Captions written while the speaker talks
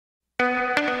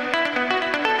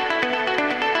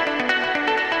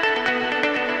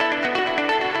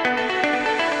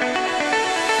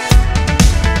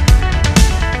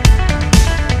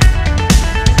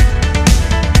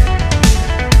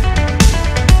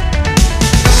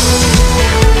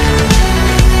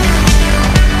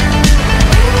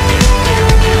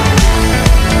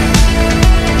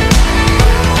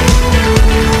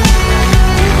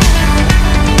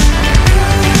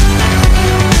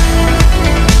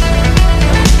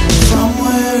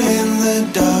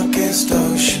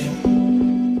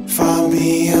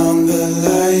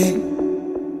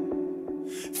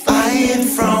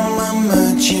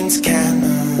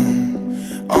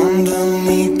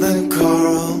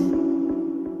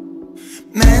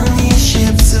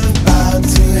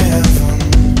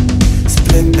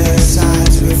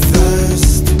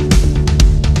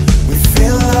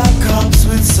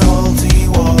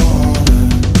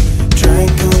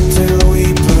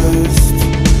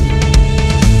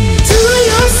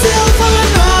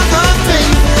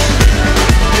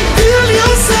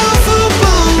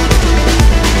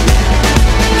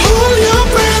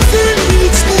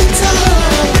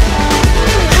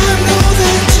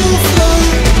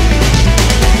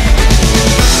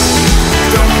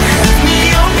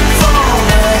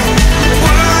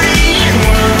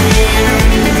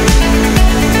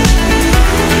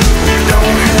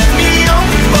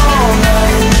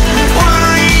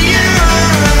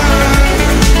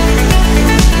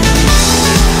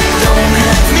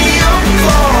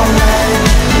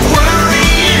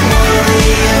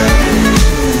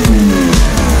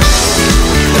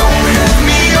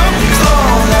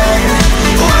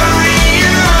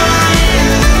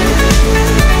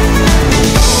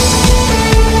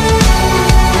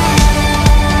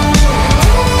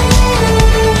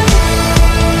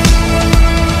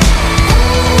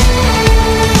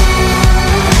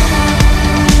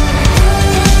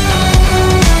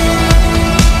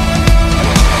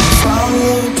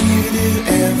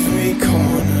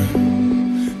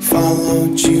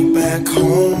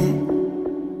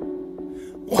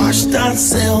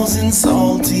in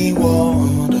salty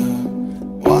water,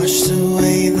 washed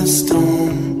away the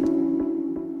storm.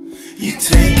 You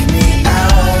take me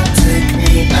out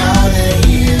of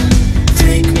here,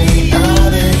 take me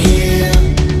out of here.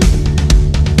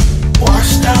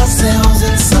 Washed ourselves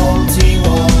in salty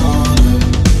water,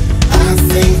 I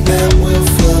think that we'll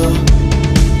float.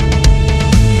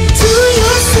 Do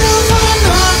yourself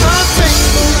another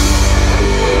favor,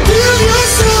 give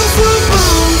yourself a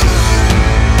moment.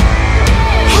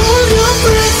 Hold your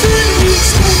breath.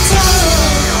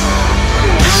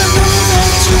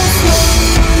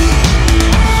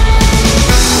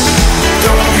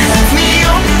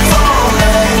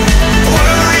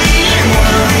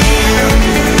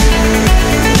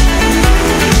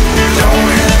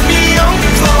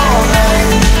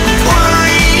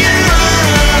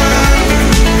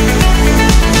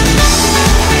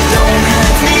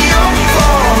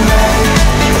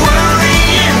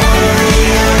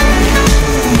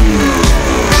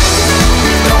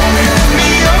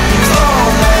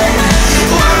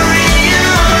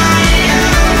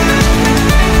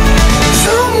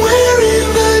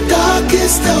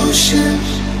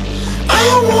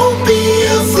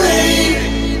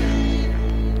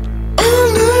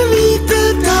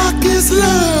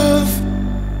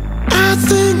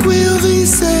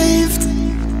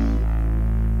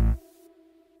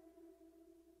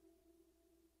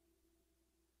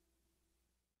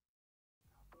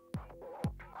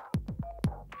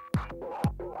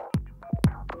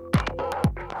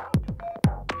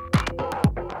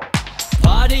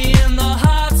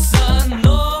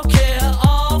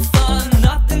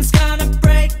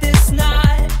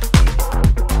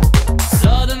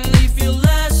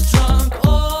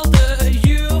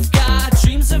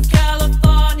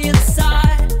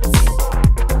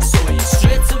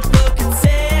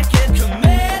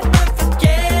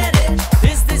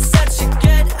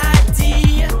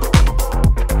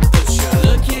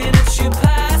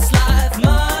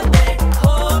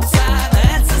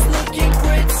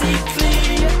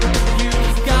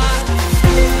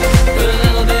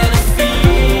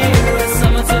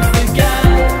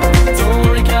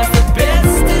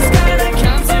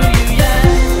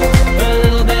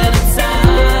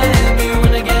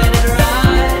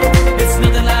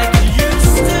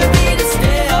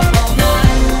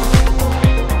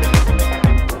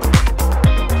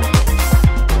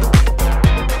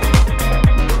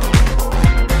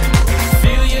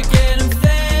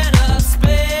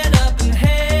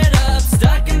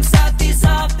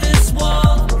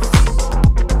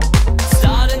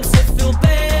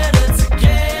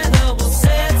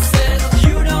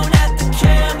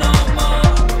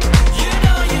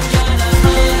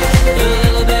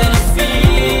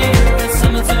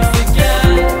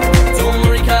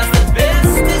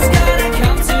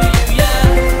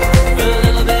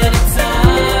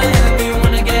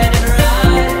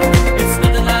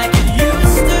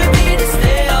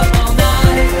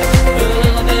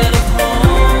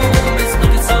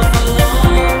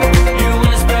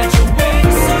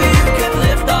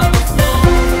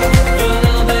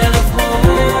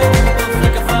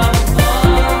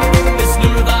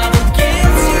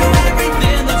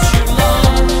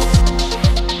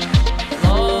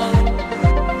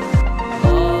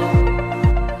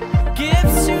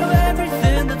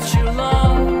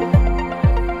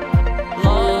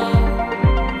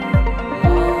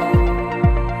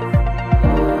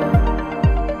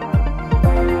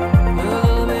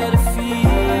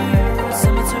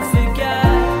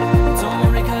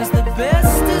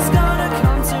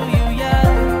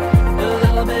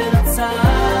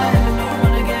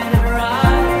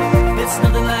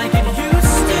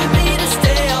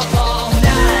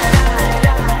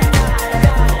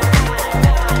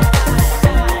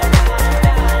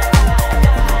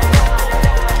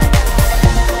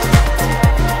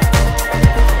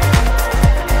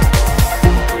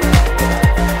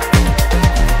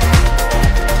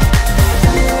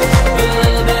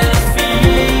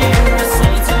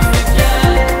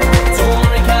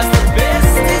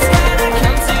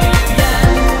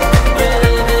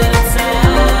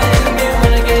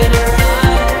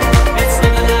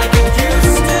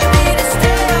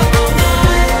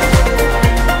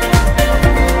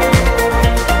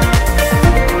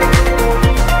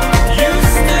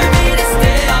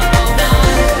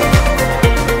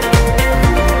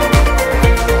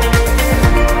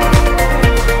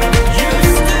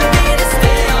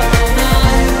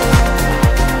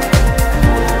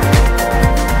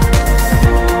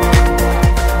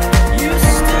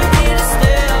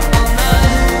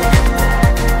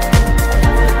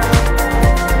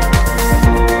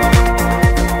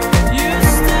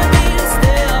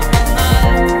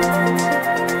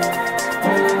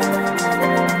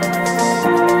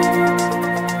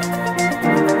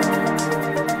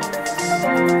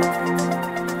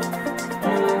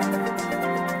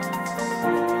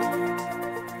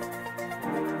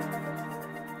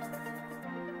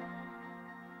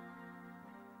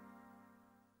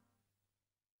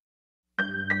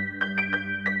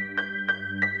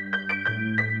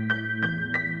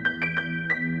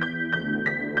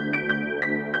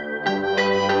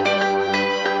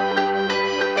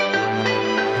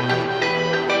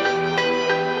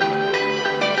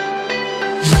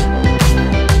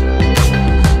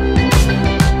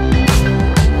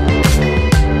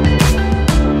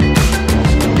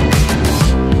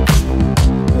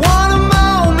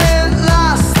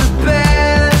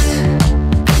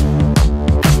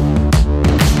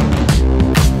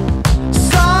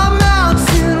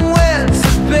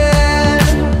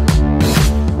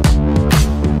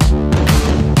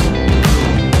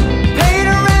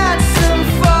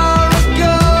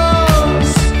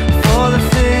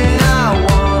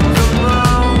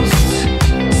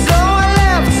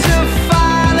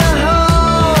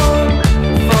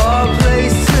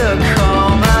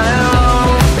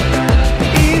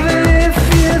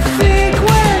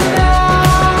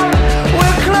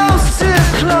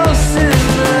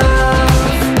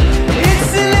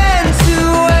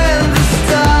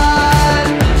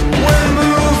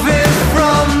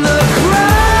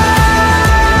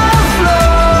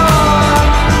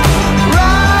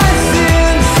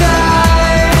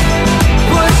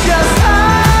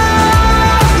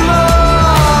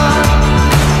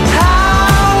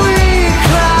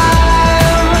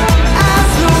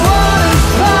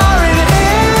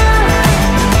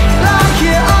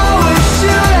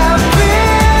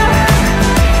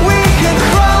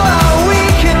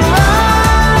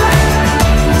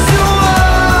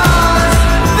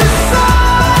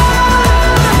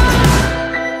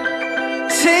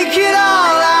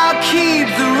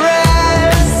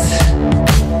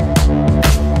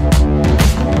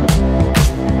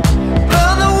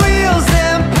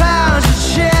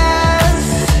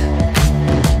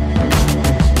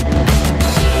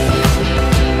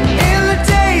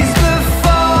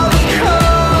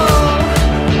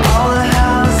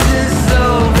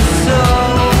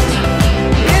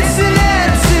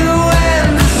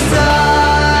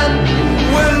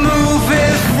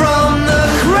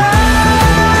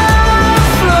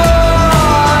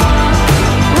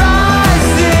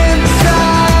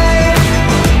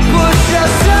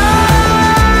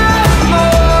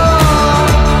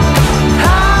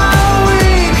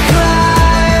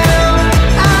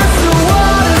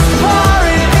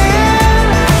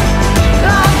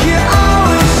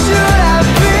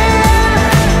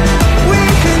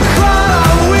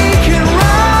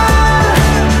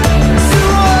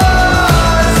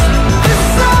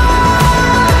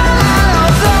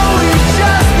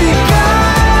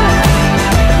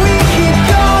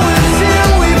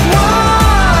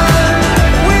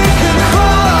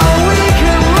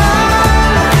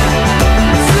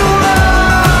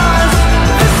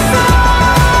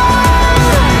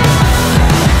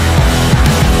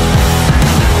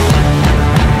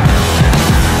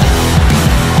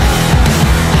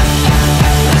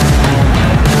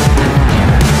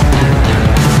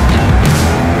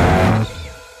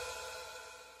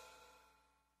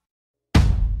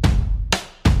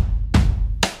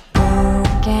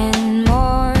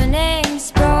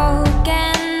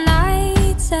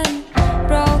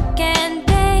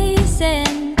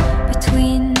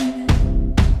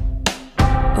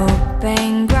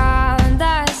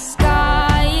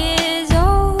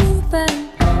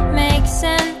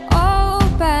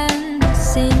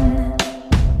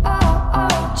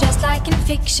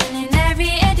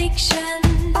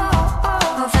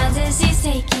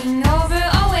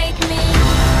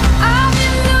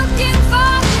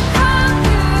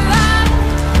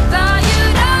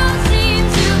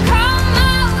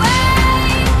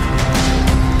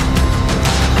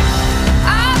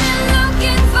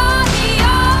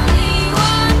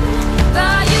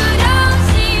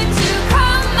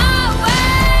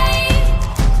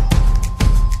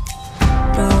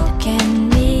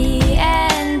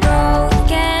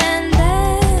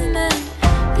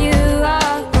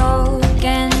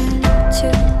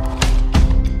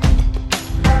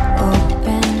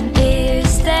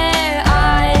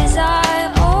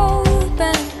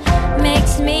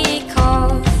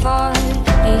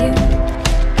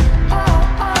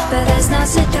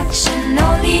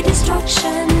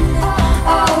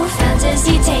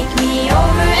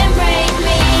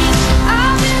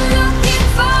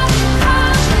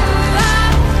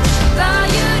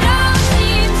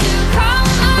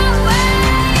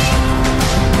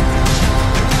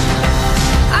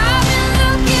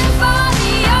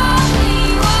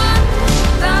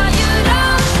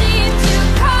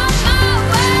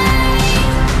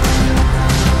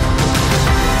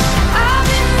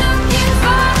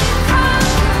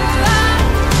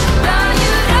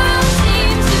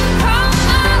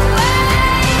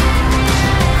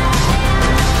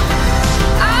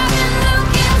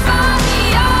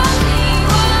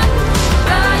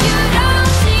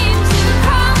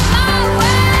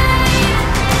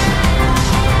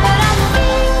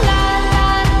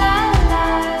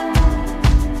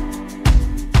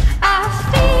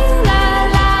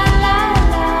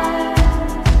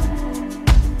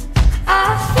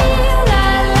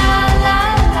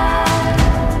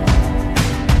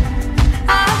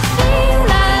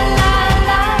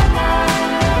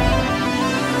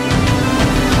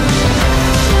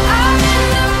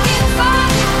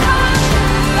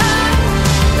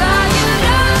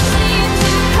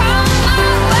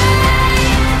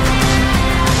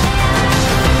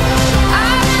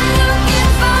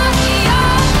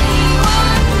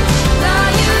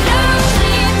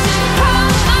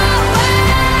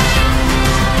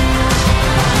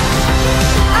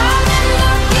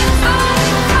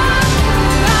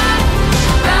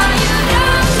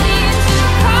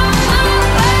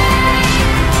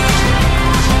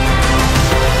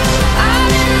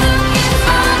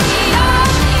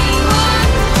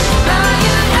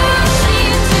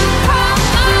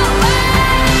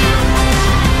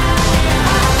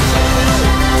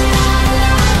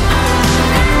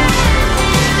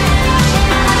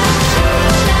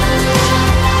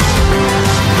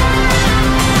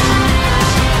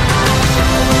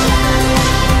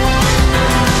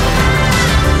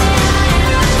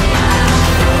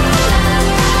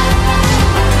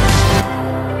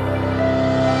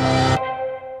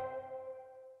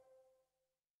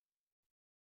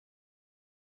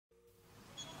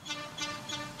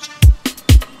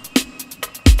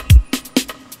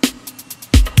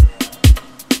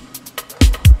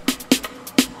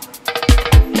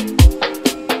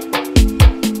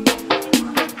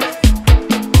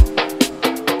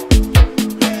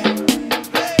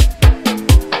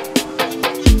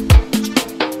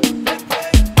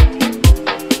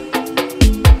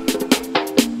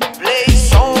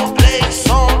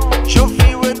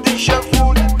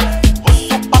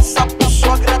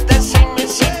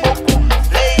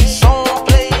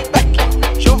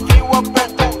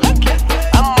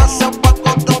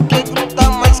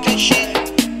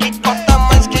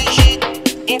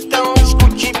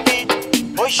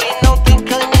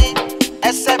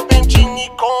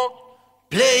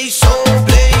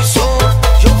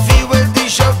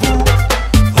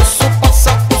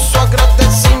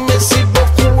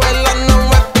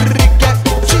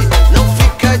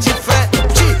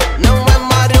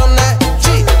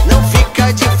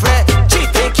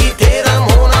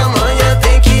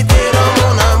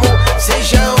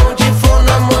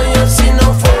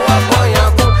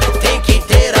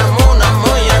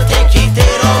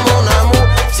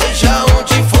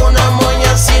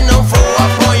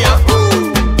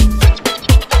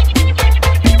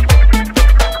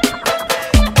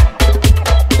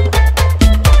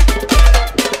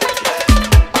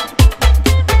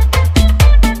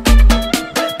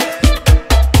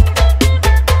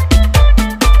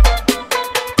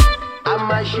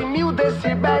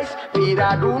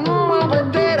 virado numa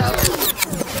bandeira.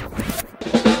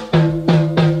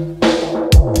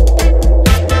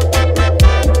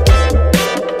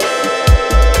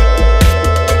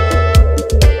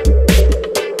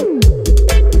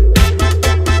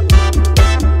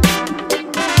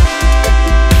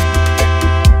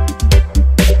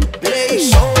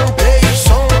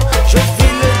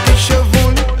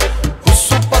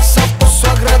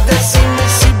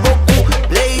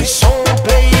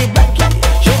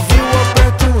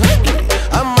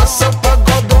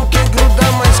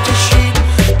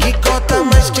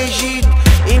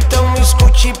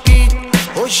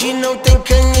 Hoje não tem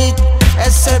canito, é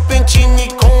serpentine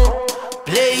com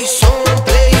play som,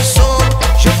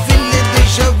 je file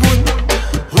déjà vu.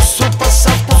 O som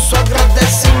passa por só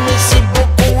agradece, merci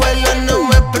beaucoup. Ela não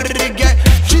é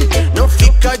briguete, não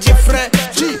fica de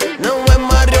frete, não é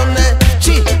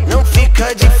marionete, não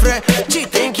fica de frete.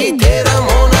 Tem que ter a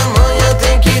mão na manha,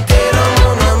 tem que ter a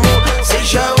mão na mão,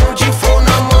 seja onde for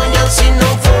na manhã, se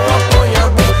não for apanha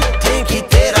bom. Tem que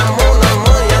ter a mão na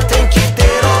manhã, tem que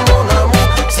ter a mão na mão,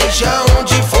 seja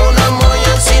onde for na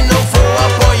manhã, se não for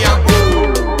apoia bom.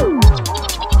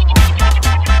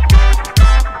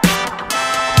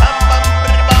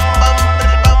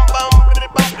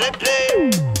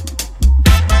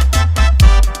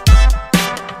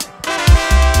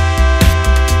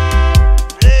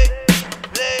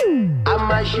 A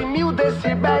mais de 1000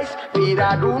 decibéis,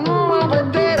 virado numa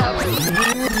bandeira.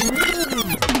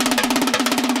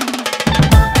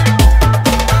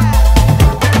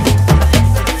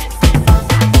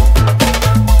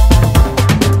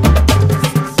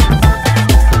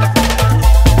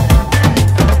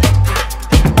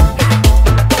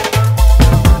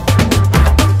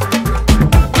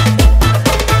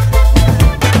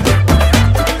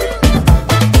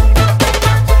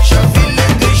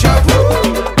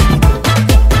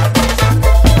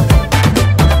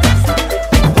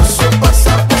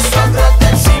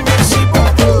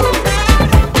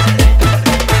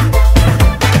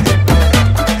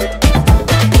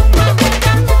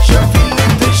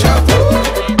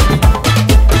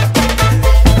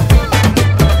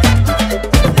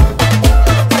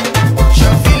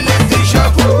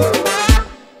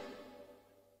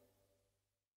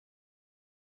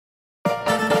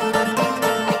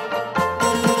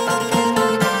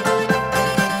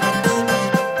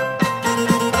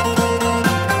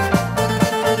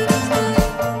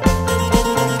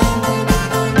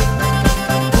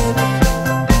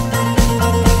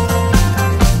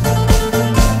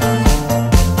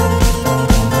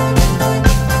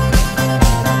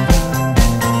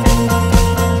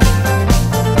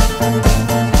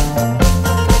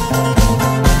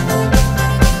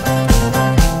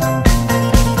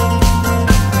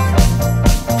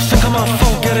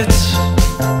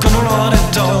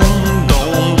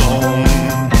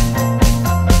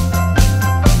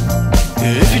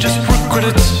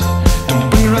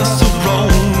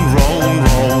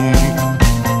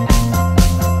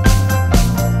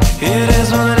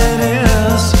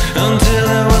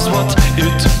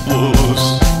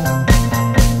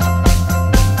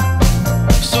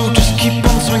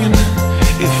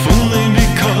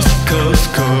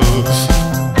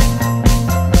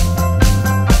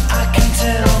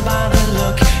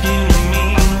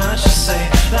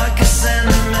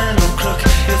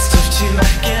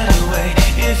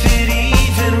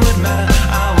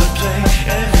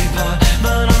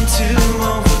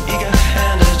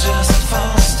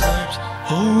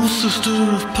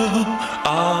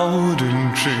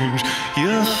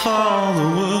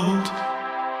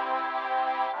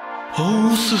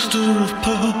 Oh, sister of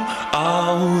pearl,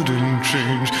 I wouldn't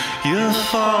change you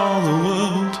for the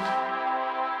world.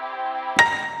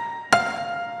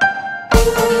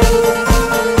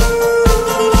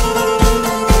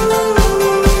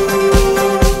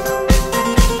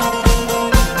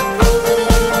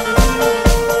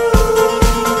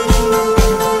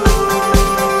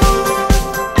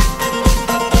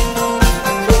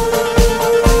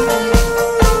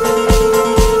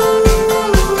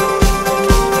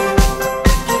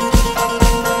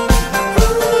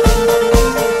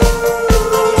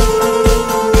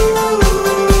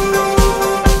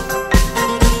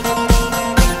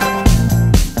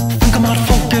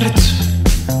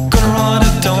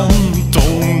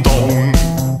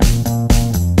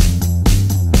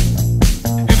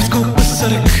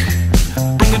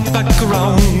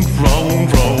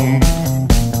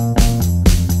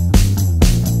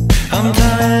 I'm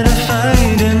tired of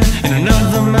fighting in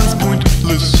another man's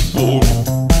pointless war.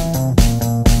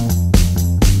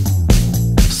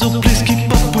 So please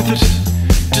keep up with it,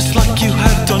 just like you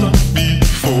had done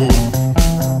before.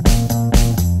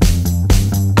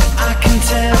 I can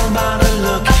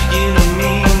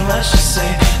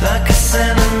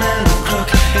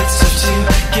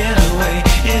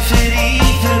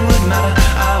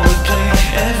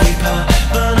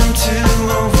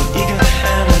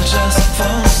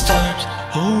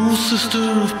sister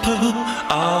of pearl,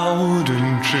 I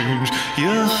wouldn't change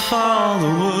you for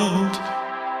the world.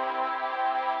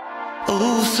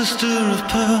 Oh, sister of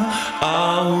pearl,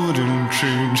 I wouldn't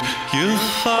change you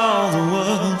for the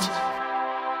world.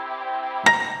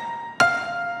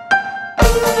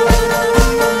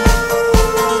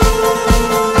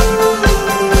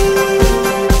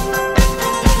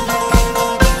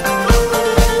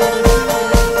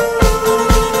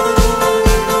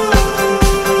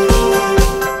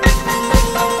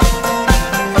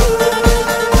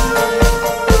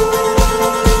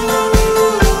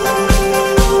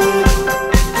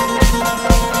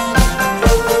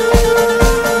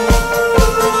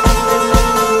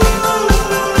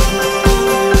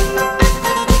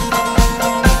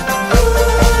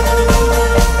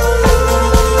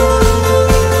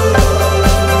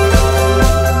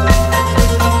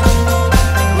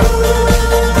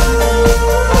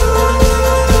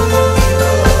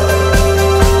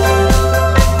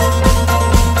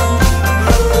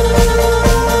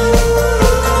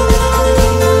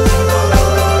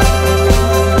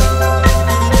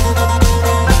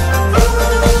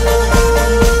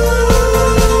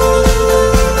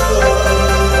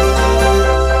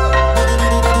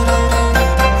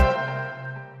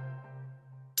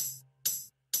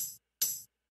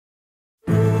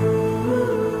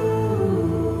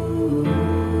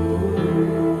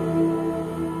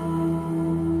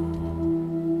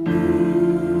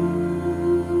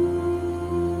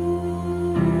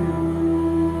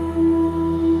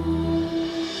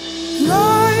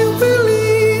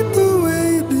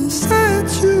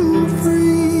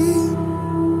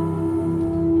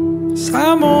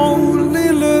 I'm only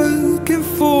looking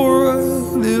for a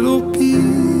little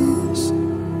peace.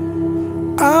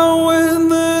 And when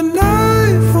the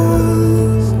night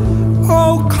falls,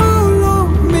 oh, call on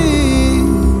me.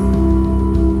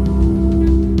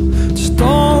 Just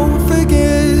don't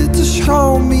forget to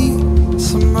show me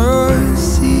some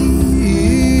mercy.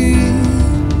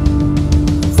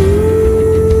 Ooh,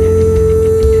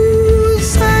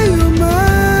 say you're mine.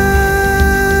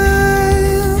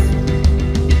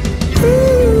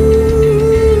 Ooh,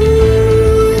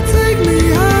 take me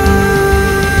higher.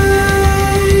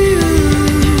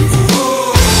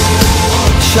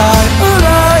 Shine a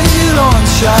light on,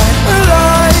 shine a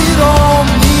light on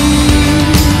me.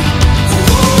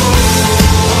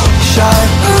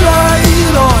 Shine a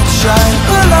light on, shine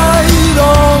a light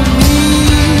on me.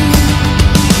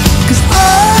 'Cause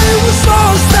I was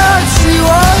lost at sea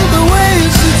while the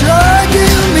waves are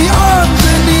dragging me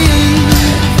underneath.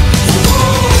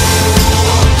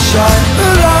 Shine a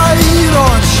light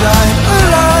on, shine a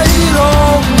light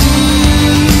on me.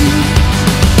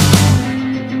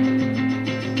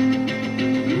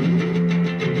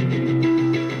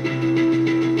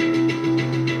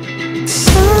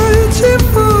 Searching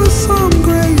for some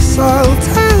grace, I'll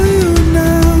tell you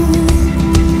now.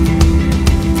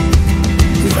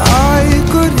 If I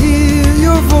could hear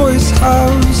your voice, how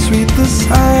sweet the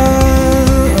sound.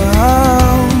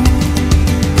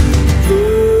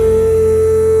 Ooh,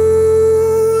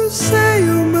 say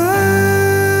you're mine.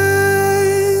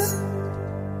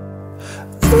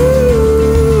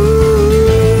 Ooh,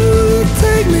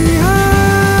 take me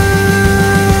higher.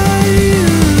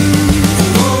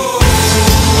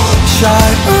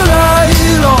 Shine a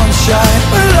light on, shine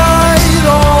a light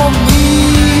on me.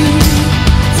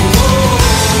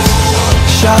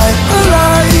 Shine a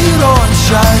light on,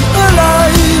 shine a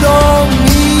light on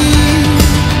me.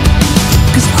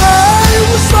 'Cause I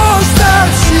was lost at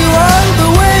sea while the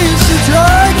waves are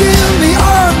dragging me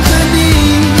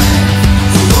underneath.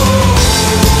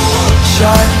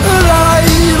 Shine a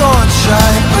light on,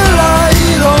 shine a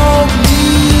light on me.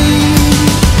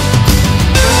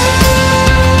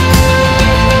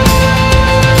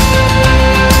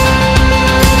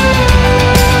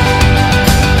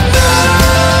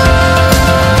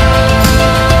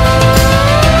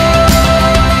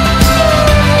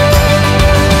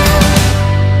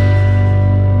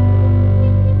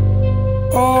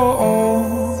 Oh,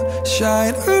 oh,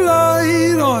 shine a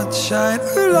light on, shine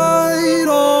a light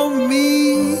on me.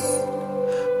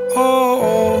 Oh,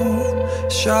 oh,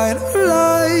 shine a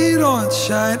light on,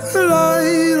 shine a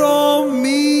light on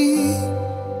me.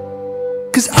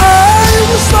 'Cause I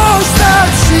was lost at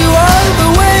sea while the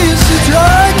waves are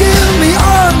dragging me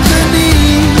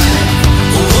underneath.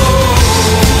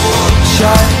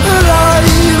 Shine a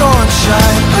light on,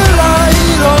 shine a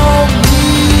light on me.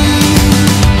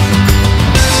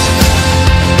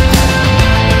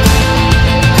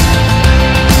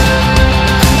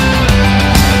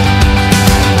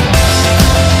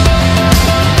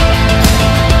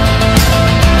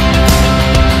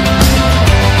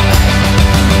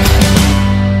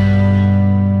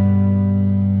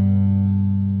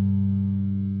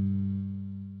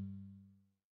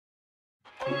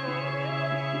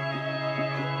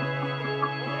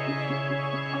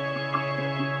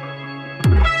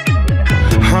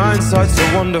 Hindsight's a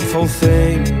wonderful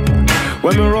thing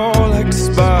when we're all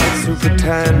experts who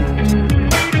pretend.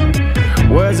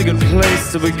 Where's a good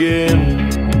place to begin?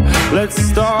 Let's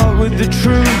start with the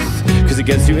truth, cause it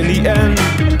gets you in the end.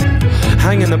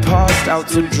 Hanging the past out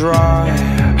to dry,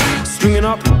 stringing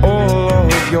up all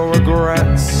of your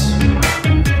regrets.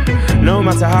 No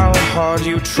matter how hard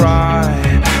you try,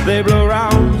 they blow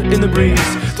around in the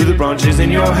breeze, through the branches in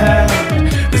your head,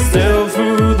 but still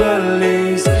through the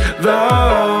leaves.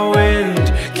 The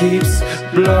wind keeps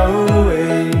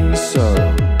blowing, so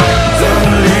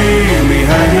don't leave me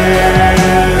hanging.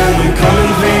 I'm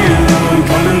coming for you, I'm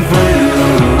coming for you.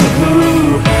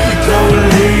 Don't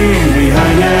leave me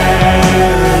hanging.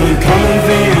 I'm coming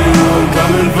for you, I'm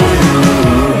coming for you.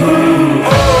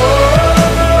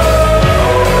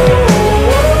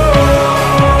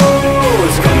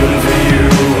 It's coming for you.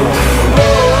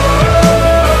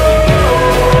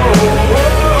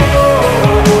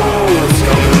 It's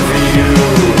coming for you.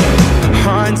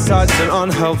 Hindsight's an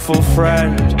unhelpful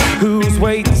friend who's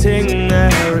waiting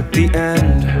there at the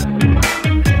end.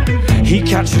 He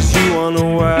catches you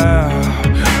unaware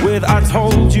with "I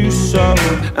told you so"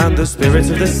 and the spirit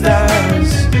of the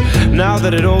stairs. Now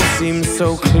that it all seems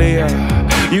so clear,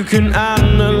 you can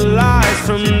analyze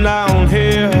from down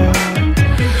here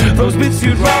those bits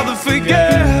you'd rather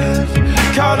forget.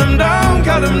 Cut them down,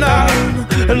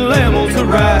 and lay them all to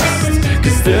rest.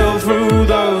 Cause still through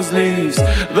those leaves,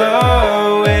 the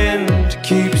wind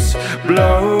keeps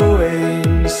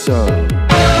blowing, so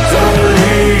don't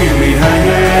leave me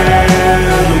hanging.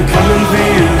 I'm coming for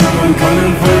you, I'm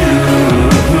coming for you.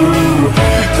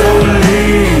 Don't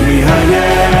leave me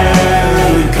hanging.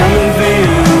 I'm coming for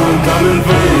you, I'm coming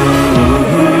for you.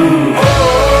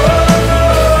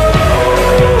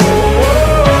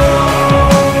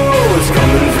 It's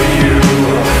coming for you.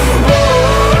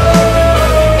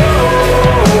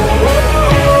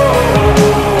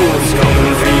 It's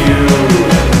coming for you.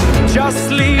 Just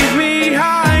leave me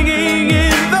hanging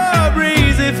in the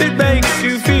breeze if it makes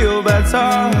you feel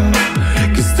better.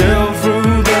 Cause still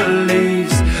through the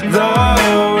leaves, the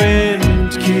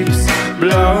wind keeps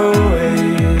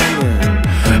blowing.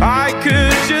 I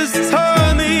could just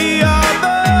turn the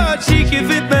other cheek if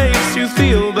it makes you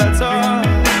feel better.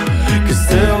 Cause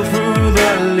still through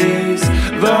the leaves,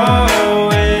 the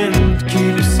wind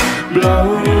keeps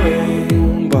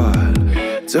blowing. But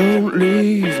don't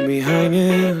leave me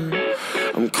hanging.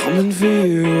 I'm coming for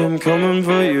you, I'm coming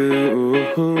for you.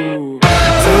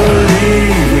 Don't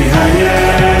leave me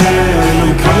hanging.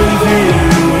 I'm coming for you,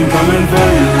 I'm coming for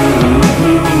you.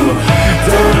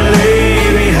 Don't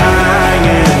leave me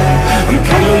hanging. I'm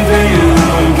coming for you,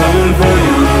 I'm coming for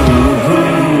you.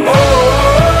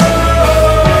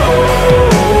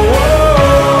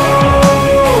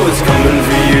 It's coming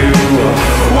for you.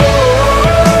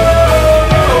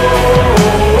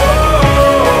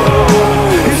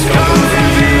 It's coming for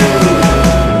you.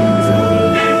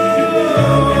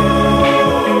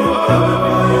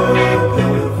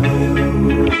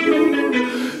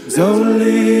 Don't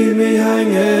leave me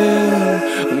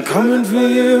hanging. I'm coming for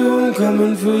you, I'm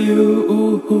coming for you.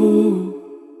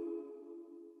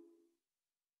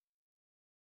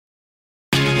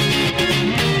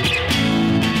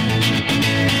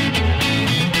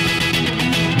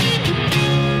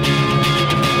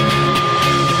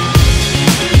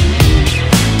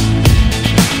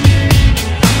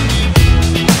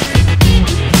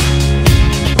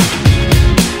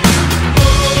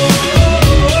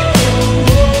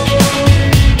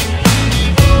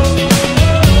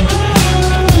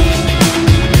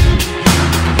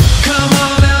 Come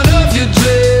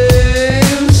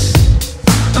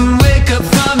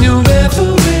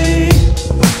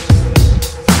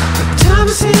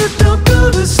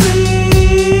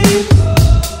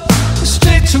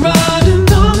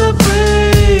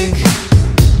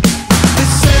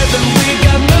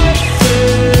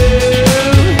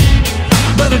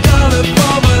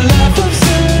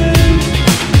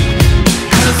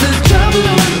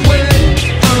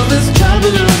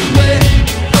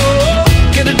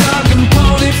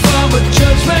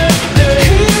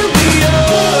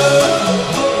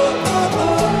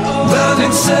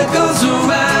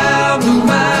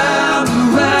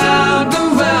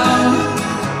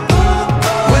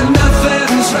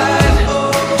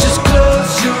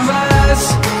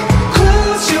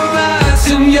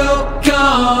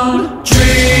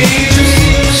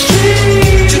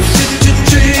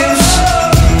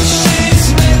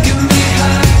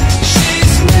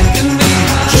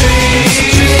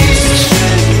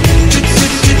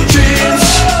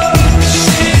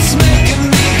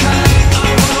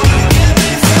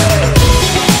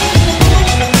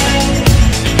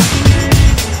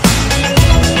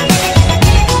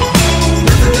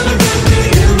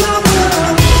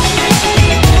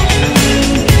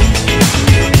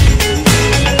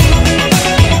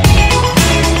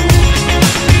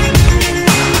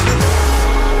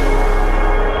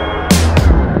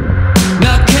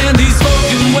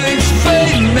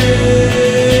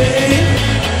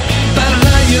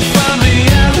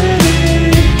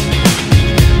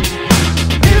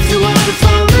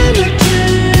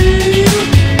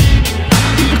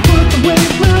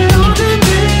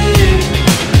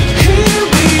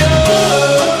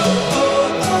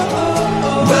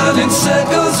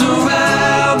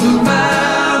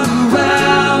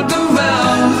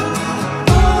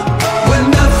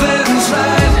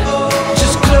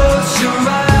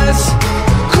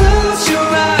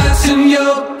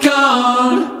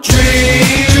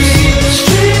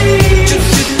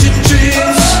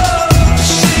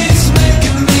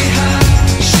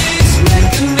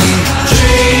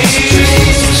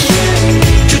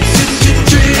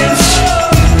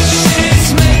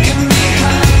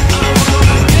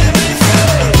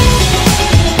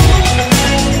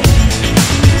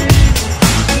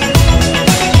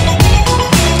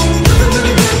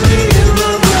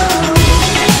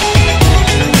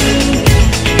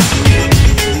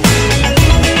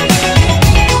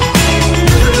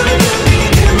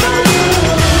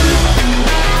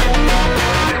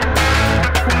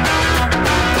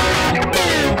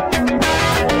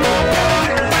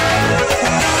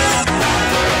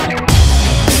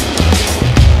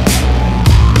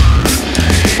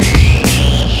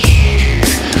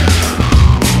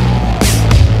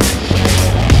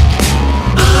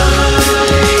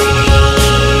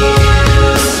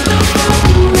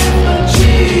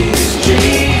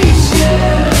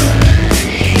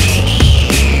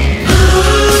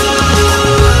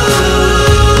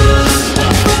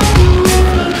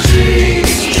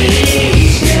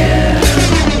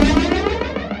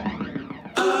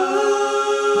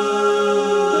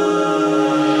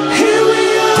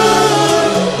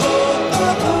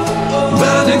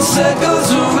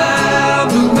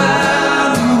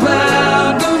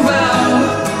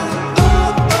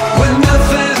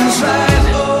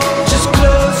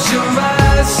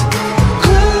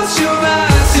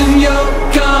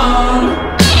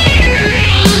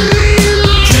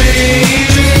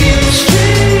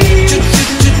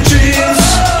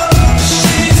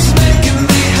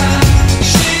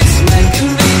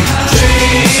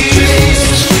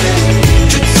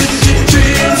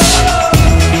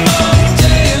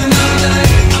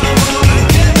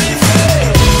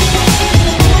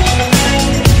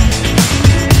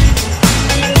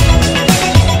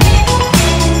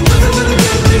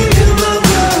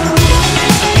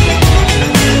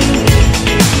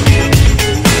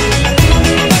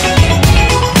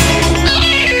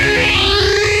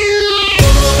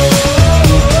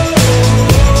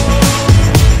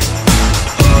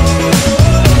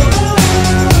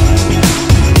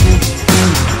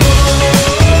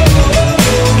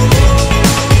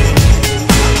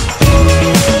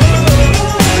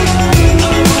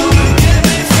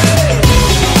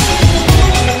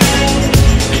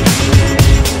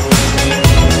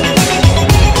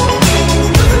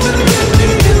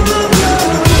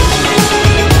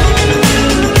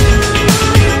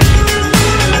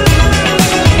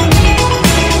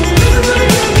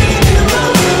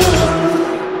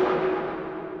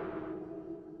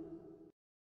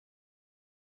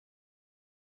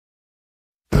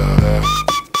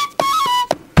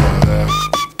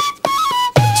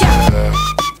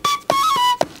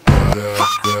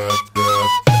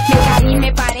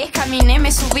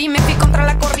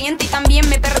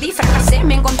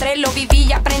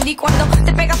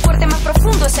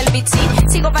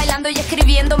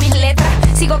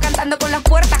ando con las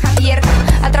puertas abiertas,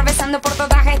 atravesando por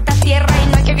todas estas tierras. Y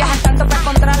no hay que viajar tanto para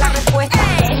encontrar la respuesta.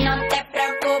 No te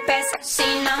preocupes si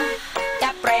no te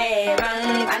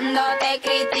aprueban. Cuando te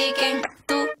critiquen,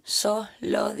 tú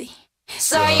solo di: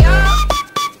 soy yo.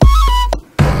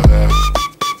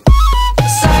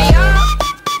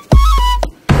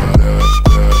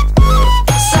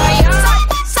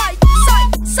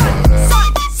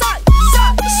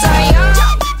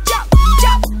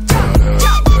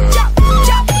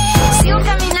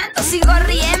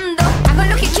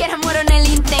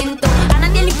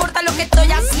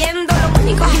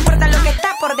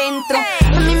 Por dentro,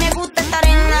 a mí me gusta estar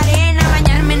en la arena,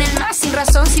 bañarme en el mar sin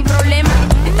razón, sin problema,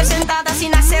 estar sentada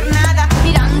sin hacer nada,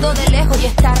 mirando de lejos y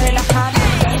estar relajada.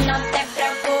 Que no te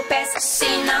preocupes si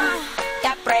no te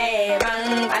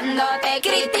aprueban. Cuando te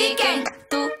critiquen,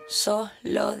 tú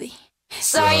solo di: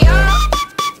 soy yo.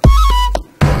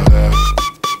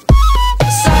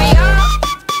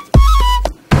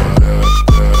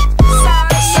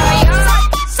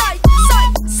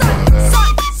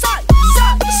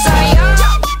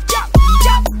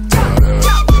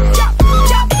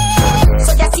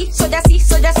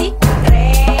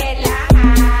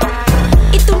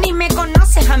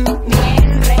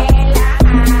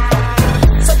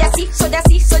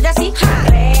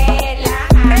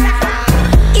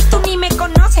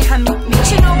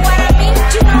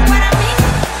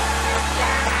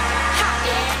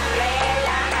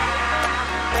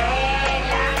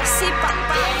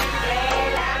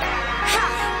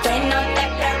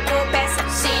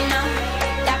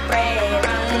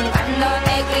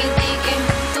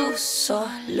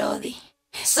 Solo di: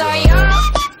 soy yo.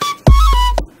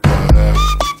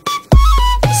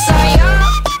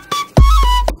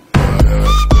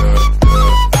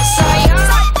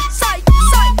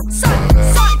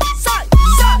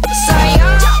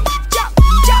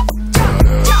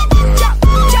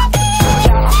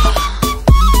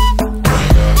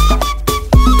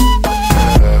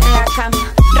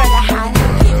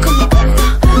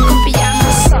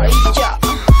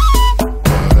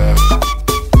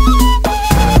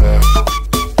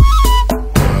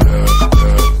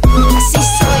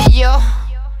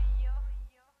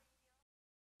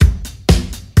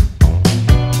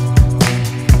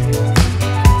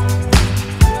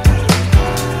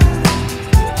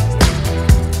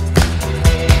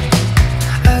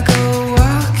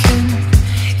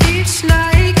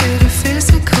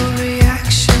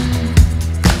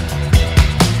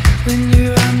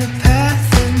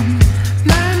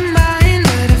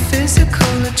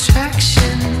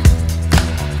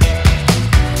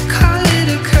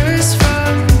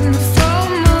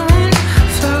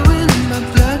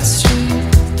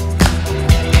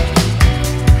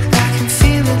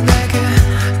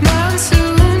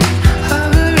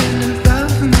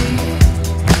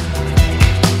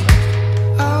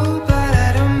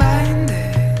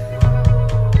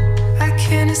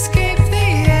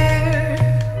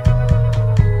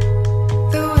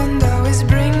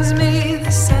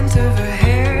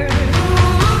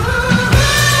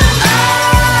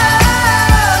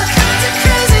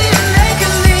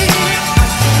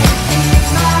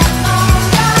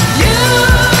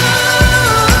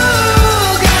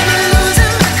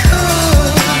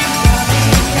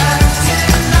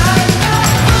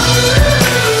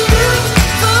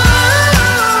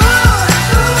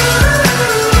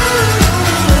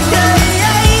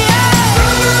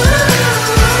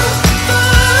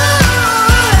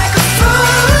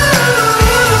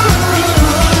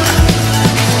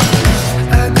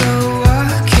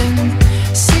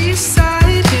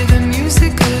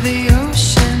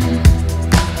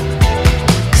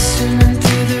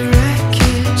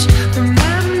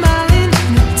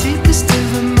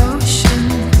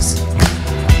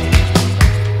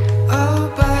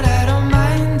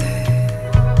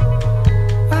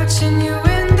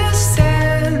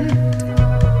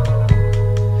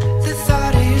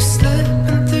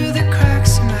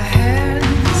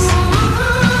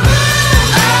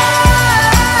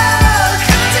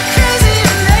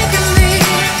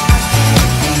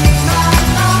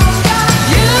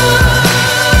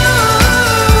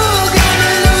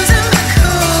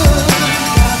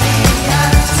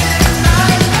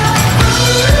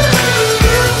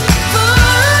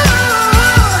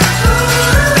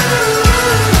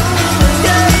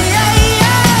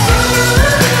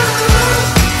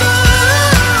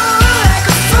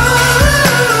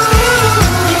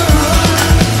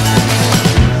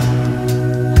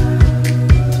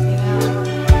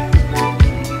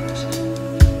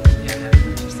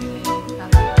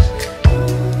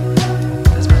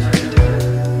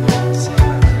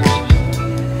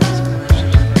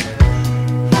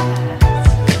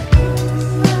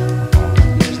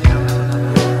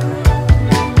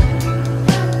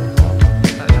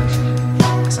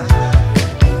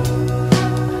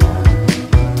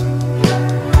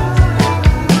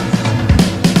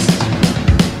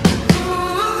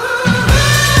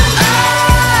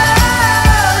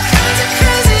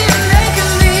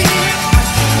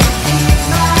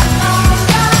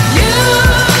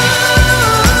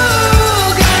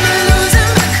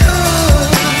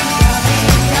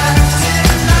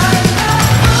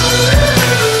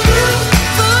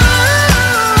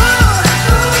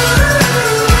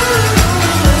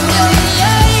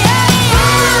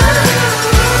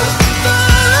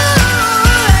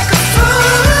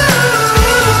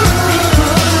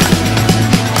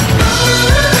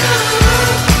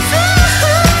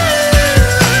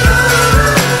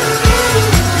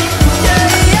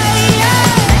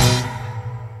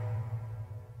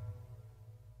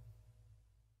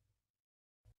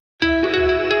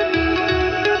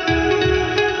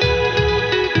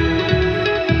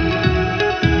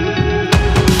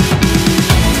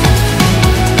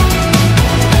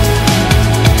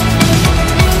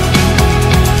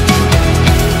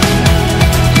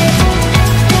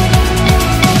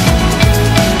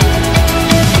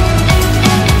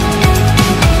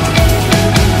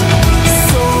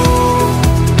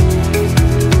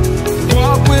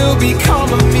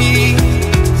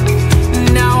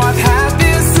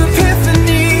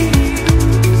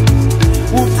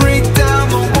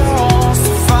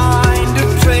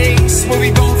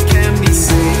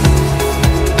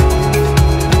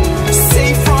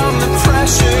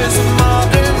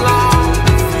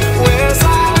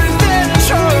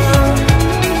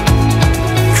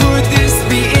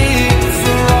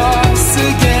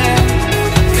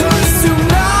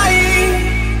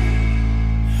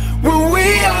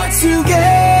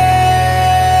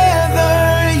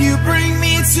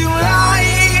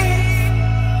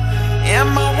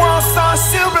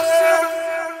 stars to burn.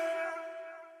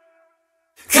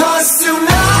 'Cause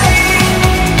tonight,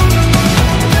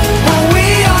 when we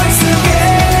are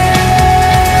together,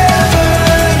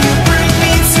 you bring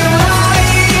me to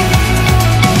life,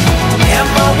 and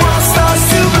my world starts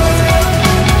to burn.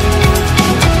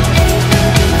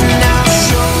 Now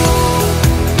show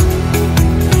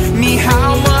me how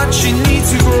much you need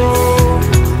to grow.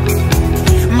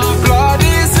 My blood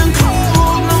isn't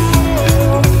cold no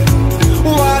more.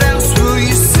 What else will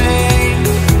you say?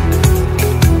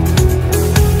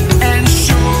 And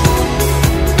show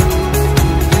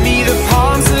me the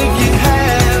palms of your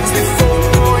hands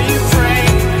before you pray.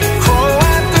 Crow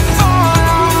at the thought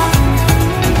of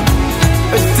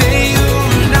a day or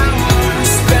an hour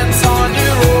spent on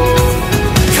your own.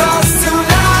 'Cause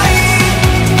tonight,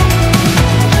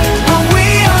 when we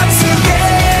are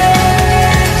together,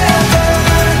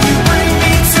 you bring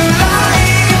me to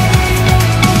life,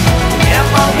 and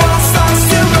my world starts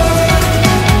to burn.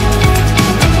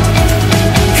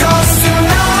 'Cause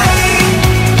tonight,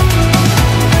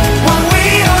 when we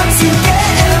are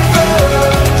together,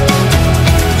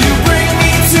 you bring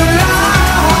me to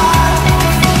life,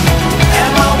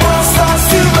 and my world starts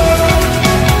to burn.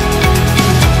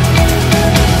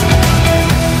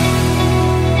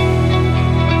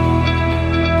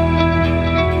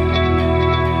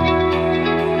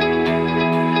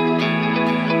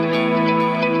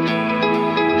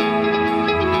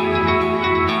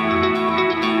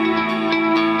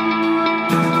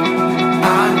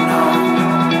 I know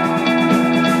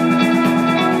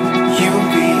you'll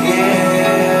be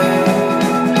here.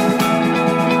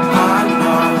 I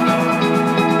know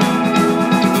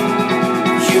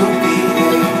you'll be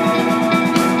here.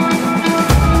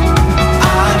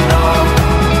 I know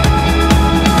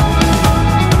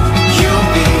you'll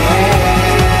be here.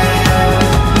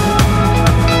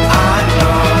 I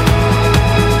know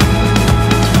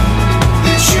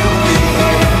that you'll be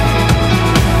here.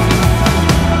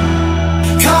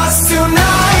 'Cause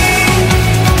tonight,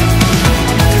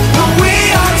 when we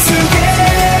are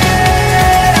together,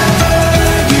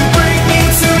 you bring me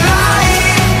to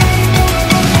life,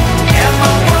 and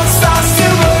my world starts to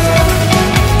burn.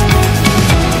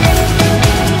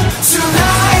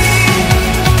 Tonight,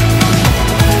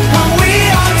 when we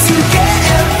are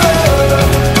together,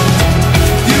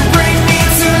 you bring me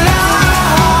to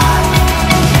life,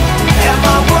 and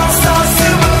my world starts to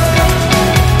burn.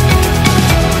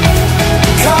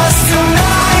 'Cause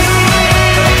tonight,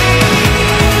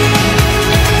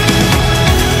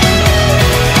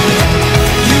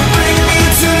 you bring me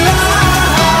to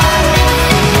life,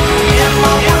 and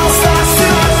my world starts to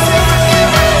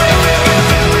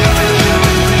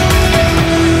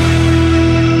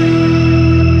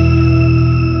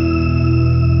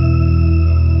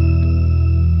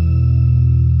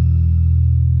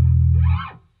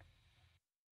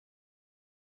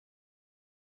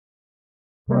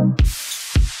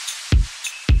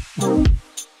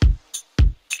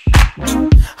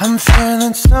I'm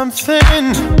feeling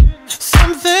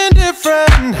something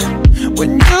different.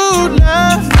 When you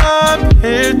left, my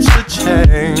picture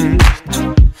changed.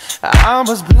 I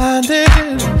was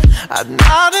blinded, I'd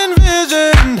not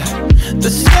envisioned the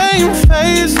same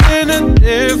face in a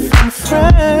different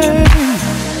frame.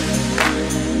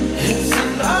 It's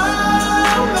an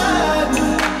omen,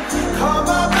 call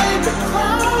my baby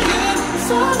crying,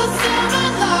 saw the silver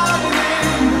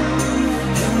lining.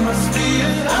 It must be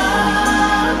an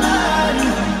omen,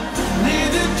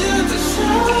 needed you to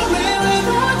show me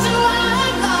without you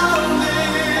I'm lonely.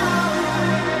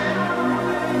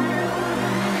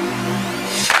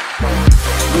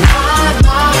 My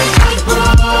life was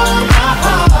broken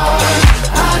apart.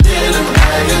 I didn't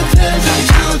pay attention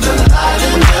to the light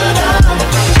in the night.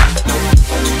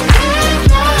 It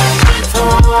left me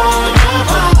torn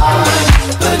apart,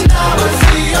 but now I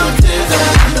see your tears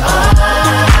and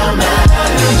I'm mad.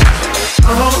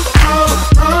 Oh, oh,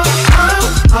 oh, oh,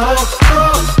 oh,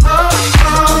 oh, oh,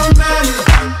 oh, man.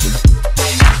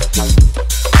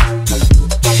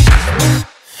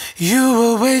 You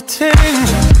were waiting,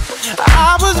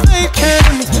 I was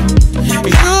vacant.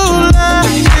 You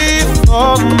left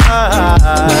before my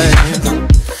eyes.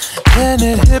 Then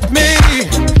it hit me,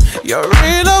 you're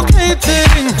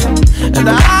relocating, and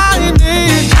I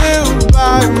need you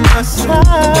by my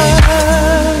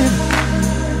side.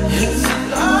 It's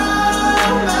an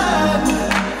omen,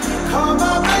 call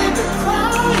my baby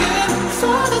crying,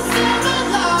 saw the silver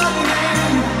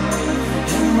lining.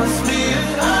 It must be an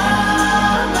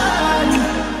omen,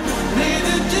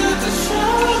 needed you to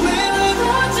show me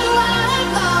without you I'm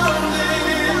lonely.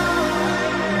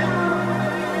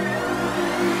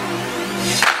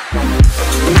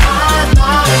 My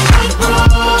life was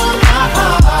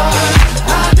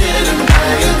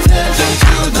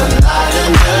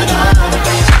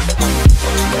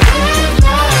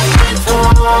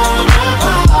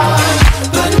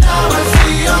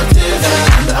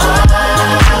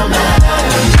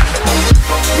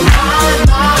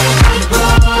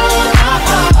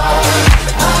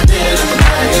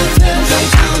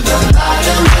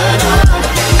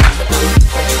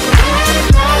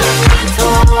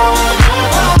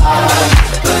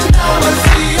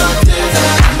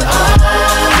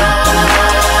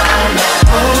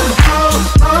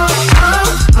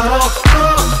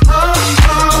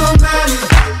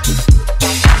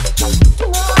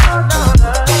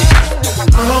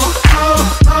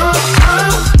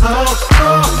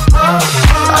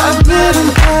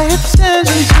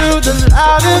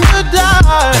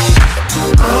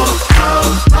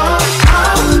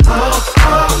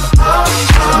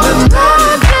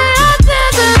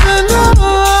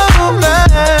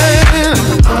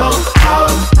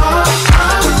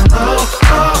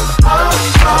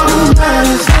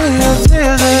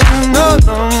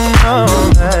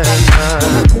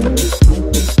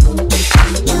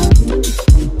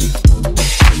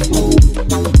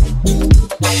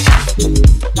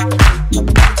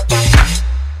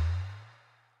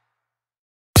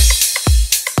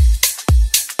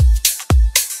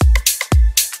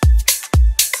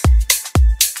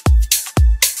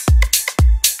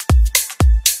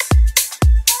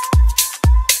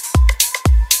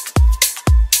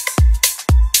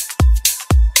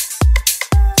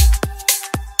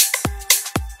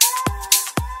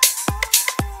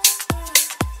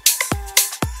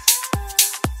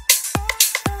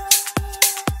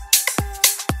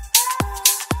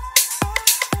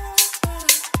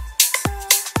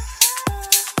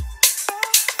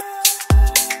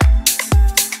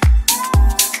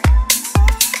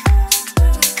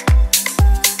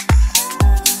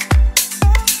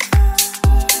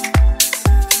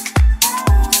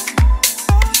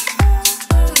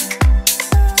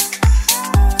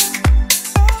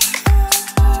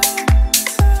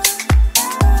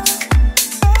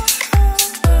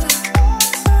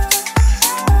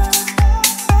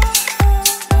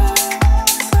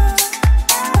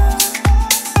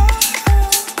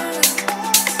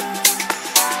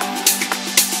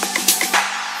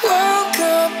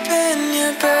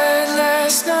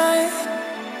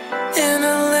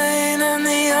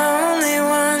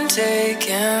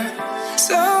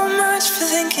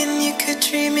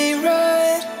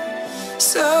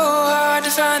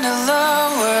find a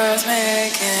love worth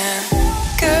making.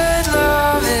 Good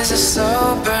love is a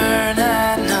slow burn,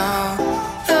 I know.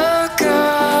 Look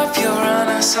up, you'll run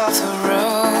us off the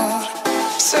road.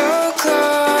 So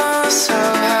close, so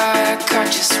high, I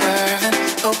caught you swerving.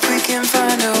 Hope we can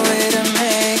find a way to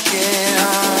make it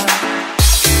home.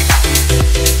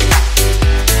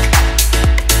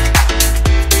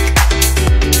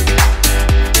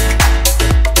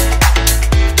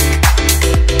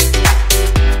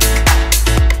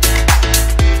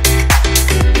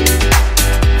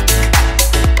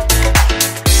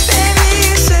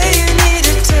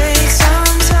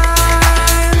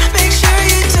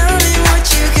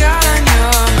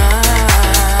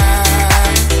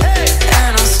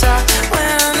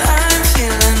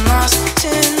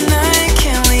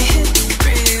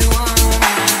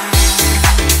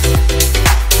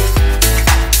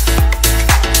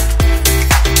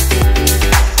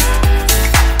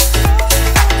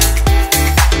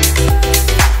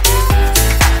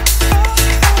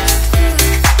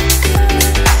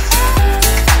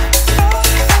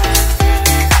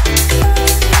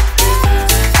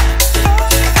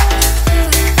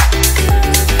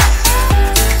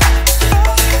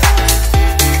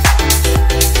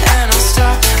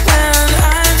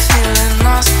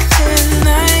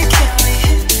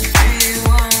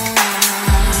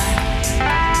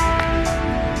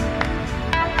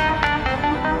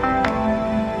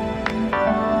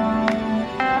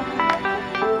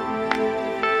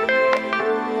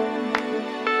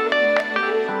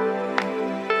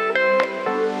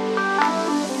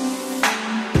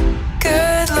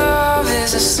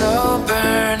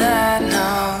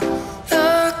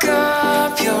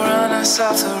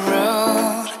 Off the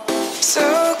road,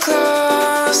 so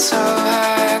close, so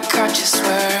high, I caught you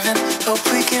swerving. Hope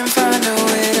we can find a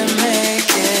way to make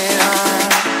it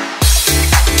home.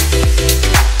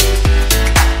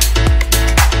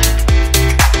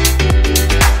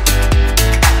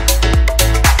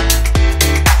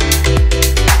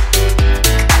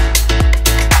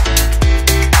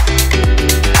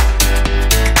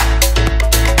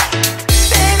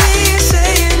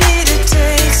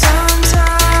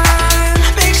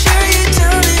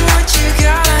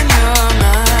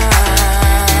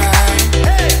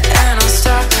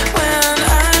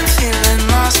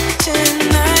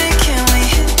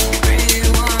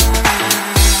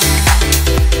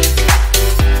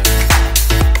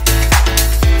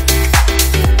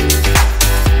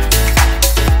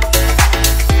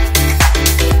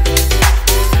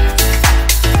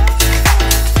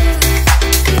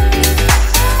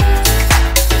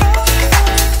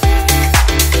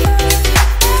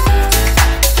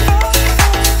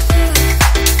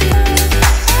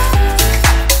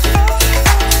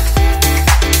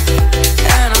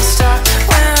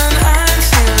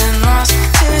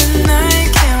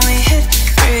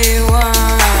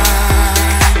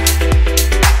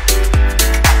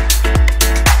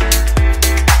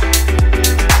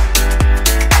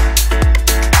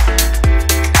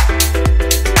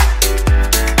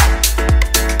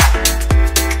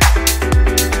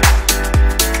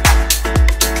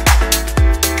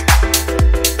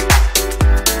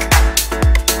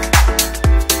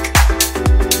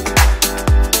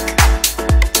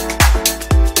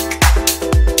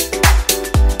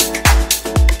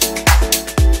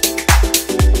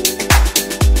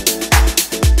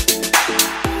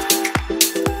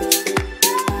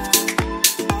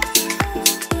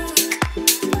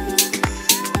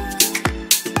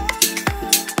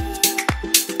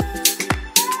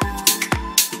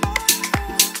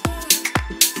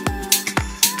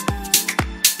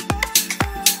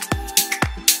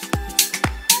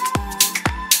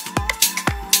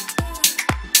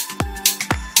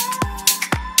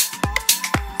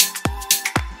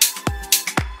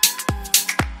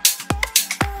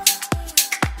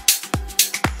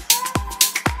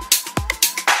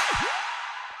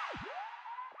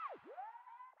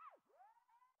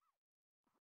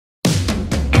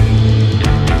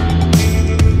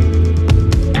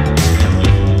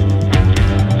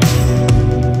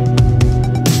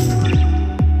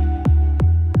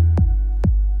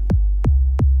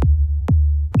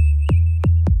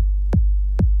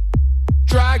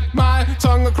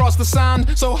 The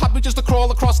sand, so happy just to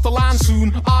crawl across the land.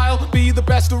 Soon I'll be the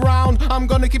best around. I'm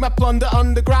gonna keep my plunder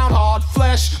underground. Hard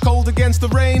flesh, cold against the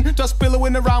rain, just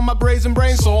billowing around my brazen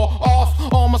brain. Saw off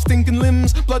all my stinking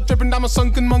limbs, blood dripping down my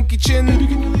sunken monkey chin. Baby,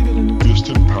 can you leave it in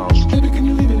distant past? Baby, can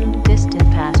you leave it in distant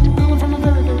past? Coming from the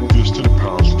very good distant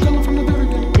past. Coming from the very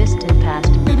good distant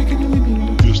past. Baby, can you leave me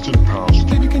in distant past?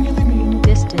 Baby, can you leave me in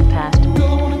distant past? Girl,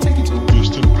 I wanna take you to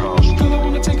distant past. Girl, I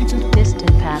wanna take you to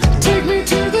distant past. Take me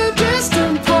to the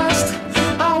distant past.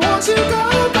 I want to go.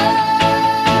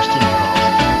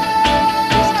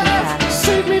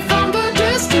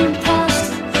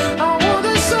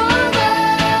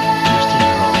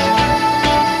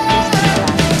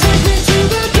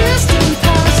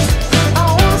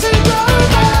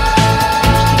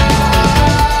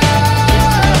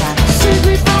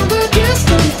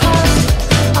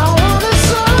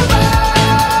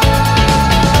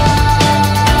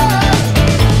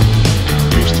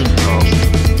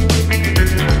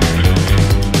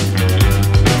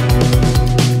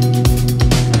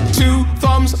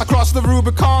 cross the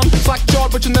Rubicon. Slack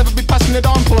jawed, but you'll never be passing it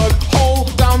on. Plug hole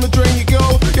down the drain you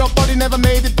go. Your body never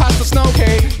made it past the snow.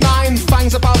 K9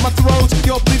 fangs about my throat.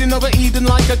 You're bleeding over Eden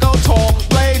like a goat. Tall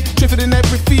blade, drifted in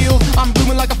every field. I'm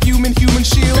blooming like a fuming human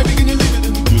shield. Baby, can you leave it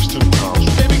in distant past?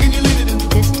 Baby, can you leave it in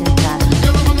distant past?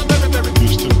 Girl, I'm on the very, very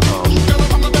distant past. Girl,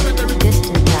 I'm on the very, very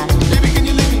distant past. Baby, can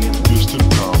you leave me in distant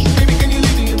past? Baby, can you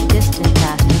leave me in distant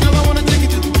past? Girl, I wanna take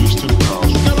you to the distant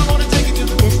past. Girl, I wanna take you to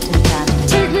the distant past.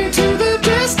 Take me to the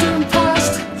distant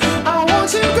past. I want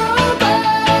to go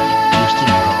back. Distant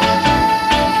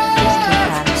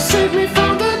past. Save me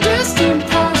from the distant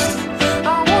past.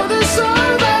 I wanna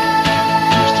survive.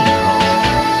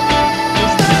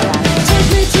 Distant past. Take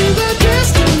me to the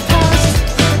distant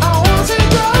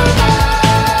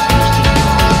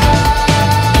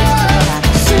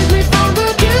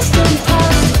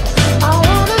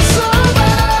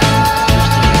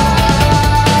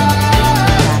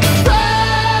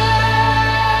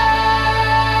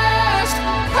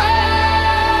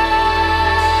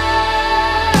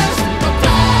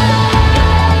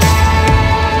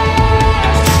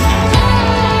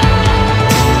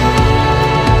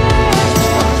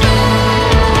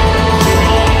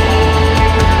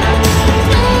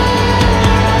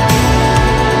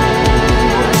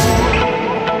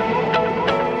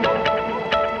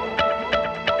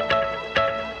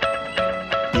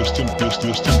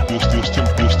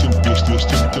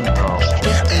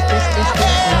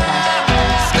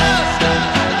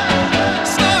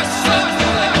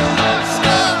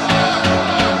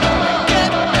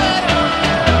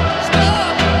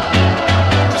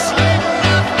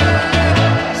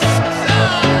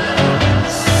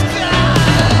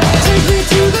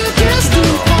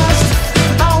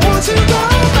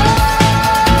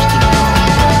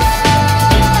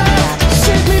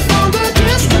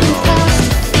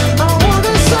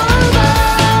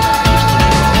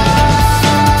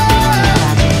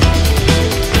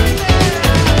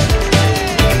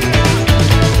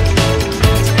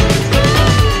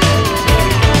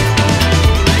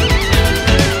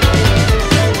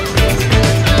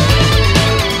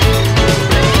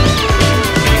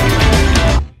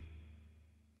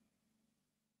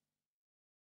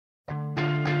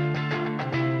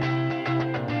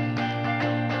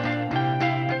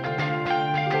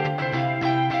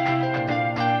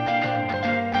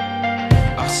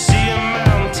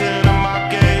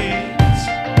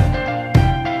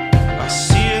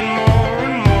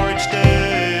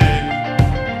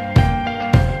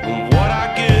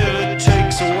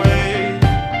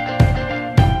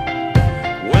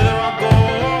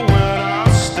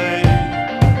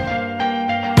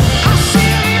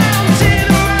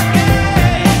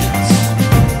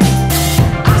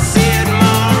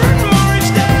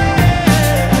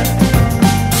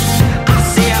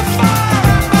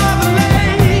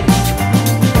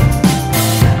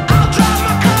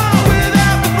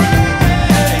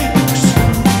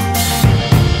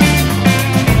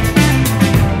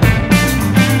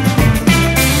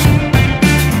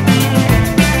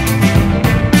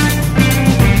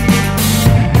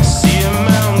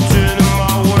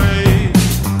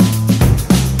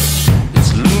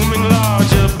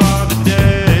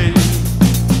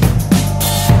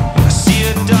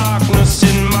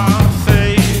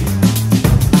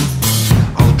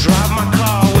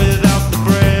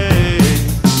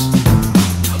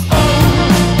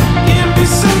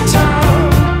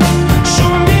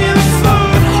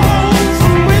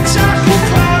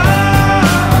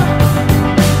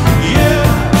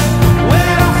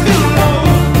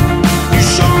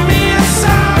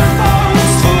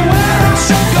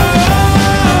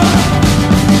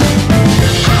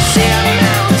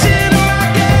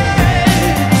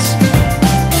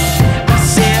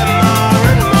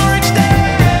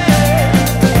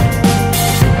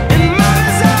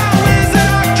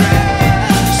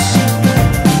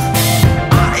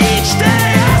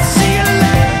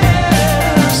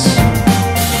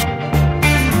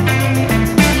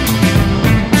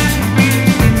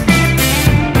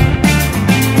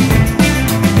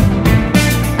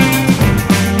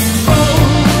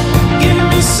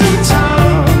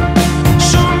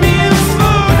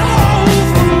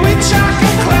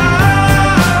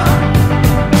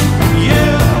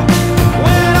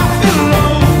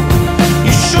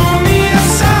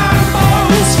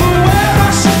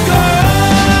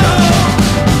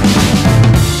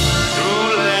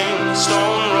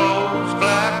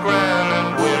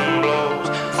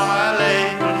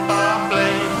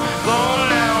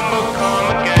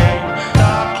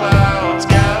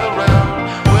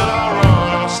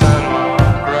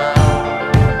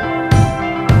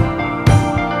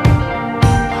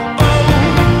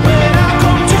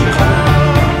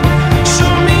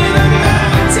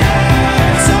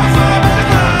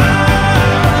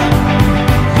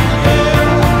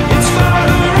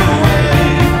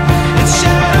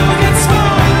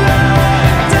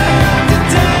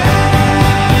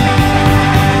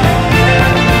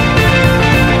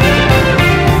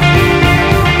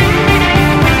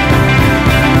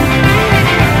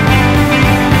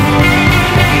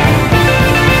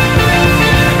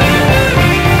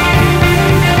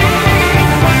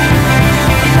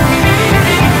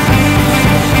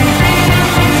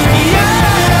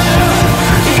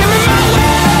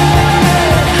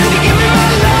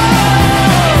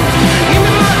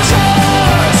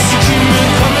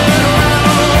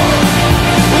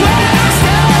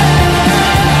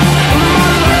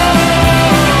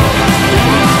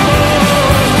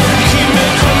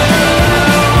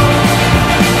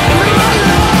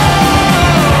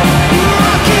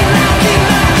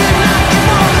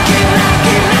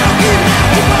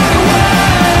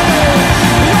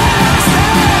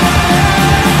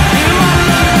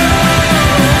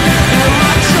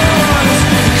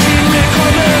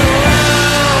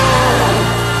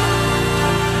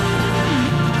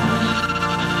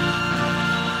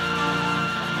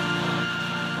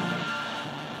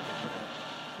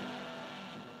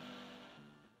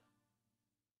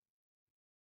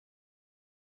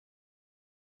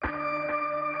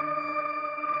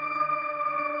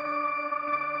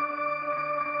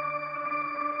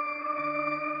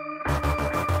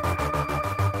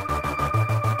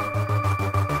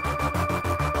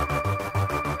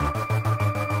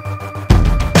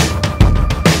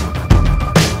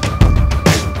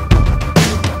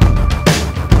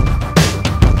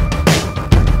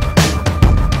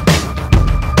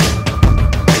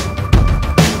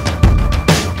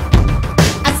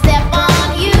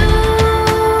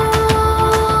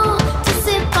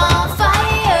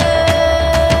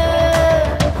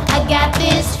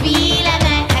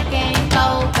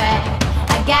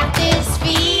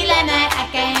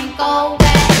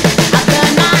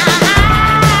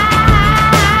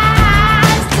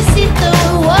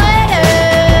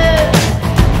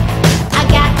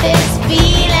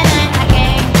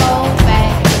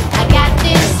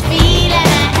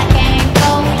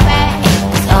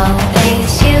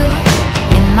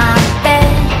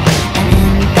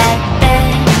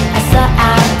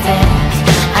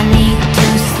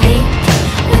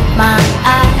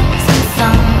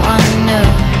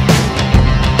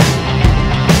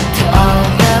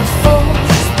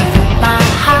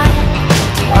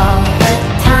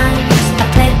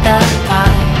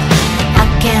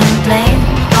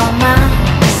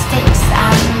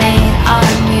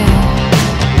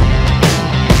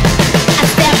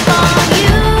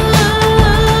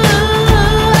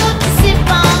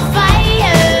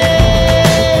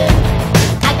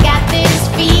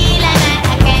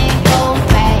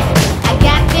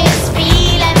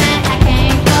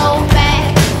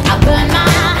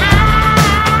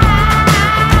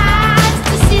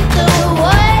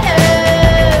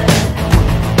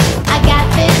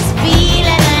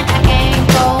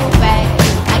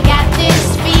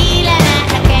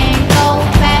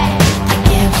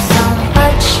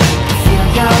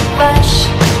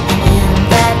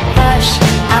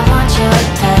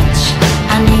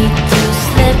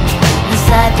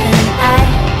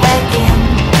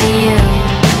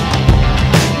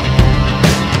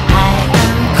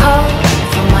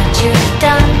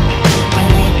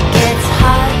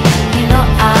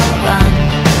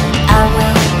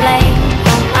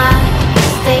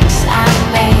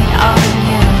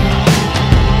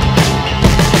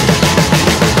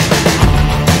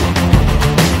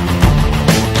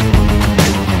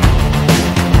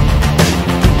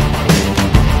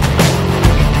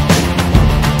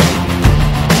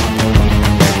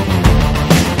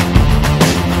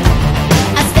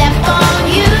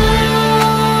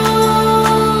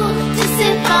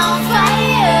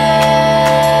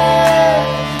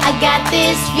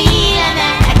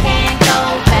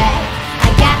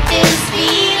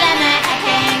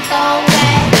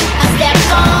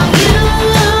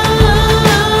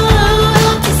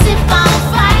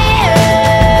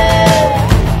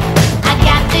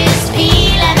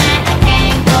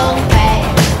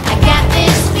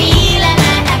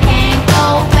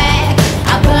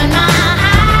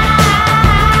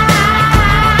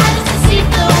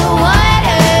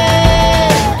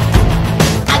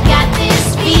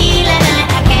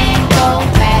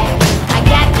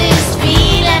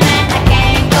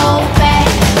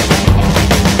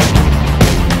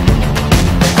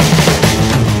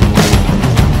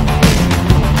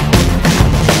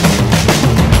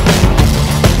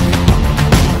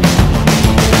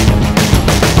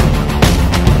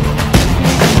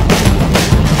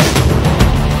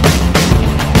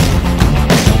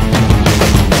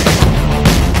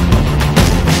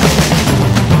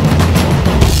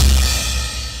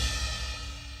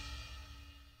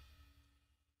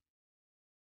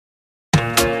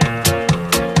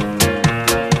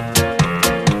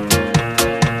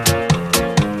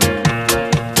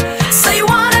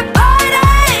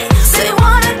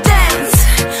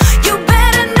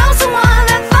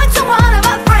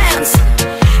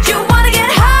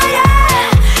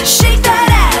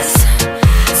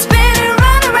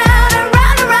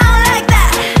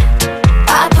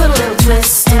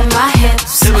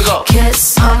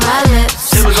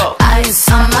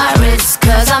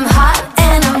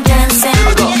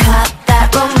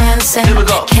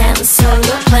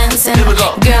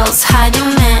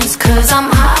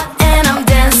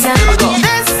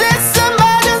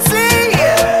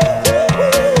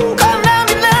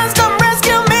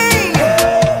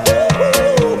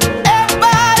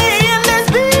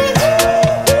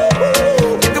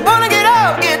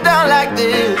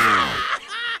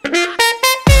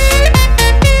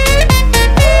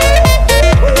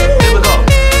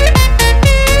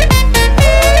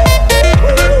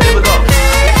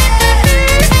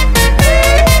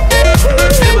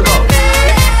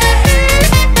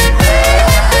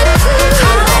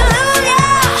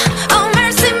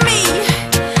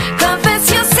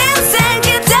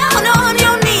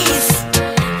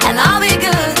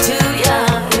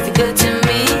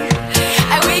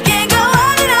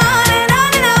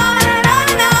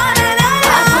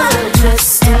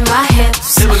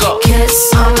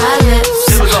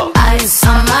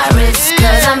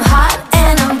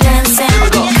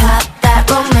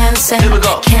and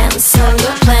cancel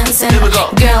your plans. And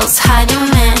girls, hide your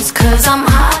mans, cause I'm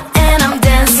hot and I'm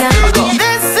dancing.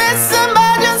 This is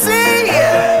emergency.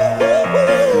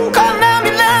 Call an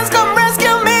ambulance, come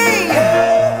rescue me.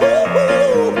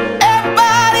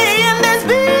 Everybody in this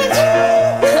beach.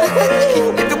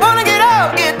 If you wanna get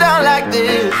up, get down like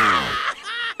this.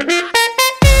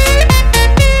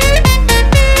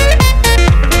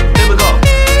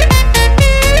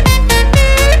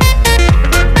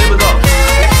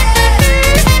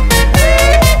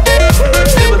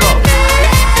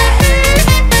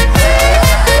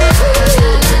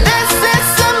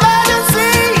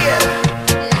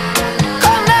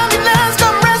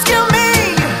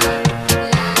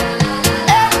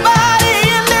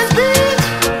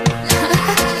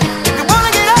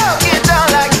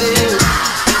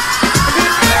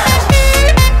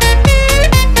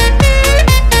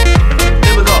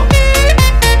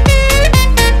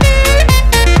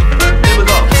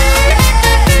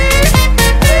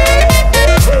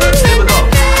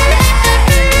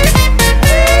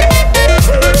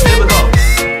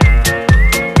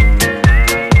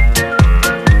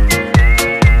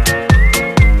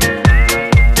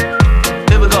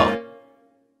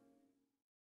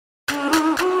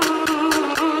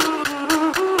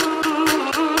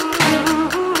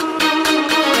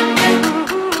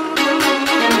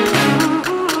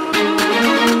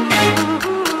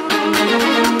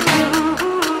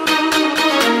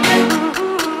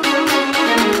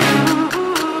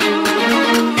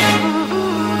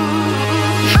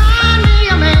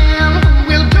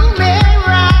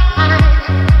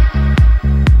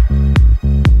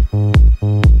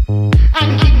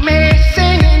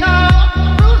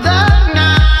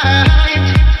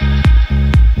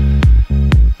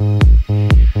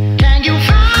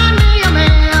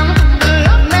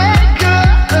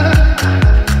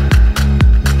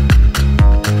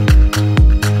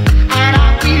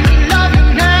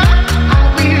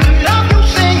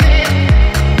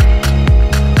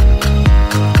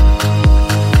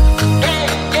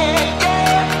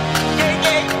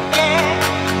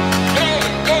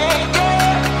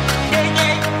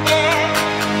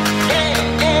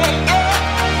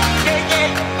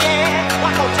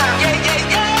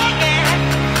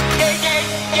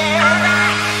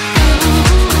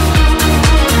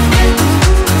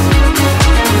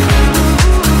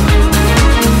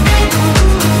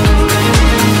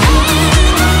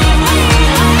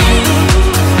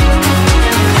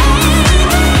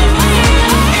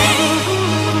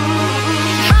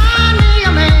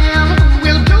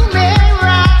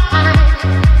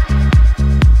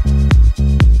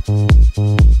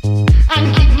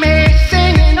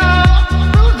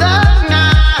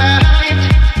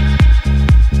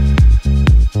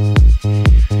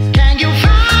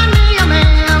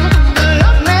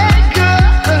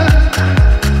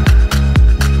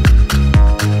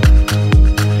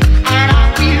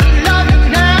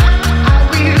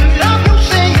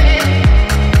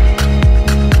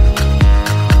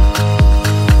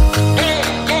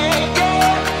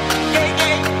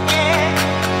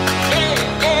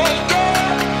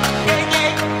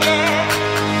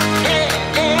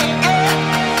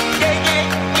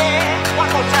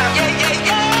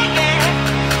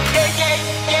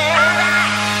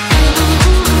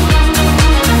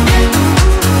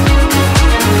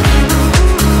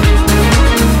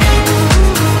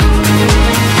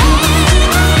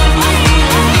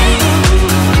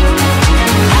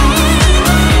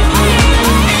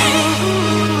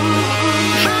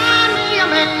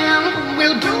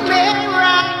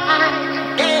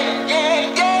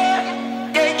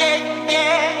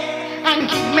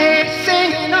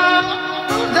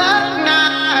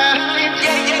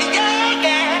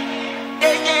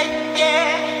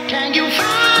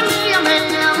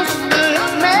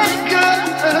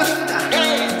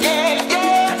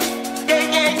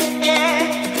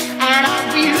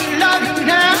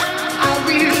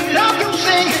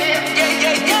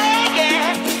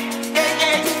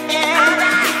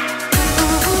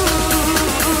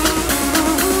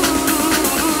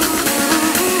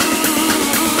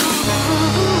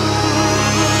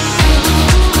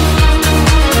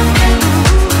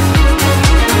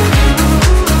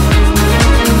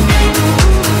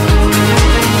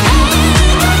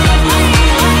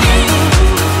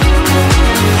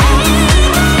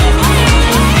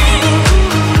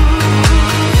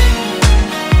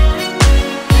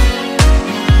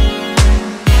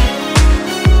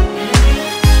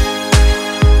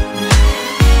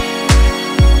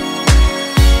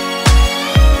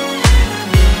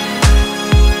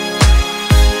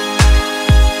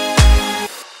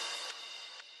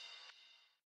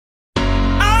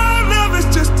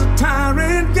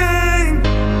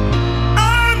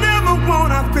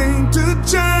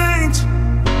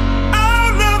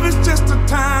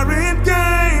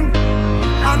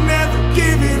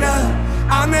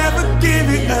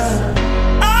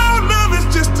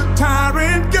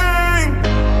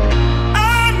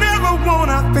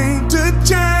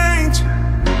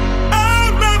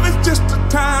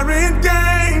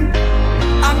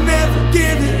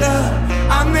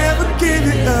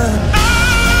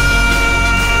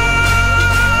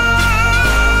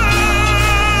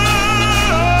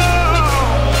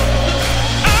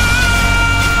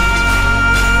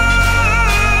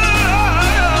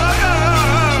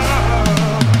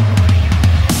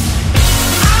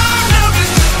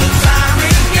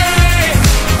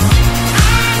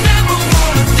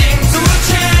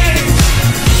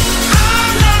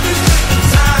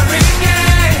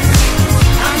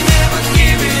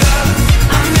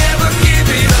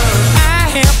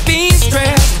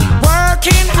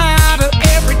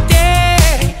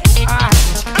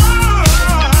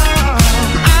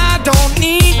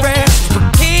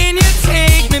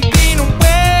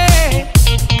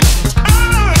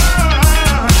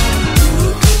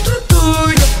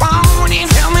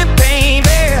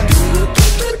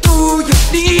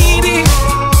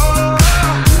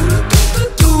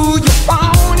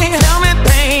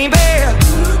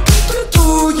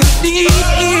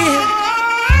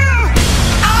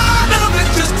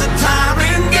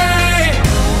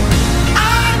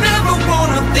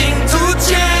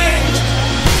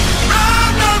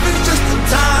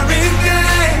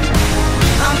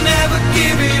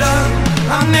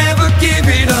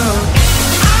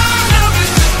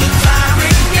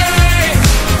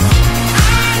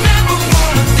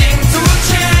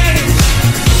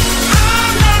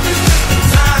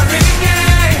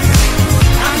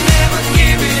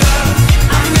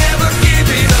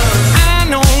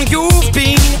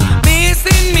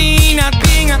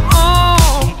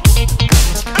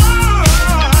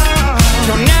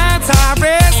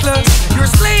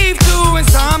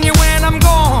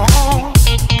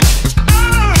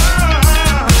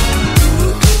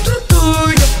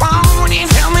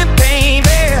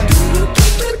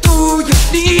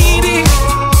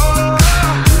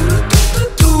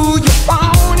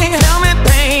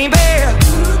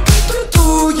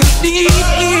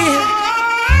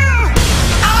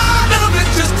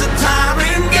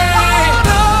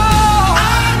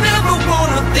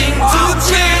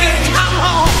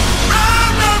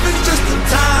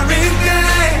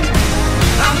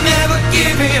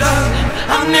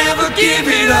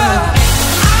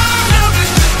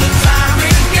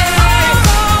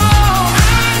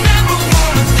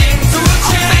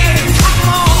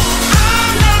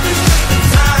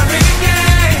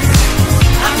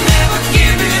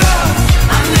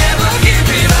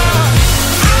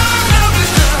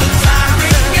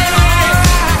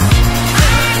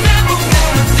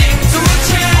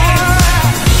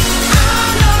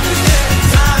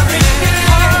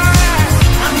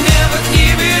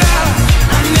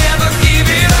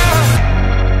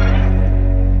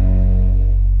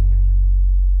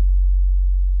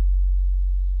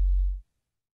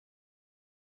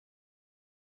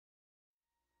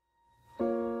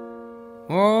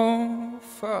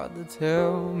 Father,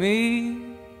 tell me,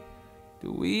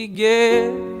 do we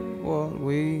get what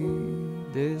we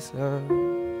deserve?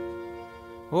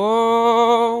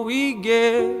 Oh, we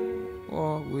get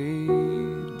what we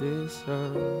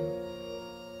deserve.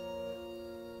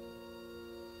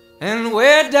 And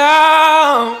where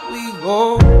down we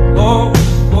go, go,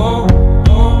 go,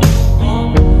 go,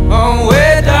 go. Oh,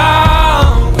 where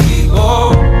down we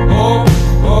go, go,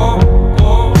 go,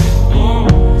 go,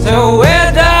 go. So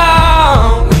where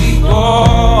down we go,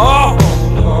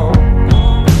 go,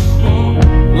 go,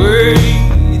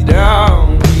 way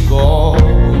down we go.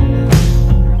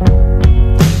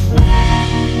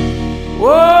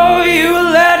 Oh, you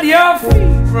let your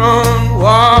feet run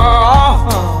wild.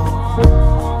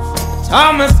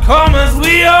 Time has come as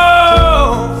we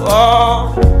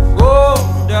all go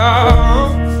down.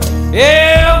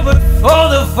 Yeah, but for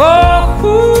the fall,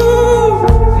 ooh,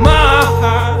 my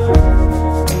heart,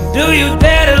 do you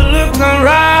dare to look me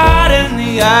right in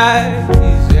the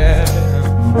eyes? Yeah.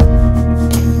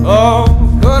 Oh,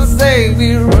 'cause say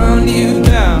we run you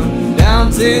down,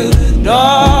 down to the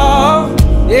door.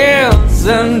 Yeah,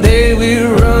 someday we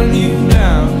run you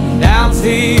down, down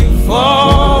till you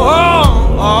fall.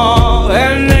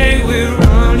 And they will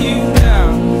run you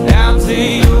down, down till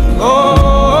you go.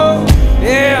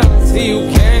 Yeah, till you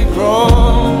can't grow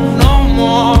no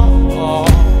more.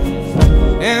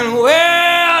 And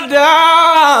where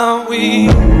down we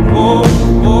go,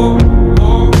 go,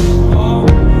 go, go.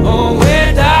 Oh,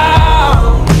 where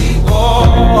down we go,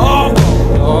 go,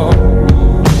 go.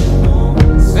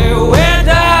 Say where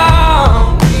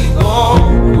down we go.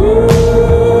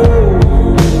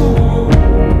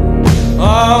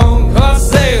 Oh,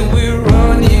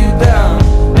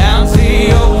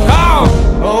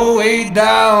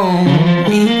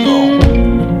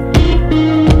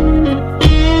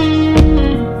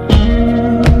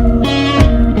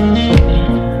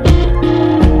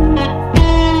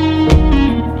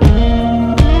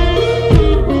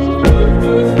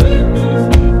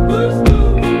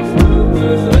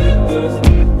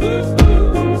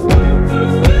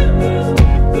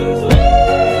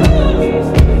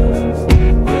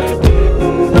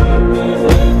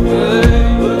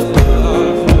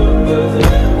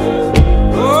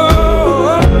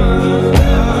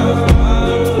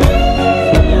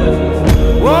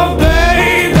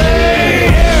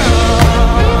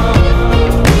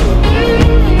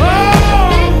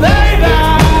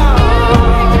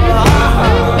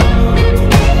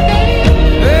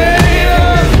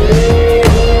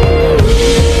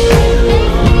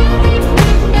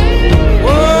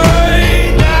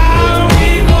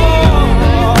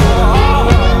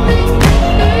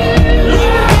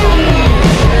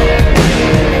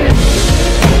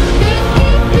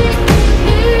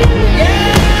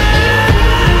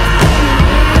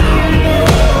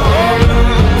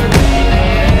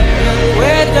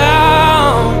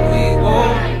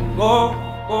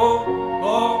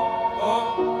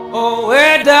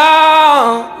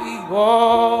 down we go.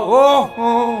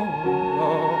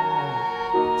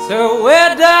 So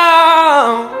where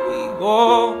down we go,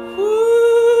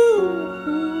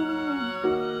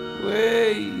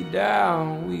 way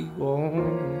down we go.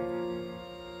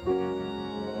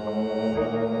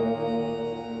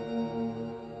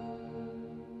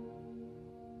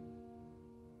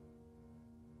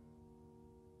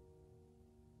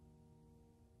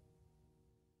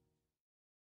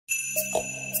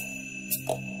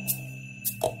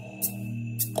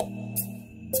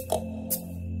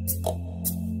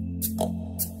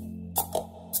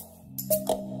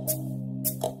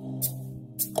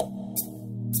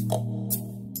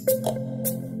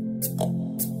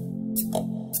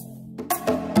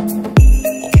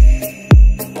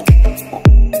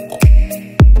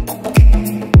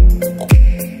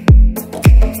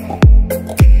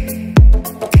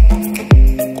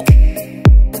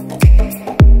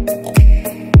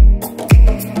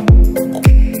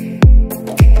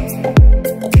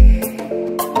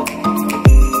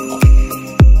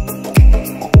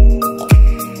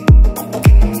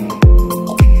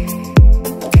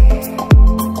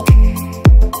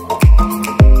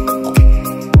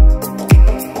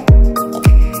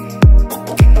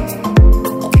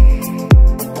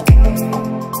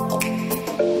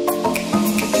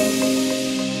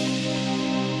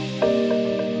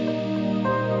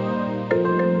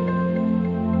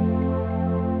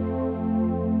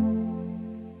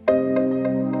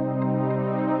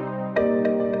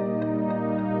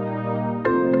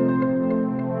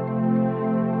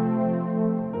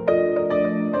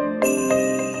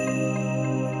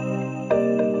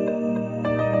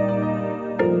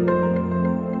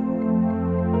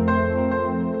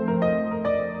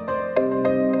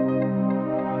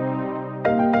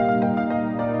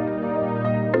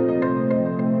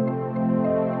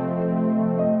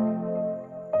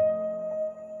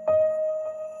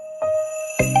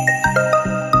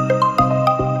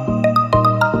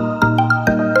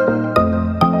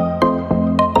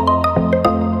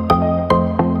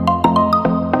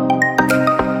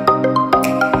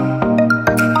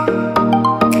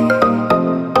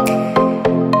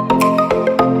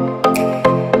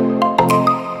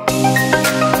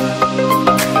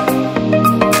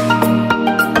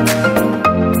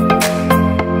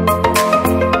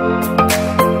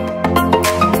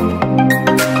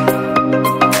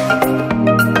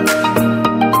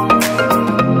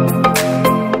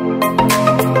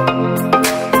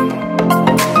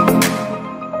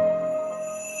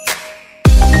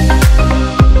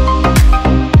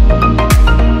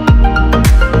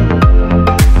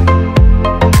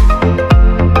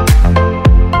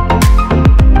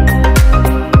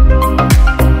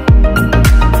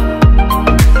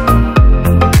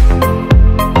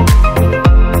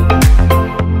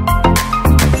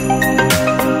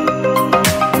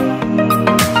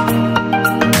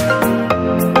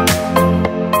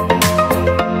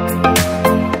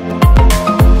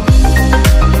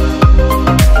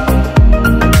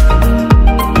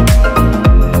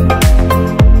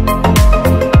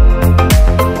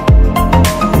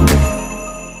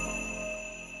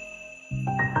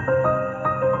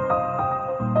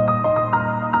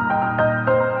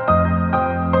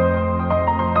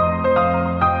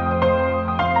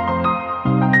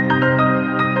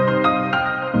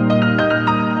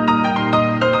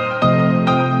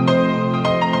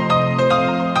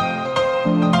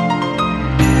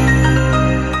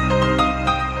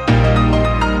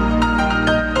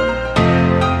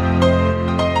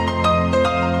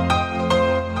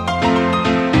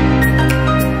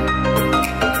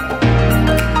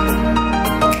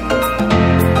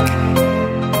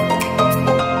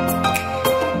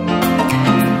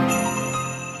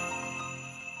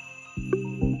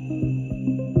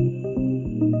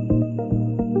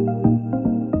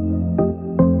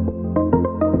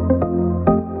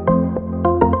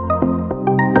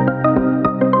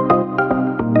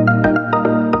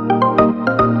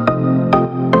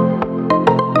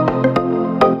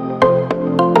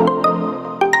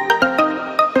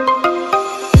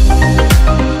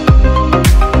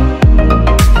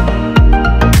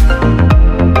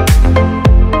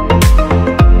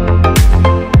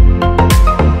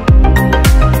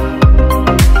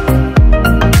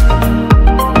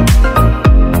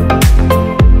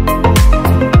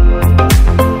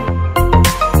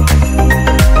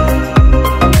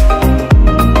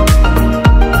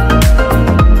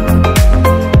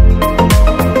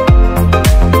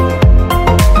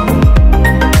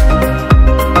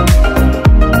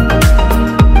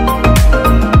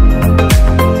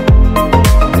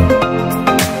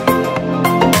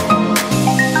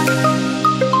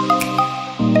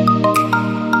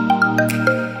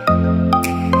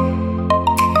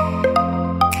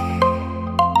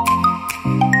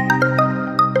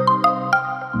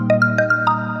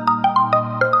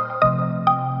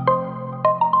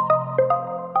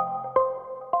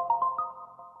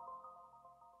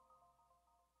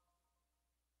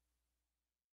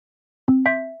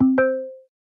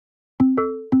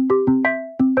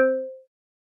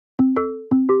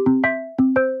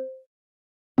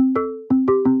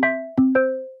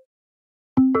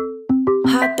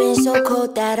 been so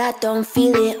cold that I don't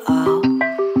feel it all.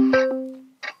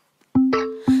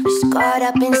 Scarred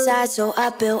up inside, so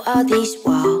I built all these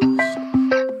walls.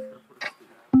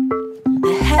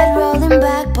 My head rolling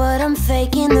back, but I'm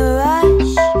faking the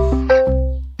rush.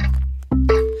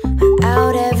 I'm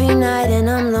out every night and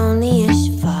I'm lonely as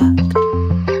fuck.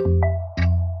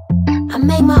 I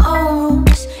make my own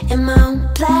rules and my own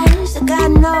plans. I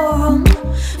got no room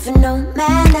for no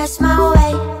man, that's my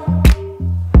way.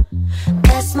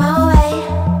 That's my way.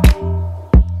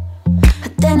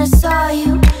 Then I saw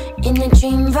you in a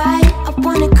dream, right? I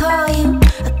wanna call you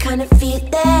a kind of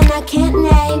feeling I can't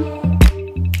name.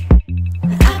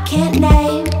 I can't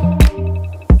name.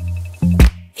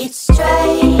 It's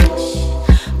strange,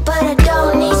 but I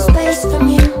don't need space from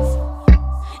you.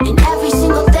 And every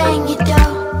single thing you do,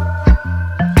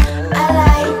 I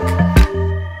like.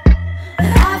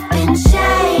 I've been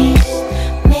chased.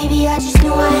 Maybe I just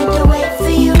knew I had to wait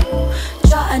for you.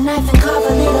 Draw a knife and carve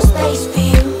a little space for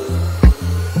you.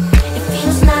 It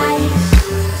feels nice.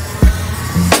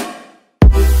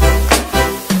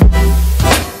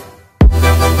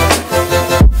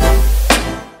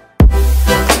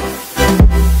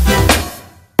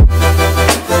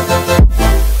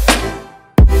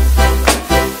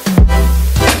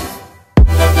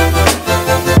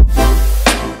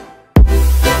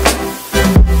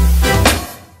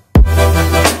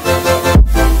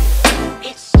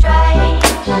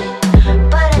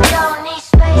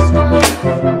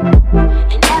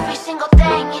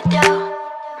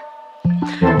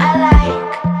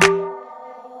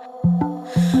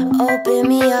 Open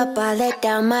me up, I let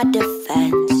down my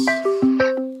defense.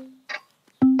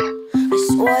 I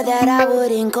swore that I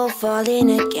wouldn't go falling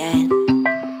again.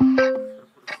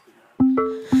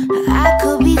 I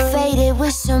could be faded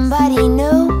with somebody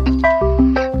new.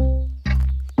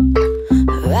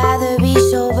 I'd rather be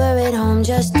sober at home,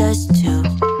 just us two.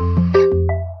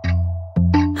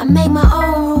 I make my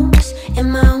own rules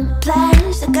and my own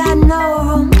plans. I got no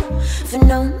room for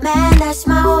no man, that's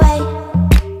my way.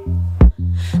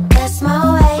 That's my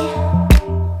way.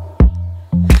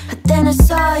 Then I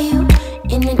saw you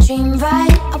in a dream,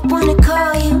 right? I wanna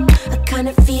call you a kind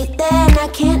of feeling I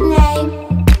can't name.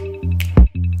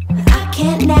 I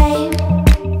can't name.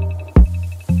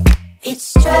 It's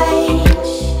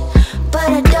strange, but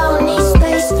I don't need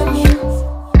space from you.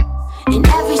 And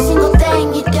every single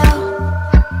thing you do,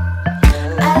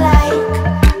 I like.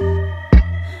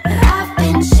 I've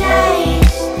been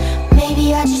chased.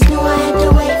 Maybe I just knew I had to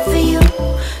wait for you.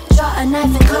 Draw a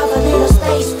knife and carve a little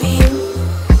space for you.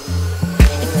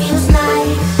 It feels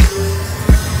nice.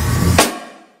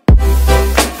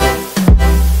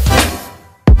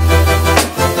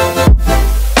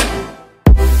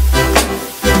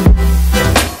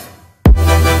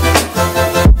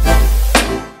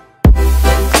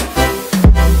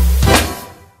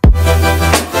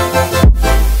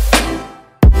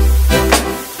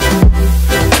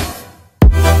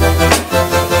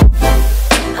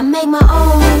 I make my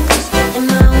own rules and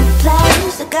my own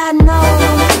plans. I got no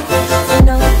room for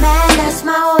no man, that's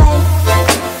my way.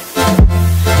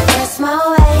 That's my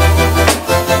way.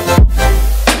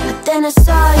 But then I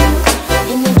saw you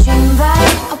in a dream,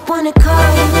 right? I wanna call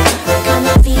you a kind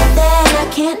of feeling I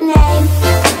can't name.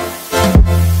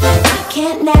 I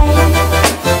can't name.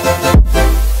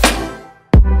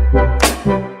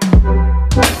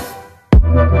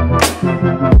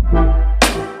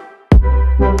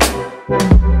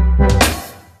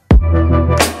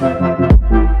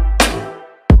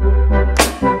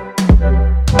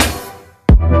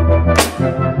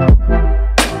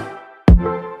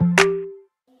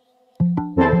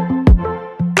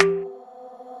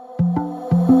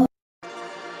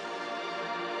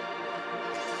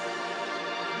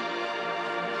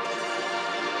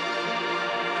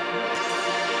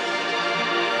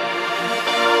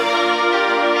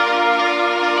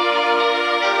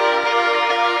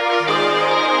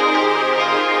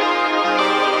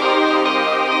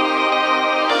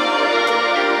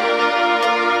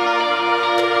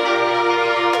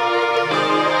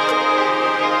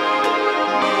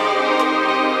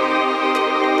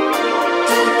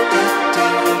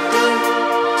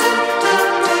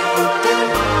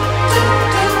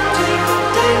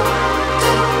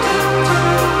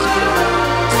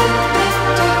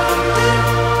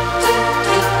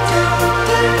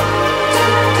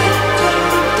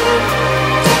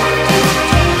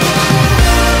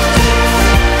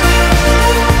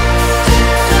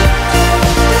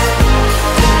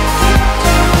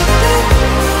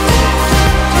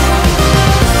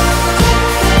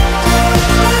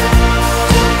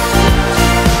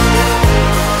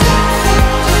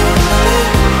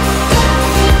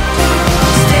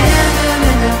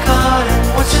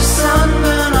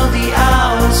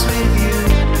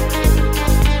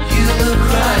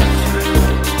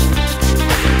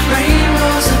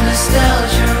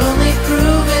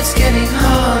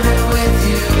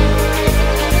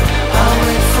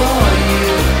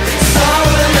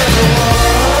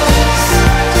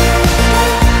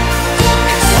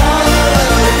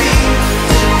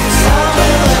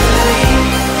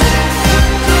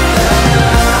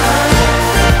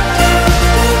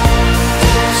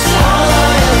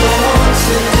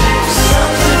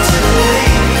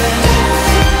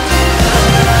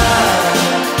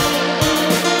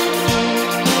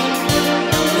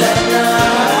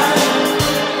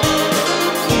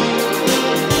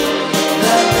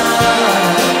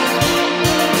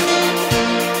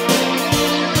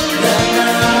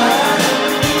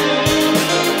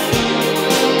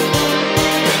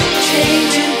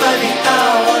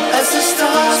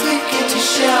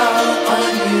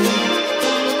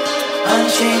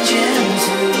 changing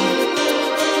too.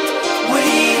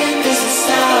 Waiting is the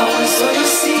sour, so your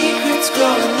secrets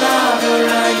growing louder.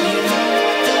 I knew,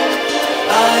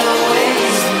 I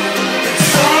always knew.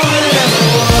 It's all it ever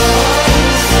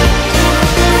was.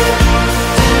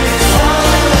 It's all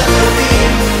I'll ever be.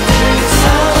 It's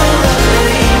all I'll ever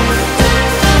need.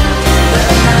 That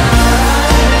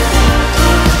night,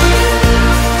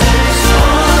 it's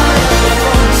all I ever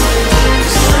wanted.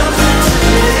 Something to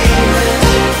believe in.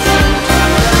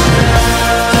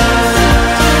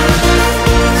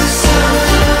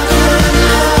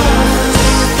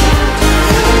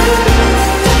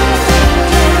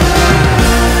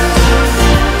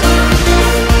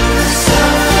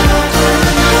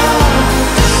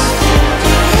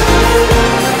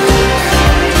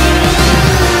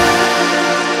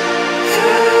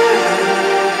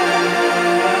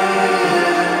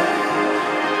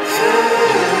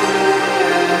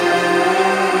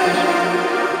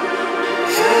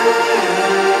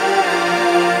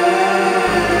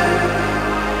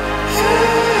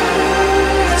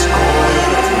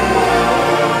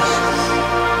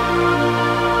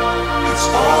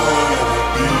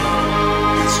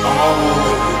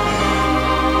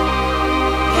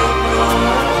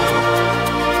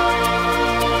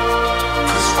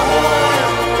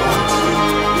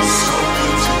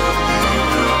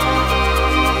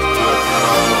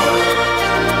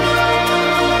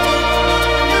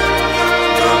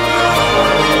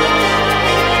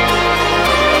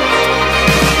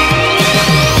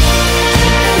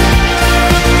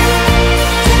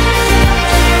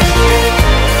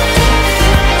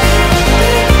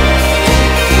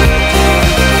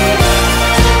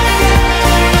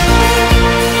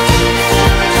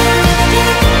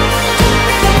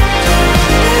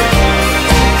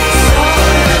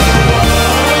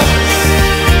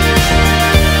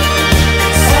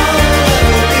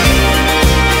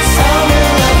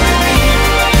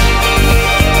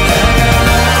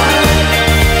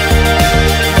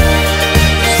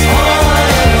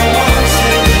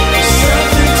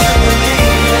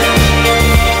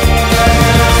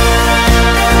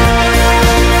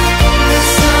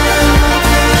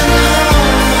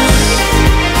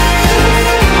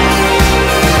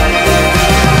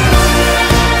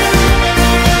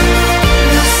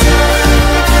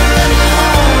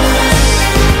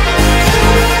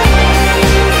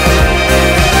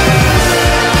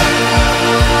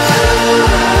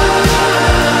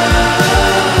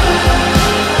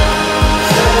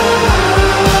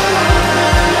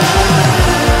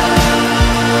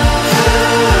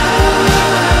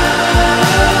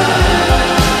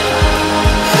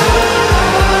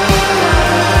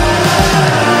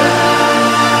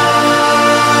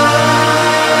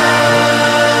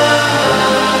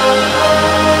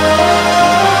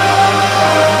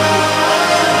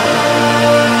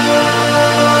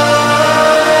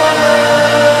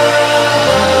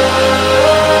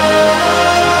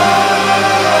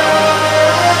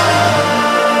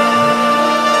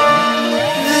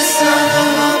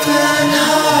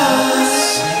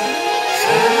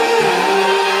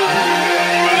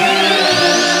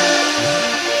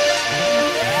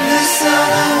 The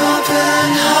summer of the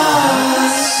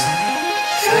house.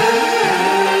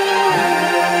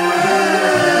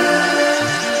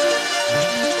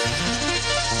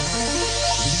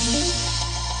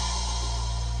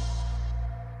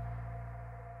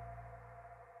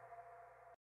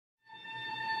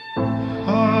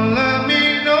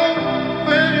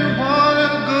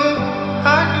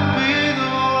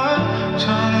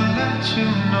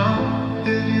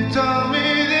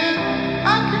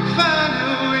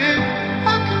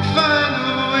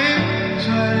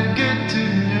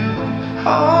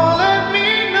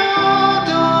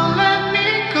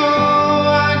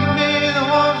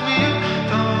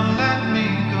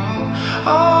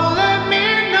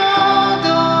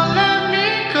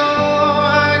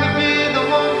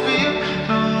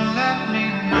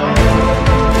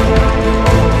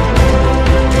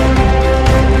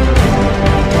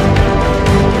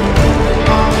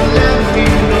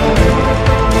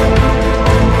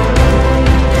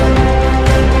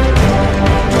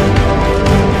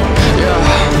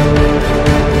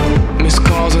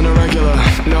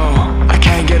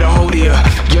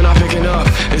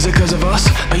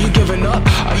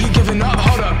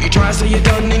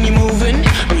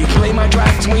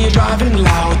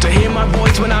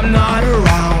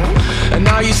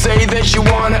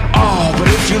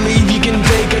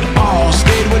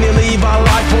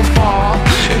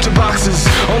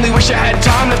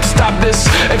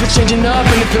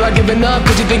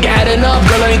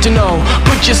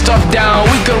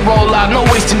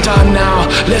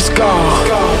 Let's go.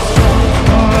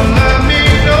 Let me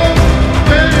know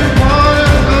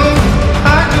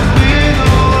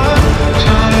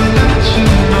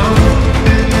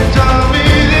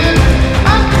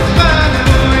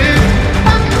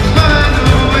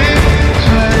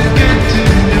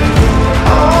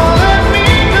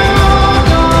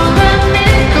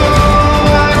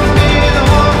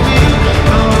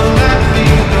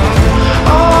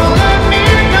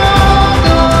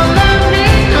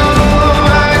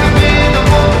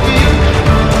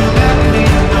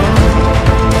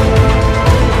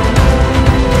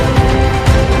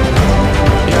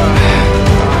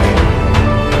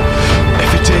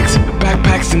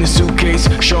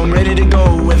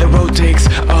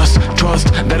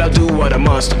what I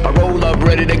must. I roll up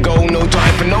ready to go, no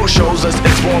time for no shows. Let's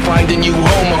explore finding you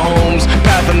home or homes,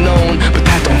 path unknown. But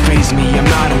that don't faze me, I'm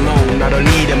not alone. I don't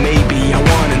need a maybe, I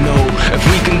wanna know if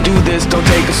we can do this, don't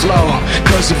take it slow.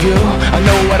 Cause of you, I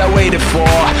know what I waited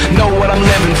for, know what I'm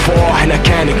living for, and I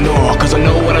can't ignore, cause I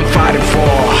know what I'm fighting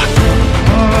for.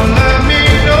 Let me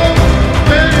know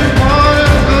where you wanna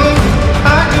go.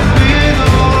 I could be the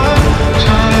one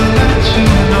trying to let you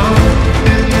know.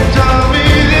 If you tell me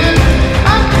this,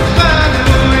 I can find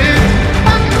a way.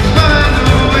 I can find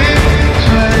a way.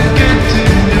 Try to get to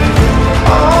you.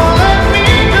 Oh, let me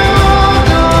know,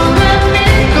 don't let me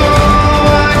go.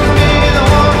 I can be the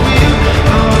one for you.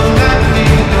 Don't let me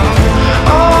go.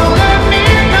 Oh, let me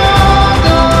know,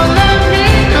 don't let me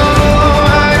go.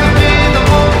 I can be the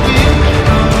one for you.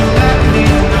 Don't let me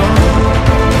know.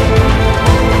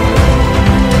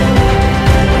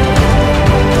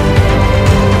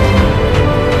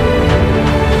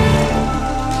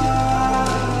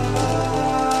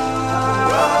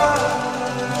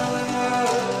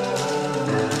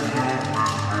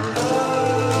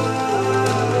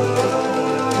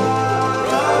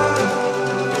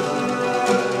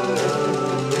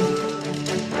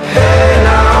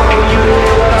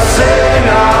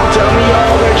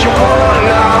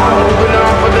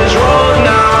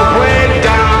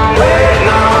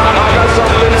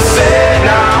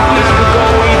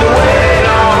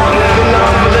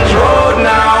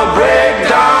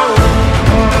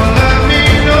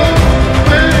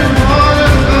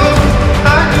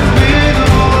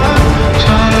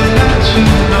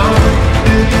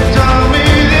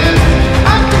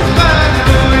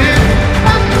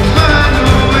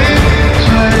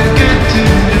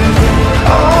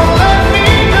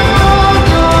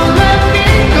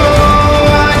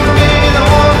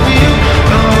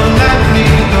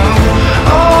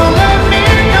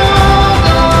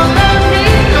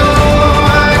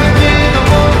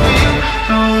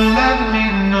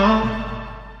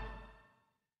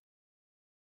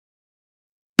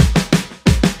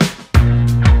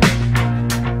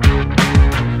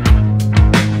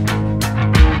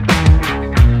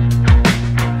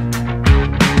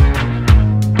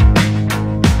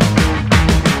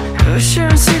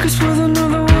 Sharing secrets with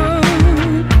another world,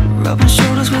 rubbing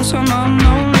shoulders with some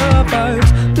unknown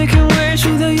lovers, making ways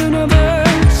through the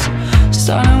universe,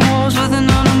 starting wars with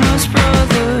anonymous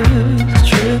brothers.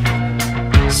 Trip,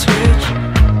 switch,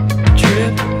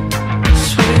 trip,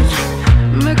 switch.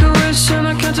 Make a wish and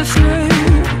I count to 3.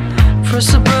 Press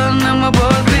the button and we'll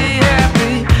both be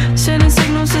happy. Sending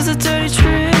signals is a dirty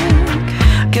trick.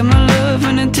 Get my love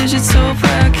in a digital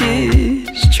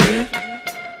package. Trip,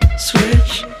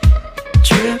 switch,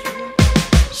 trip,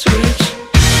 switch.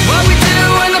 What we do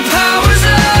when the power's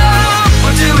up?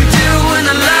 What do we do when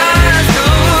the lights go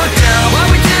down? What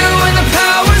we do when the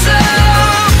power's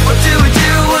up? What do we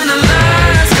do when the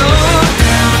lights go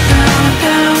down, down,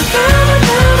 down, down,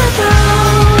 down,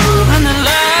 down? When the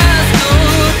lights go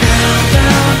down,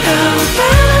 down, down,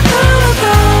 down, down,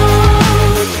 down.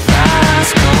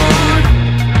 Lights go.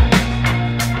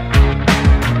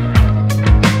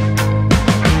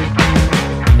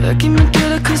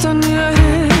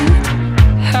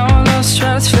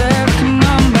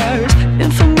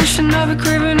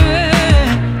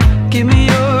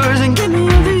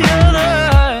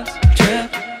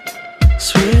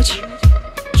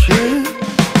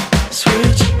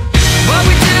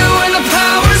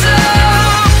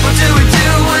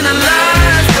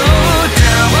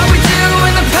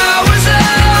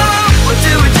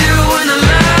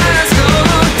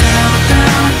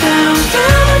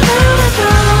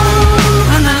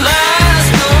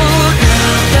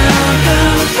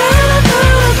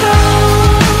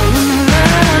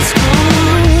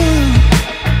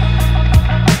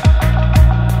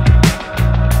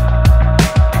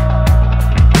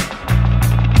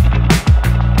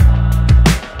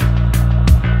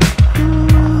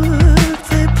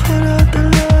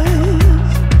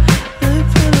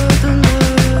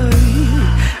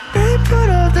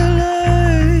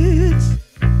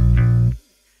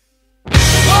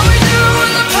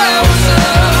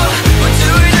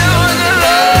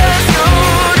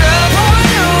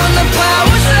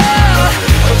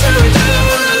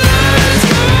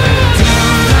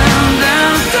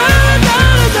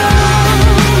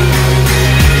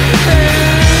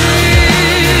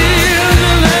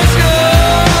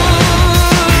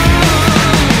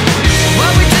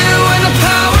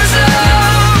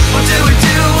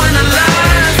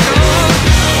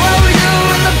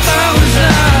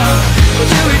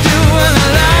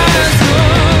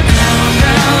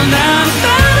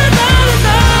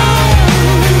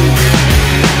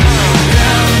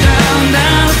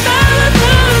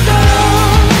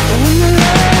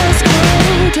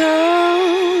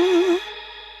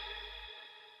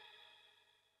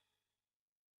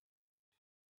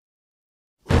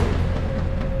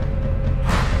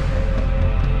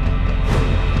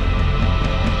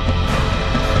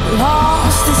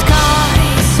 Lost the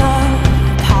skies of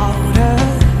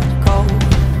powdered gold,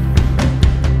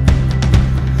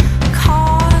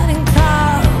 caught in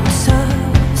clouds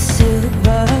of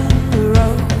silver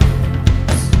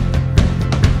rose,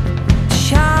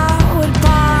 showered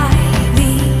by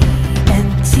the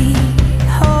empty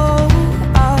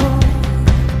holes.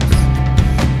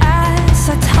 As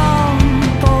I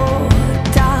tumbled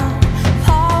down,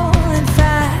 falling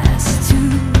fast to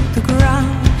the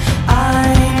ground, I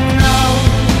know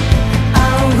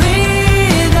I'll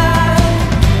wither,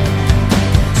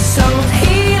 so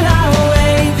heal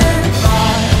away the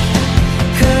bar,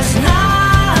 'cause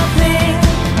nothing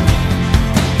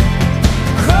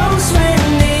grows when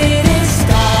it is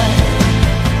dark.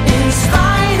 In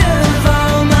spite of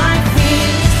all my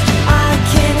fears, I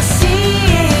can see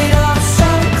it all so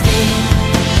clear.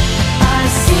 I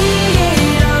see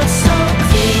it all so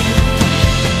clear.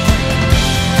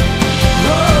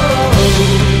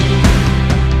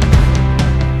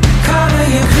 Cover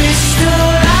your crystal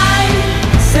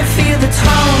eyes and feel the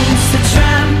tones that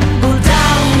tremble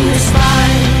down your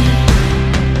spine.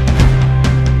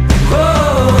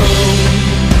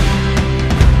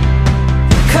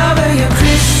 Cover your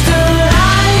crystal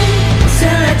eyes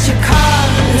and let your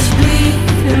colors bleed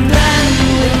and blend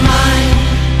with mine.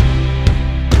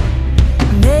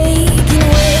 Making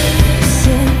waves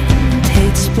in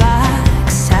pitch black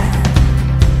sand.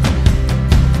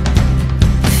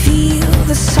 Feel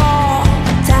the salt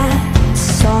dance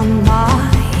on my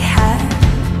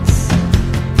hands.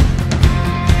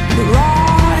 The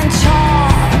raw and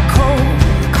charcoal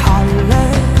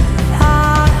colored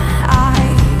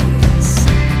eyes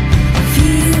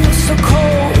feel so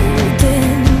cold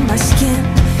in my skin.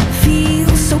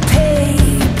 Feel so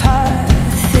paper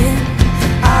thin.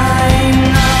 I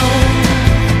know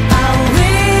I'll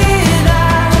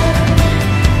wither,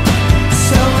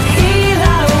 so heal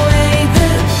away the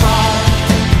bar,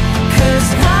 'cause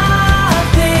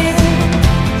nothing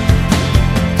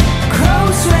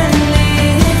grows when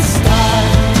it's dark.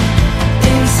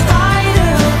 In spite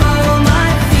of all my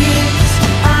fears,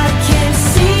 I can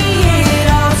see it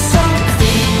all so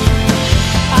clear.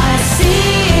 I see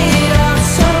it all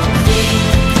so clear.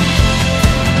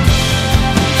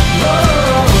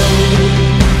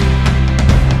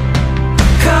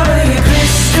 Cover your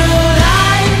crystal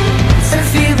eyes and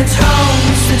feel the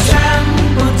tones that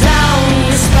tremble down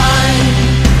your spine.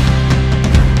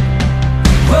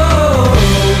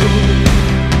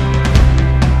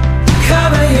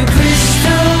 Cover your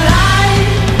crystal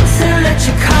eyes and let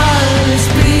your colors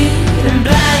bleed and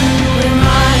blend with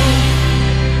mine.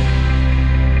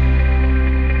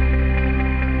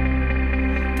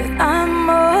 But I'm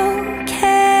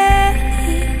okay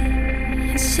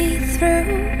in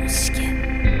see-through skin.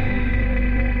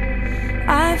 I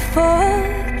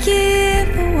forgive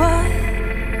what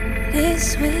is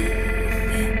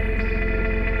within,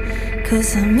 'cause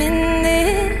I'm in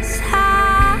this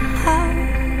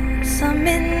house, I'm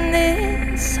in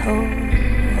this hole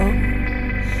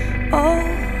all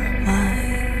my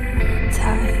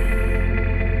time.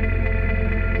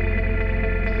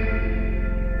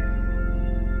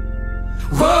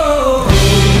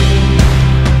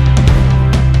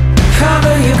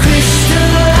 Cover your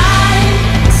crystal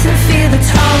eyes and feel the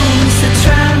tones that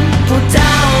trample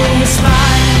down your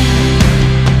spine.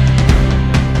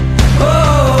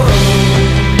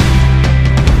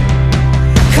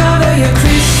 Cover your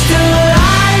crystal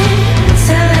eyes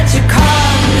and let your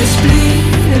colors bleed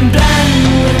and blend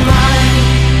with mine.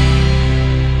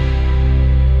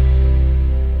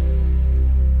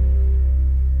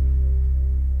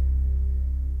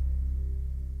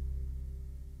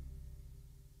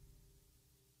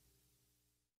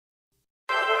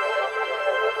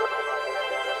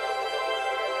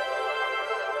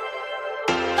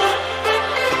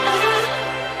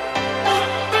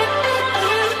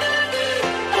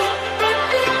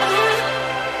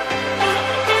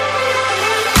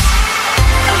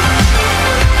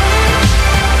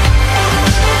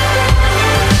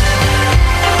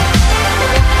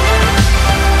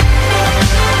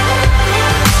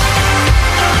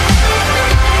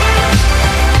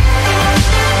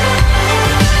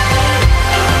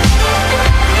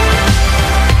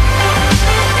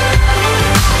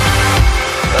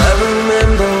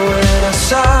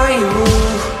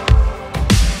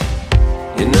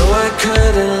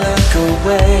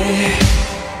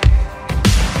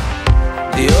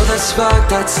 You're the spark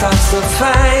that starts the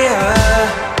fire.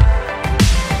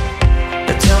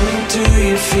 Tell me, do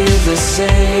you feel the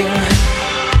same?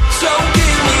 So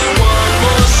give me one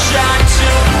more shot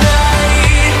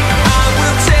tonight. I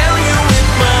will tell you if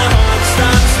my heart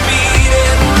stops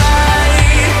beating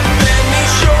right. Let me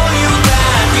show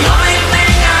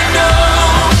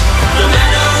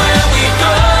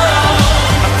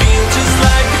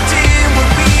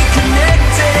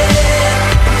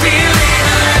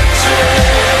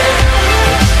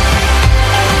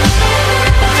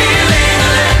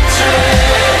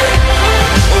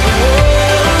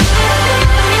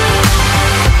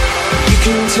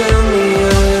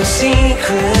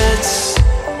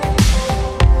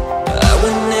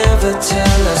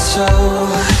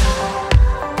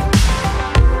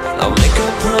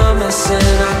promise and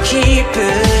I keep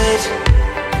it.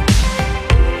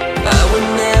 I will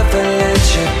never let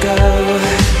you go.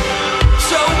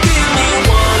 So give me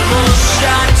one more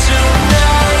shot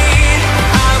tonight.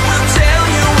 I will tell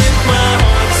you if my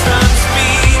heart stops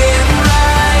beating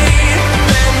right.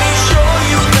 Let me show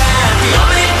you that the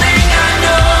only thing I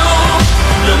know,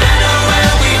 no matter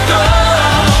where we go,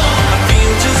 I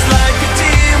feel just like a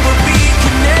team, we'll be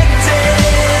connected.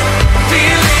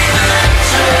 Feeling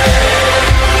electric.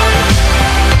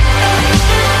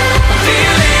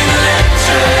 Feeling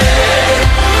electric.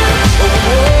 Oh,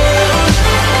 oh.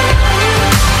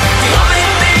 The only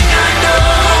thing I know,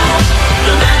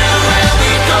 no matter where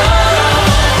we go,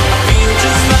 I feel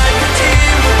just like a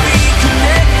team, we'll be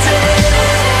connected.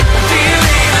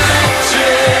 Feeling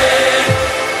electric.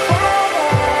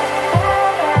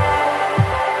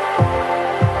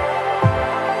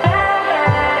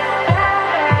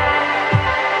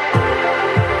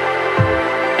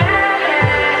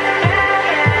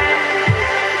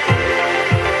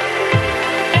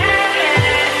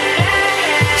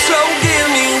 So give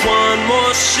me one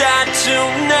more shot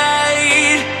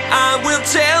tonight. I will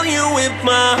tell you if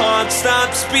my heart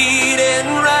stops beating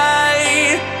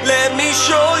right. Let me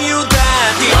show you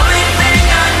that the only thing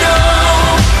I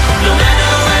know, no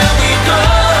matter where we go,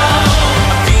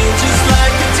 I feel just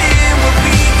like a team, we'll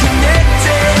be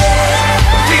connected.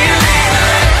 Feeling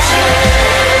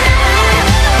electric.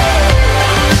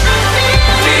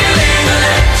 Feeling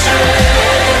electric.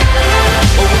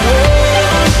 Oh, oh.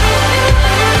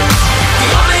 The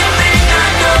only thing I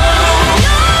know,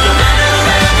 no matter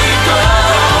where we go,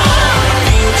 I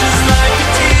feel just like a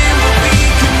team, we'll be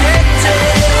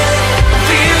connected.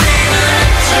 Feeling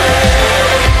electric.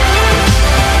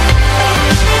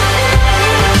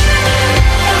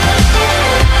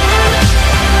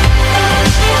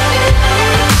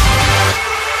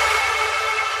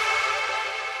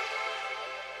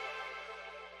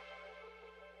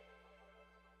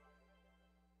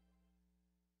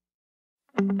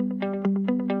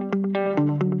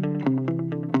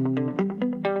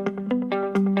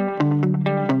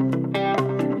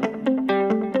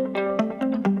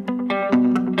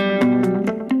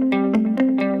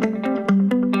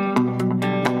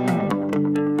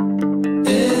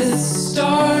 It's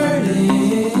starting,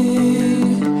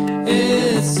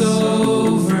 it's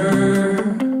over.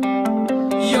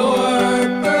 You're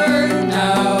burned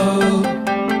out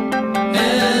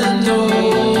and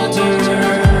older.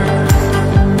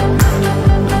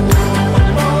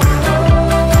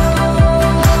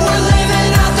 We're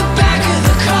living out the back of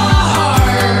the car.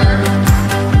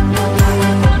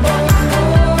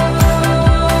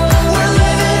 We're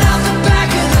living out the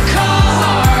back of the car.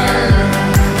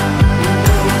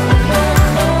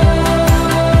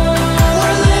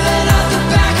 We're living out the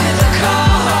back of the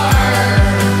car.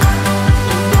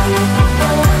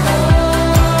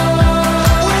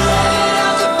 We're living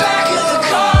out the back of the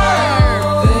car.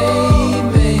 They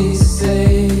may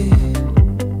say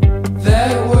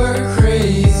that we're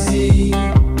crazy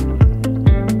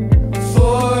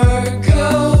for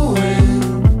going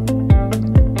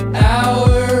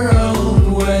our own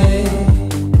way.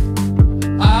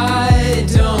 I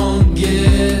don't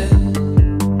get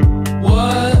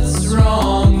what's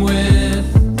wrong with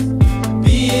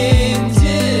being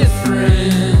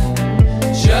different,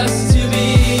 just to be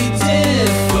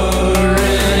different.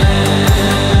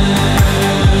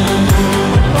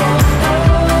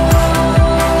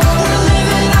 We're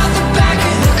living out the back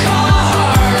of the car.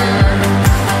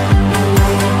 We're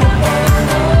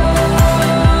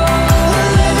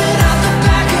living out the back of the car. We're living out the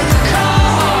back of the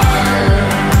car.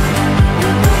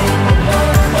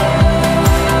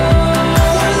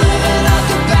 We're living out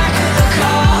the back of the car.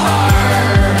 We're living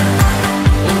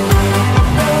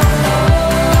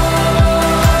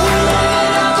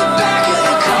out the back of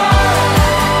the car. We're living out the back of the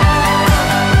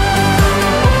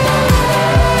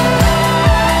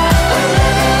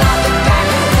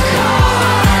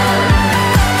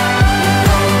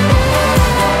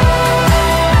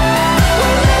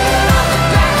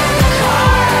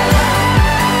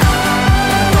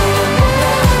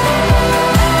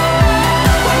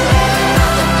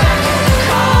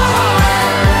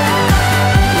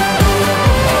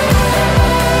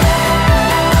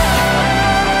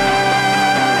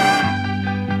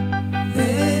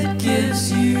It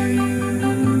gives you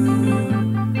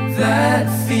that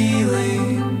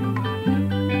feeling.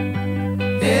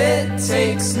 It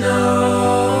takes no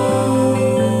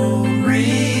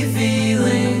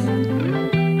revealing.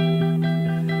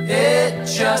 It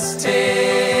just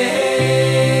takes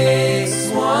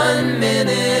 1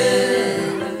 minute.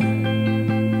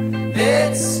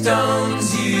 It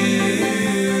stones you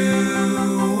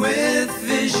with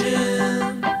vision.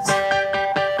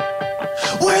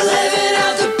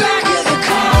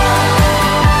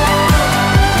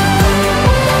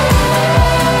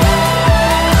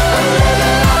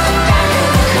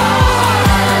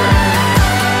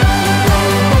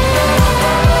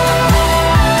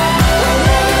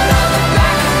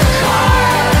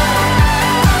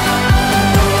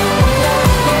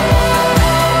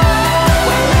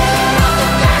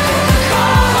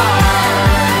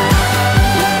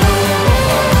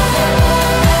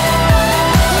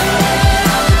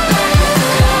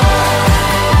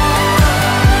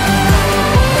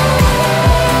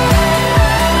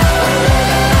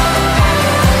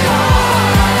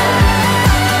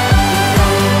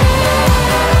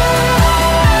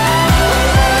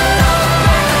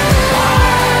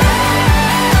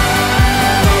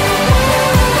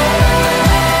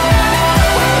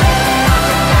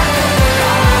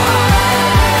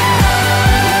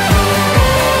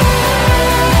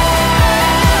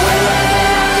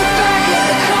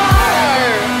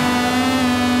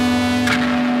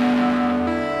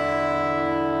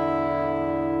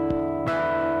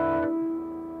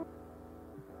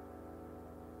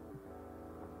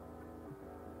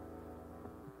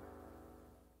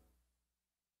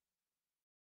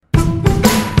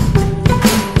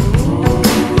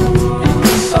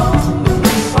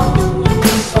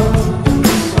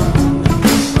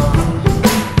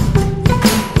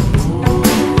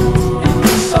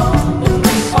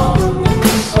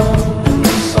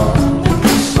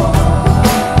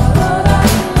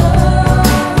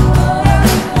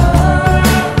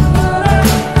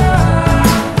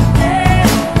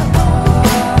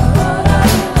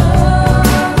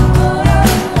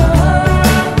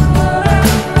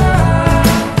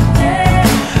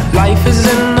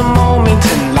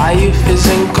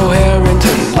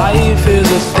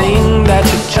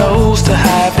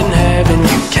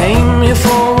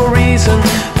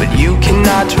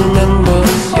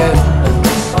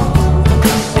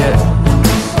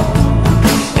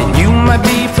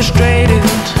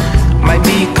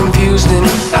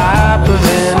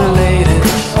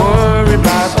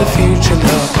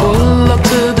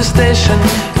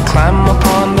 come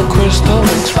upon the Crystal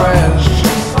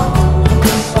Express.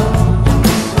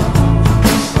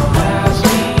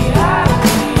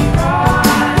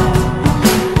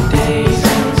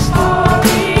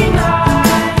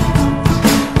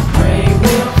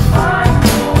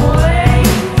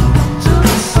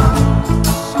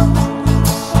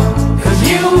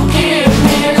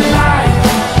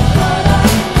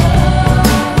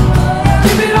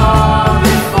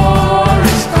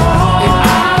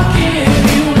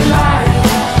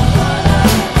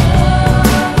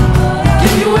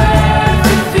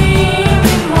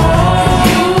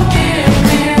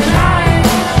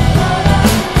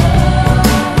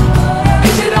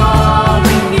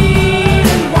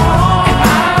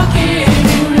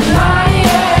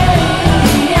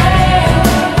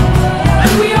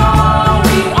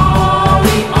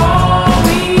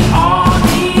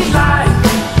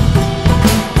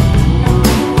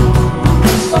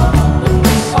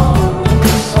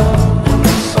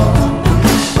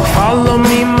 Follow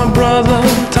me, my brother,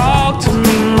 talk to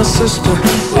me, my sister.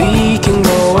 We can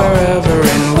go wherever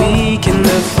and we can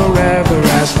live forever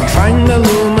as we find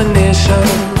illumination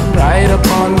right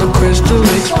upon the Crystal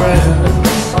Express.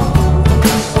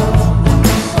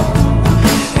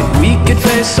 And we could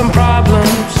face some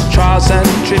problems, trials and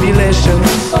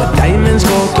tribulations, but diamonds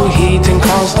go through heat and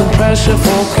constant pressure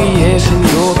for creation.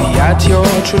 You'll be at your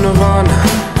true nirvana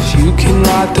as you can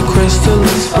ride the Crystal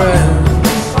Express.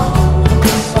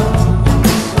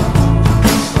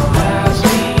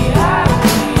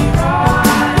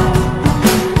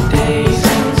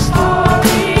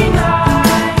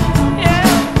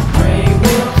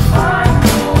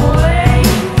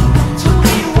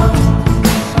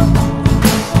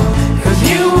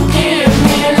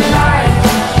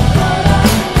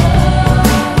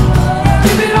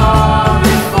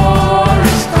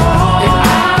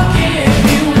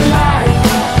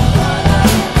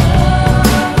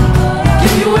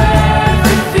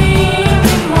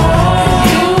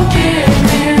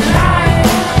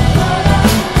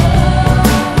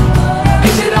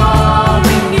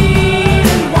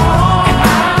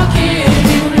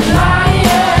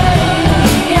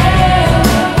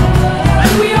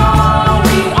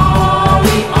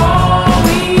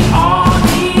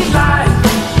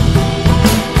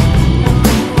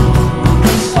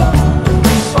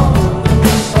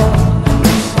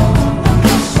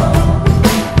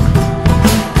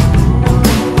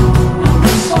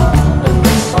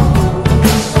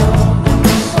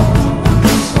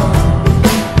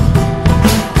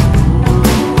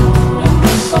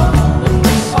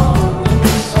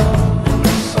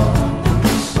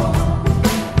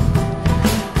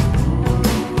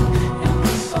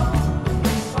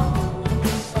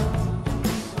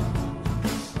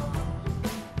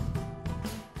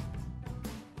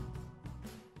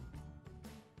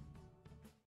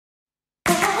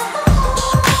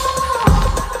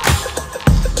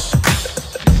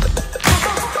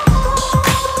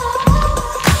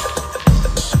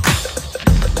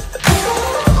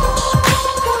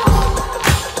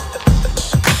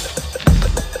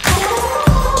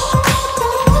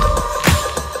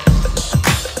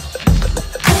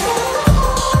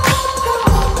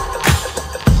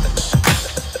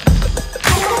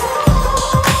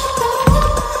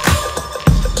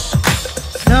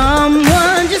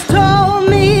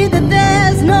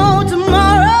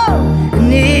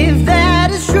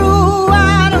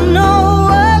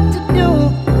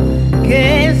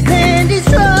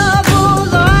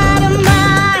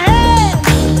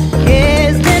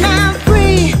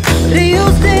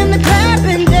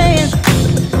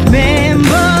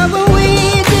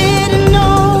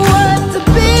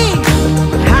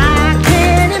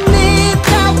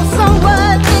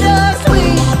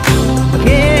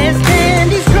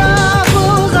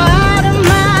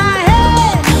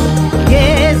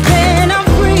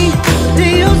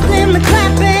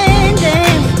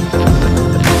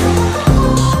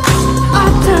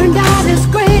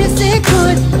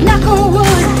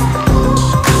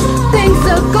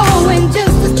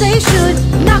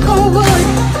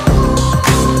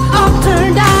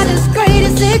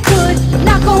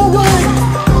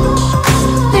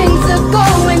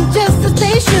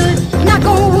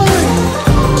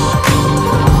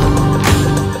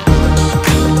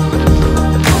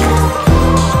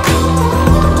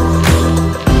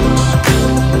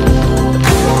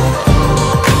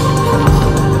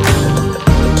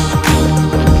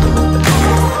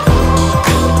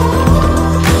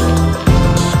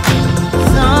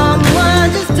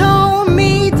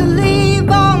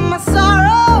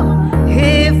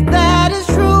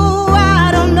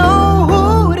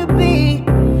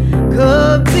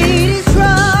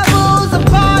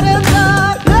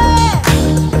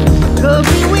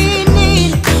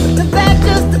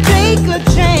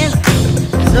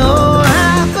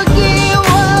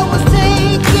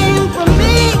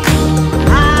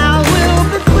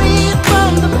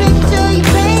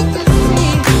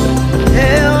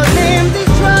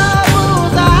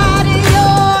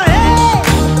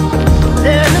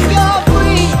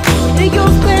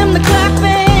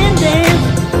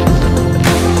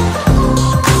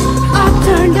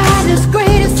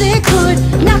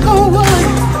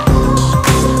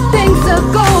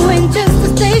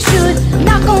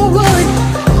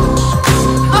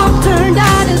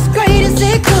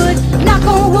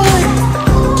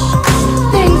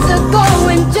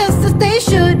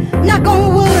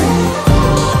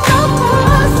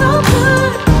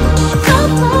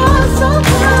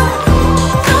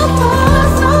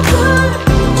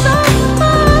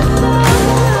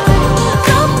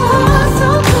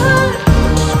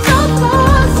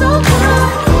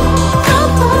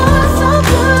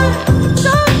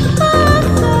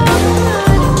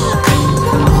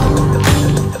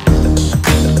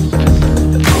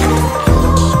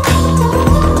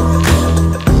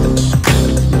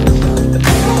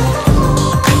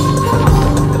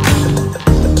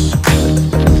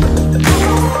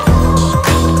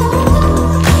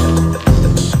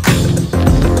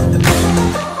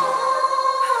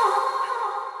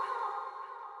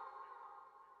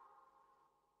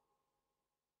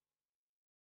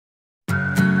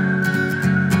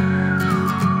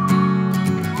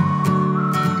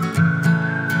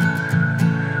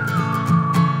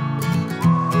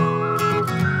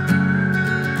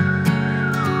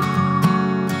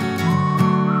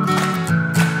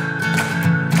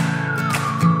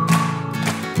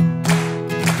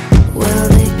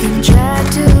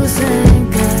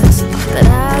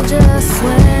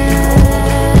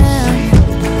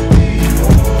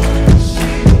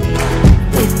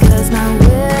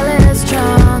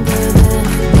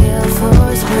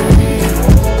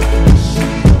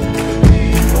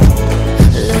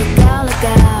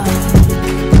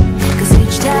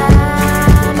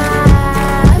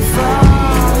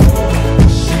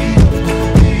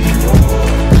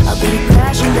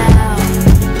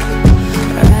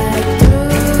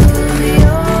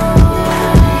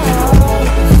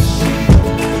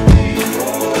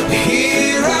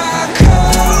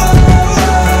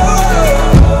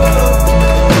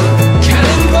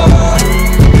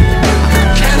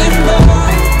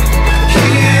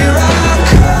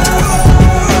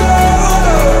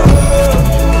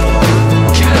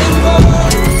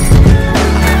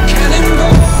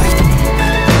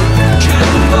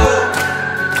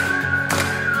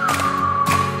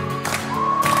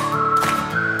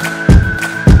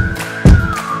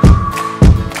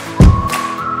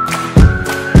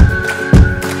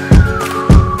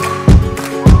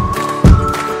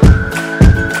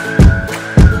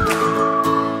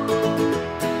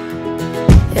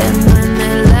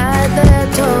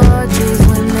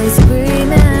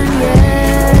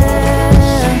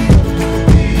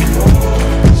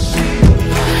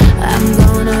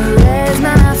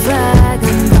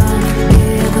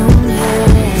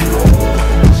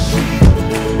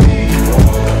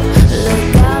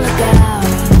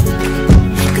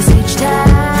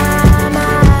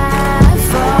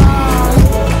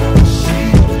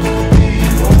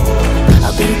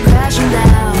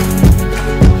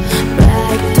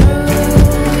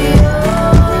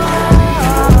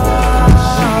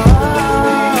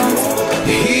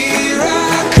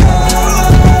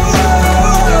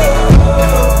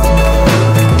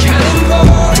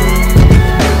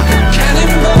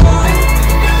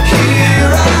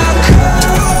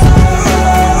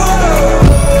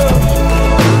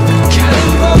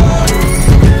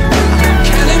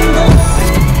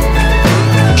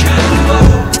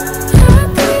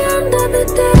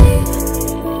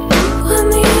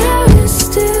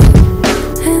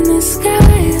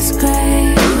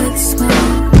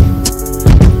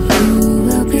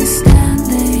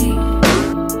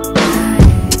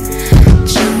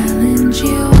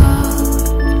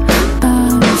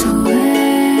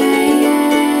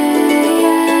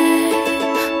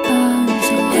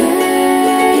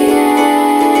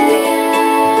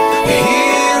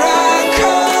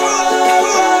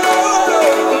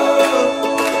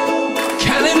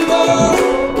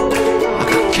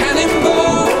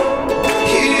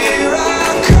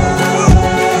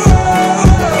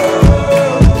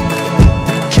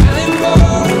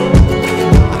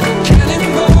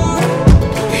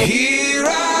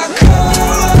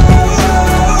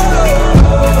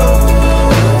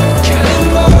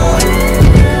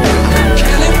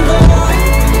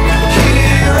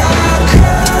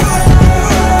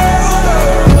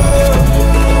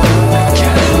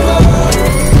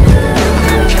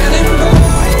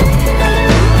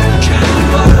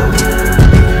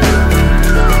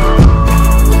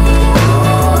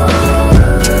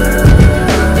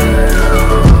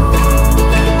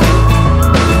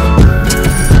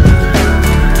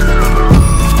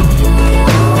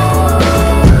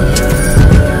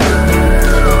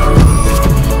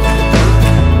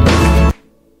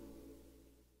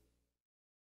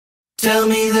 Tell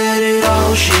me that it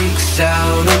all shakes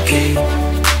out okay.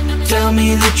 Tell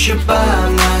me that you're by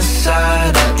my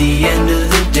side at the end of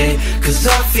the day. 'Cause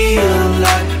I feel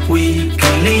like we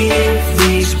can leave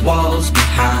these walls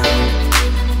behind,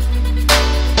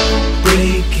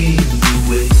 breaking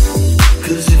away.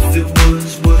 'Cause if it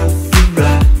was worth the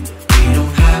ride, we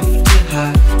don't have to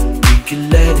hide, we can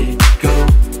let it go.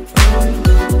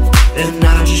 And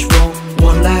I just want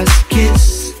one last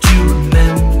kiss to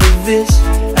remember this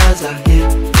as I hit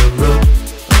the road.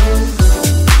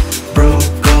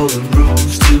 Broke all the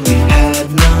rules till we had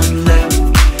none left.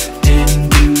 Didn't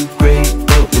do great,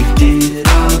 but we did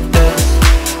our best.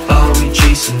 Are we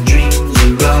chasing dreams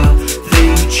or are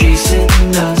they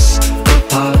chasing us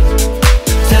apart?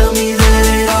 Tell me that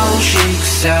it all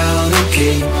shakes out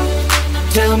okay.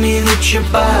 Tell me that you're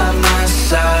by my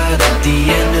side at the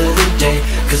end of the day.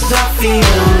 'Cause I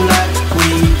feel like we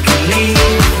can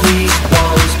leave these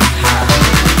walls behind.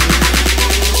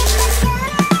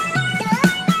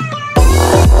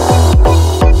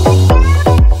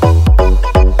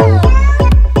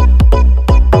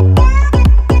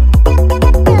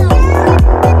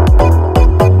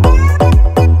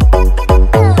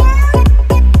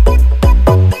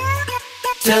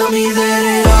 Tell me that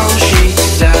it all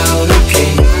shakes out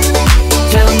okay.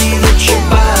 Tell me that you're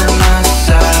by my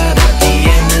side at the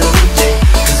end of the day.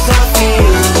 'Cause I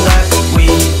feel like we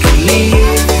can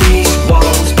leave these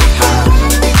walls behind,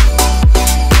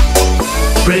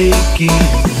 breaking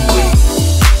away,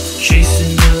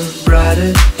 chasing a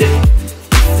brighter day.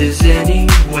 If there's any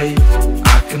way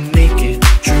I can make it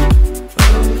true,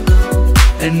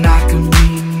 and I can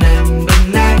remember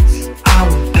nights I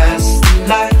went past the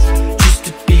lights just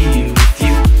to be with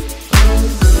you.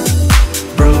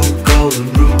 Broke all the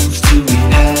rules till we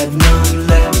had none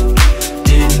left.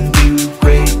 Didn't do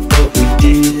great, but we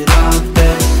did our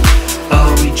best.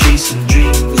 Are we chasing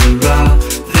dreams or are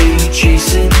they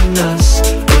chasing us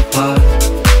apart?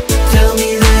 Tell me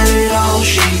that it all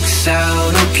shakes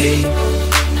out okay.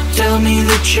 Tell me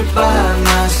that you're by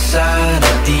my side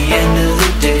at the end of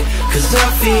the day. 'Cause I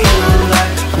feel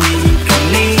like we can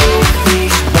leave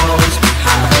these walls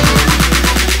behind.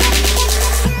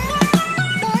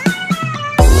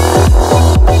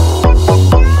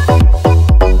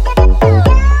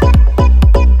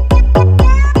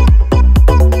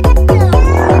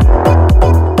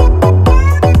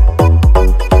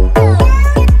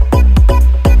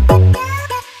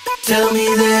 Tell me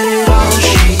that it all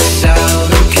shakes out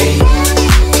okay.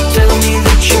 Tell me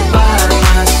that you're by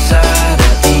my side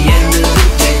at the end of the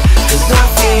day. 'Cause I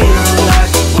feel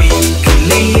like we can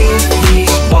leave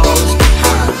these walls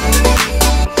behind.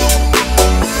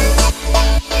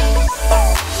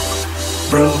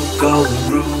 Broke all the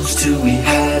rules till we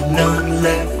had none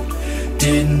left.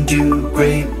 Didn't do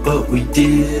great, but we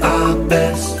did our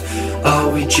best. Are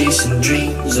we chasing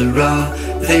dreams or are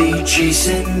they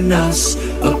chasing us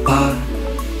apart?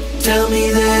 Tell me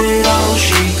that it all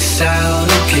shakes out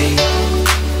okay.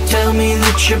 Tell me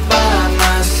that you're by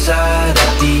my side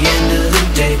at the end of the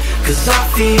day. 'Cause I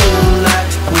feel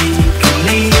like we can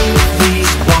leave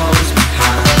these walls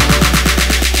behind.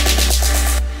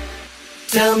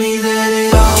 Tell me that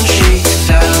it all shakes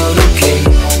out okay.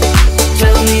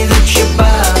 Tell me that you're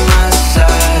by my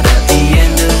side at the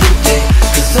end of the day.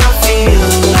 'Cause I feel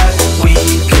like we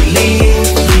can leave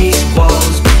these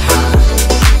walls behind.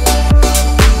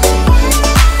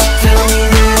 Tell me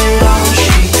that it all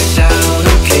shakes out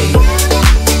okay.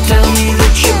 Tell me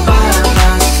that you're by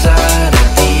my side at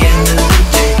the end of the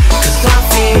day. 'Cause I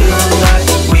feel like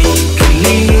we can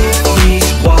leave these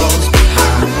walls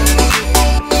behind.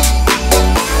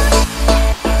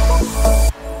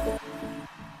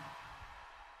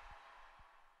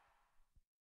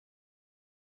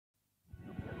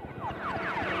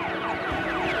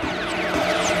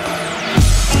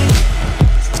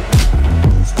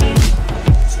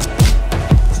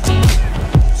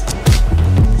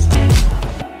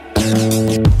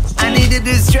 I need a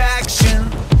distraction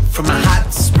from a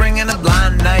hot spring and a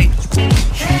blind night.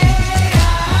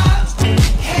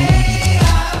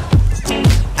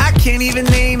 I can't even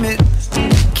name it,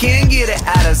 can't get it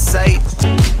out of sight.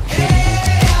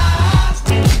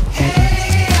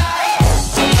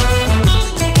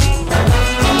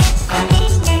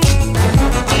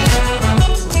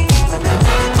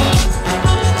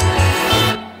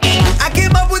 I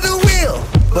came up with a wheel,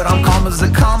 but I'm calm as a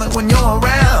comet when you're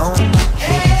around.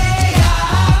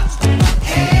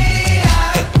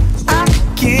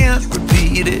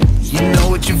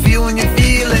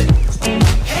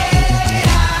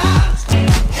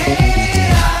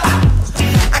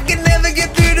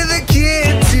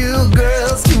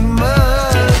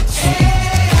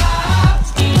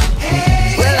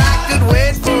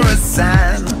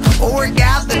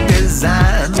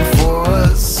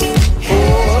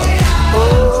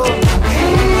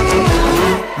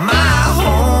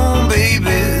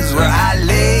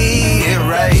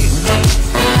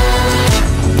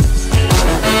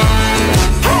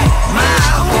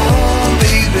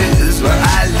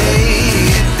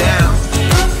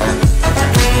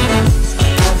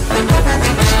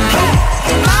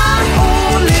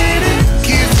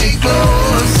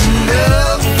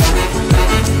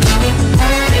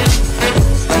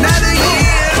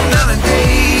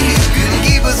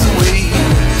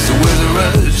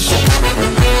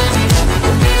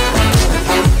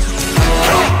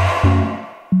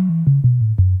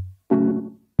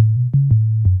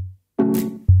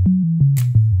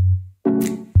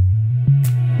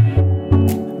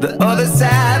 other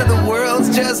side of the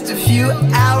world's just a few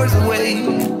hours away.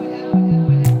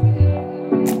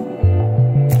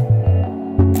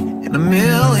 And a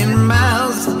million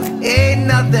miles ain't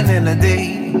nothing in a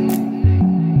day.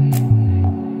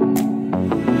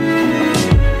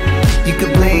 You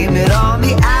could blame it on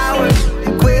the hours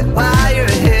and quit while you're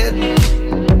ahead.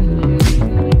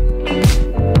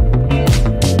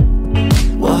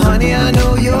 Well, honey, I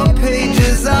know your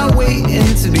pages are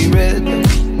waiting to be read.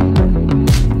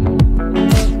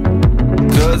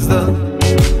 'Cause the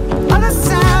other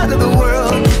side of the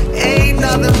world ain't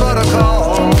nothing but a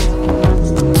call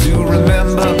to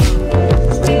remember,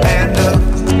 and a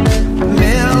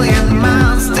million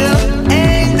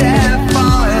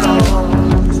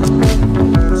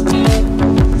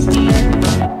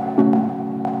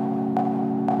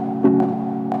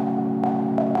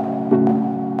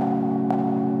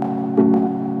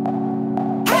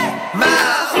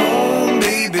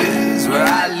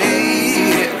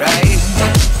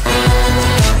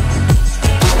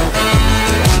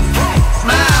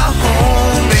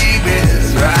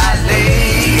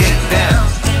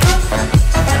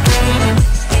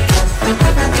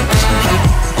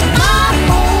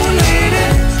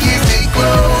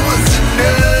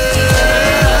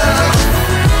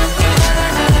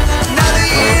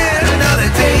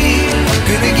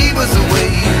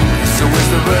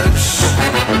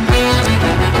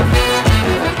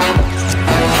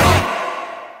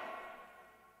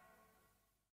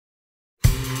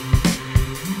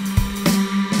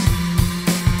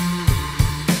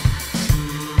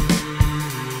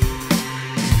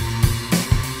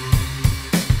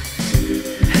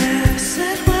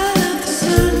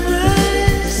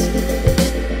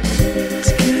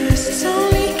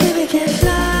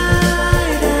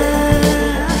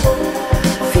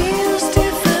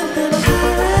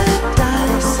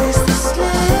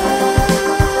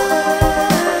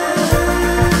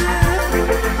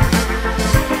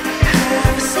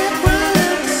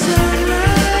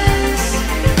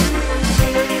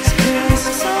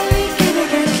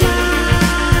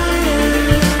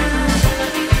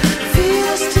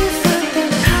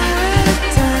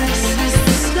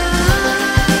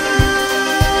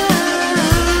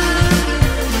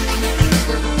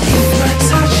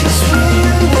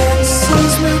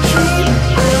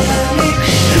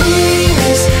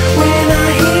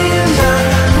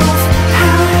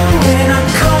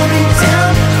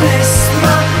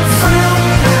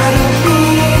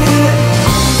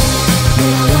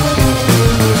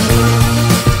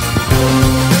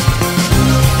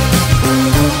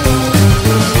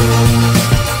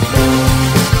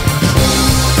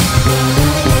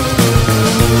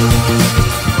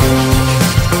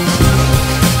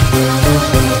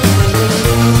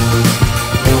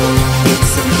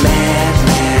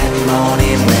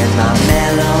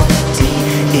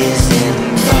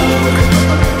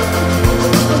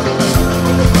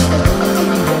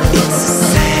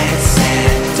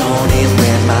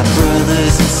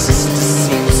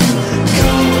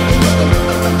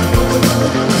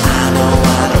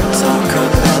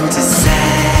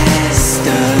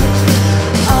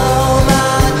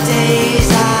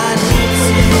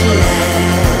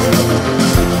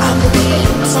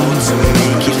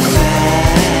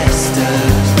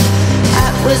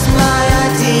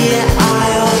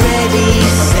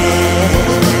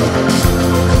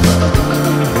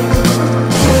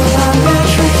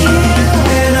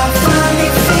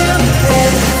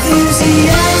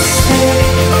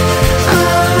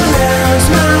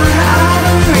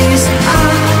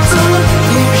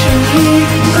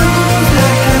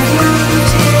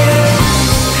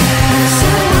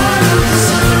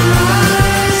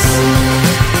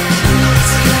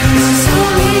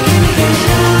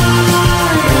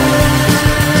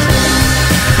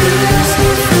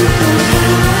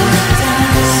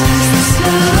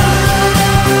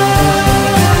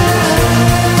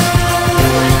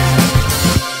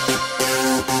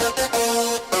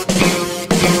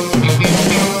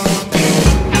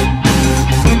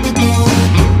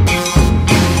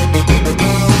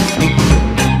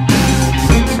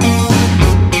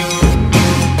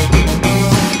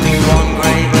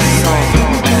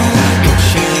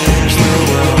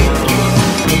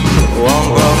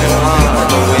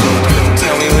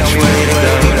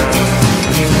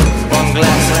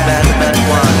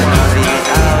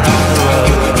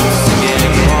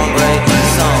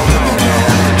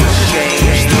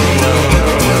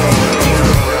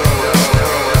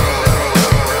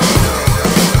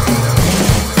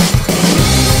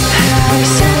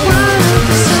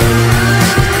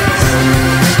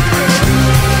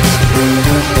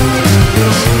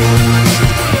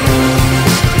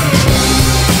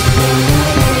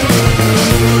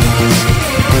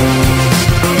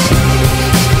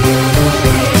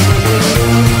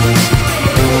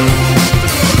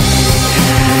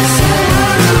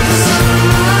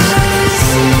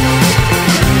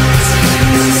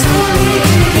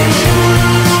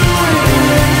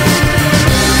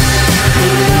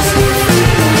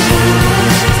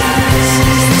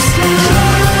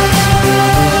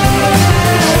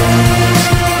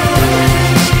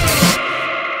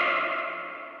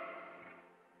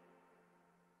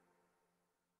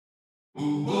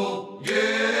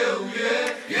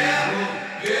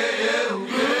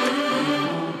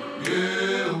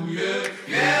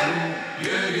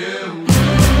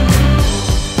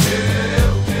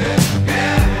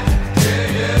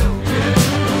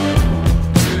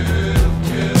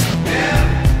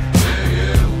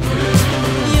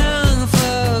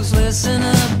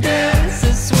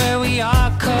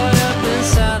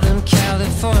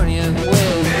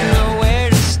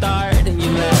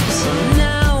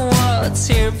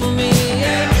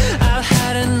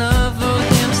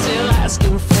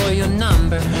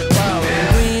number while we're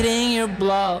reading your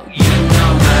blog. You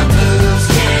know my blues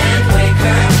can't wake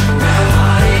her, my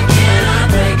heart cannot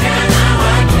break her. Now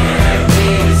I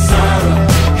carry the sorrow,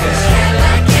 'cause hell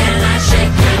I cannot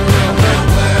shake her. No, the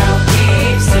world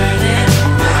keeps turning,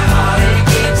 my heart it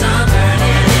keeps on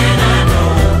burning, and I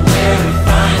know where to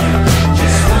find her.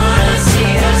 Just wanna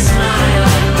see her smile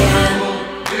again.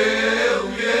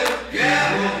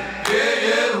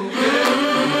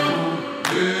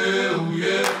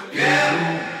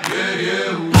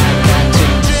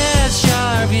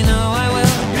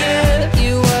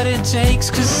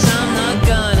 Cause I'm not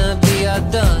gonna be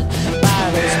outdone by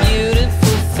those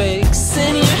beautiful fakes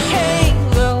in your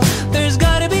halo. There's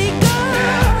gotta be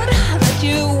God that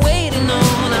you're waiting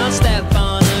on. I'll step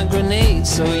on a grenade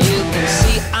so you can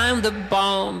see I'm the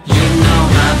bomb. You know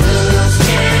my blues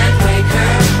can't wake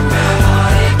her, my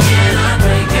heart it cannot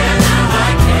break her. Now I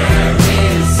carry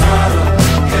the sorrow,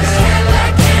 'cause hell I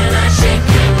cannot shake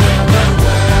her. The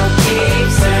world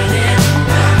keeps turning,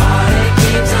 my heart it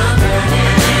keeps on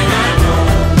burning, and I know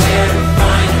where to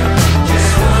find her.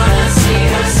 Just wanna see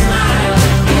her smile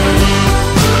again.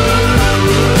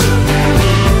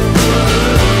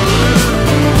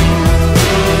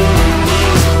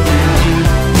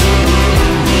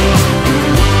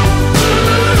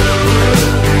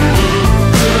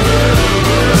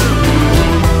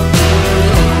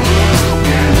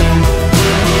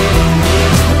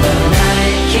 The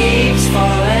night keeps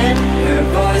falling, her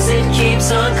voice it keeps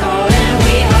on calling.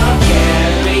 We all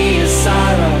carry a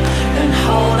sorrow and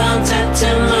hold on to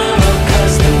tomorrow,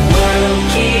 'cause the world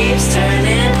keeps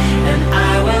turning and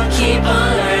I will keep on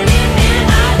learning, and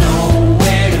I know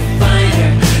where to find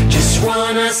her. Just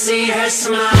wanna see her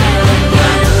smile again.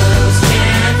 My blues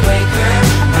can't wake her,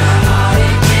 my heart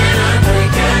it cannot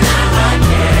break her. Now I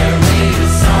carry the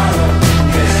sorrow,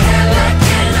 'cause hell I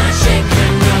cannot shake her.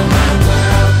 No, my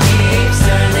world keeps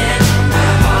turning, my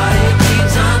heart it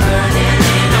keeps on burning,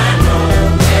 and I know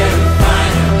where to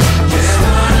find her. Just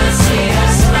wanna see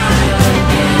her smile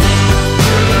again.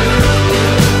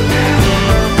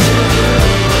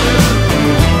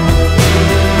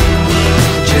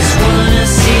 Just wanna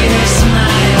see her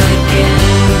smile again.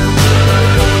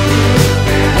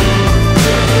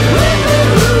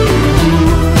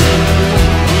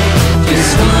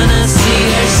 Just wanna see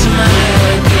her smile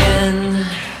again.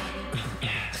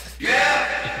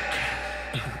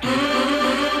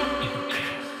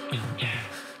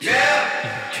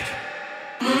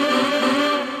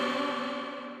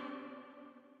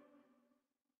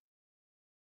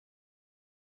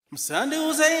 Msandi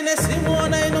uza ine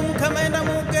simona ino mkamenda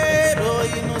mugero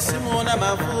ino simona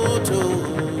mavuto.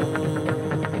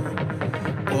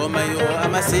 Koma yo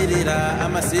amasirira,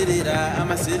 amasirira,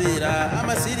 amasirira,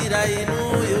 amasirira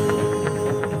inuyo.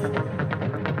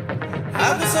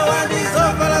 Abuso wandizo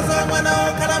pala zo mwana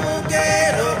okala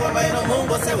mugero, koma ino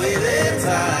mungo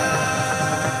seweleta.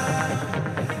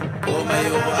 Koma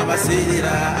yo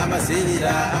amasirira,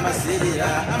 amasirira, amasirira,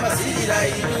 amasirira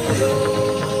inuyo.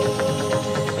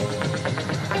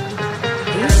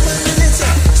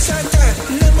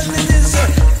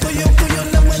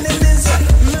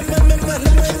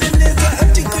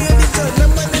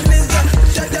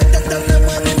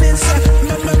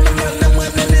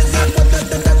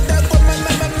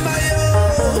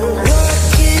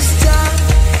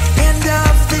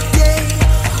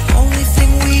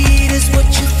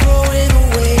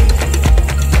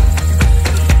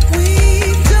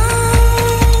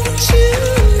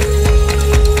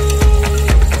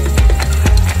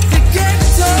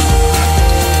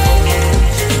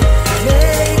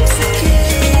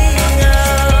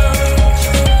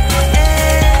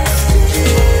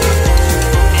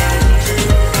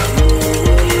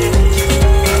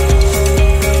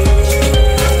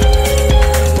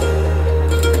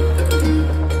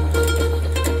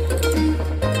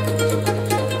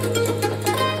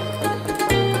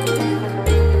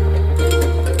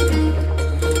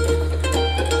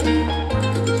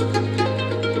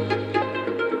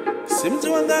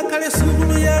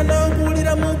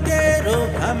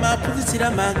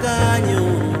 Maganyo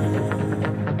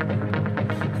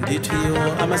nditiyo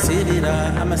amasirira,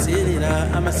 amasirira,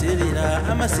 amasirira,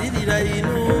 amasirira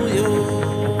inuyo.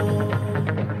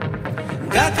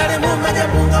 Ngakale mumanya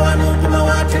munga wanukuma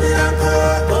watilira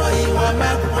nkoko iwa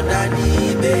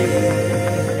makundanibe.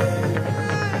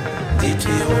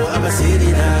 Nditiyo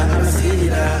amasirira,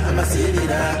 amasirira,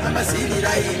 amasirira,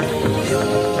 amasirira inuyo.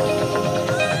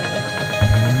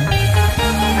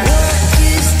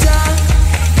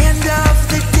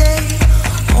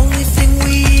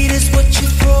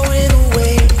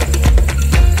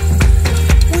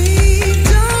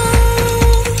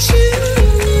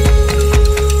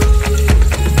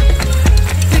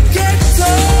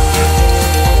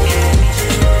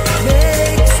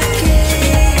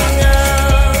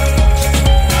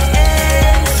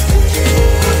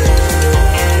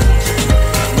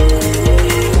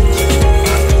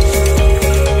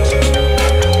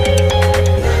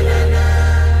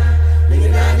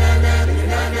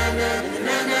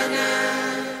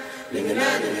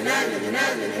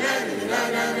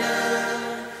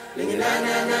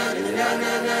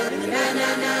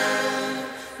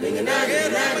 The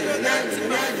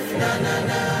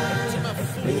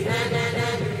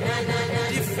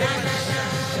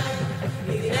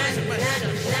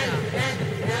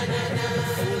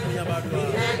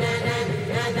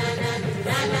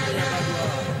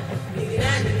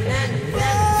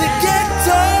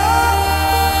ghetto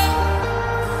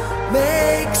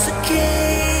makes a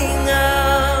king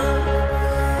of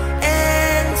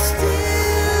and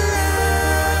still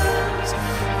loves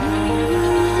you.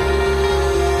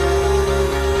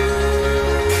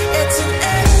 It's an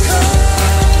echo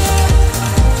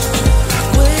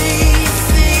we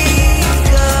think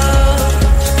of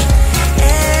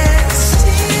and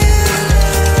still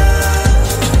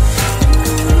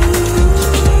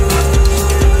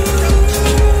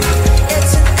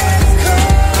it's an echo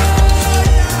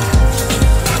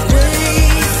we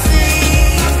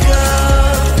think of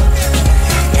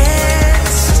and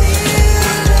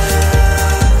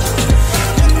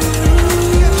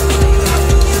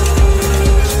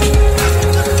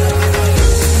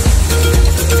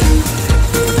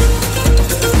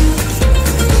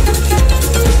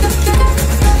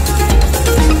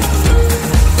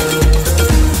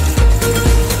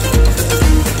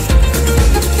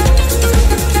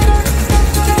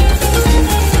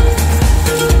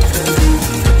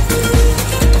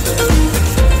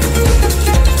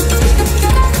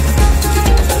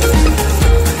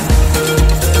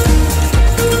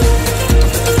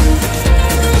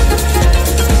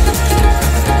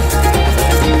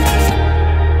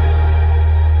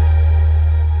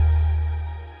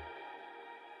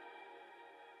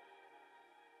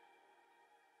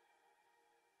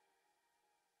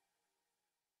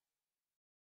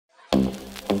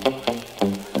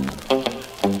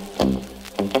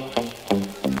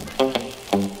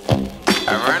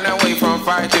I ran away from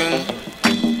fighting,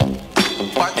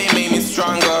 but they made me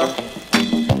stronger.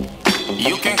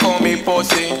 You can call me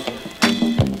pussy.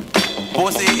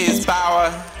 Pussy is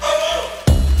power.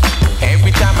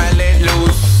 Every time I let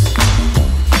loose,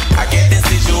 I get in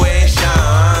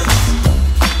situations.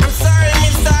 I'm sorry,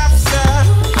 Mr. Officer.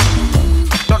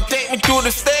 Don't take me to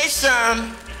the station.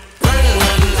 Run,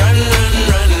 run, run, run,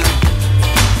 run.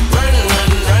 Run,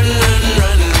 run, run, run,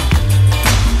 run.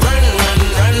 Run, run,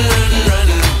 run, run, run.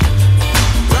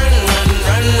 Run, run,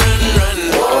 run, run, run.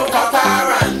 Oh, Papa,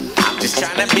 run. I'm just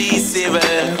trying to be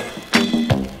civil.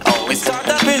 Always caught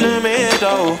up in the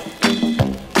middle.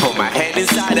 Put my head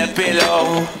inside a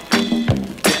pillow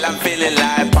till I'm feeling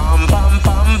like bum, bum,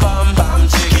 bum, bum, bum.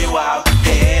 Check you out,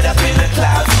 head up in the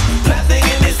clouds. Nothing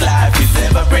in this life is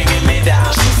ever bringing me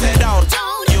down. She said, don't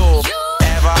you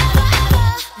ever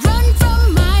Run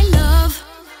from my love,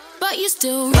 but you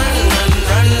still run, run,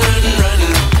 run, run, run.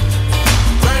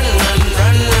 Run, run,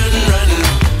 run, run, run.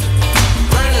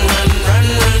 Run, run, run,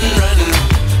 run, run.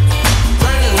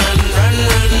 Run, run, run,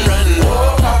 run, run.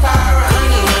 Oh, Papa,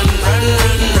 run, run, run,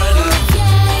 run, run.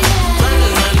 Run,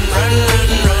 run, run,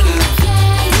 run, run.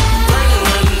 Run,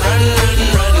 run, run, run,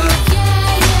 run.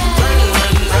 Run,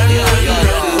 run, run, run,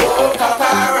 run. Oh,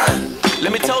 Papa, run.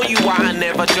 Let me tell you why I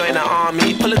never join the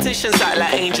army. Politicians act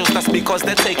like angels, that's because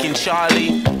they're taking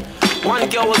Charlie. One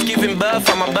girl was giving birth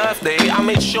on my birthday. I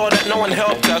made sure that no one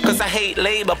helped her, cause I hate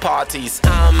Labour parties.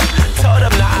 Tell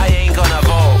them that I ain't gonna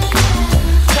vote.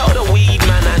 Tell the weed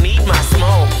man I need my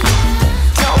smoke.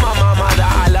 Tell my mama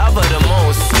that I love her the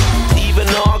most. Even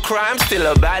though I cry, I'm still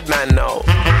a bad man, no.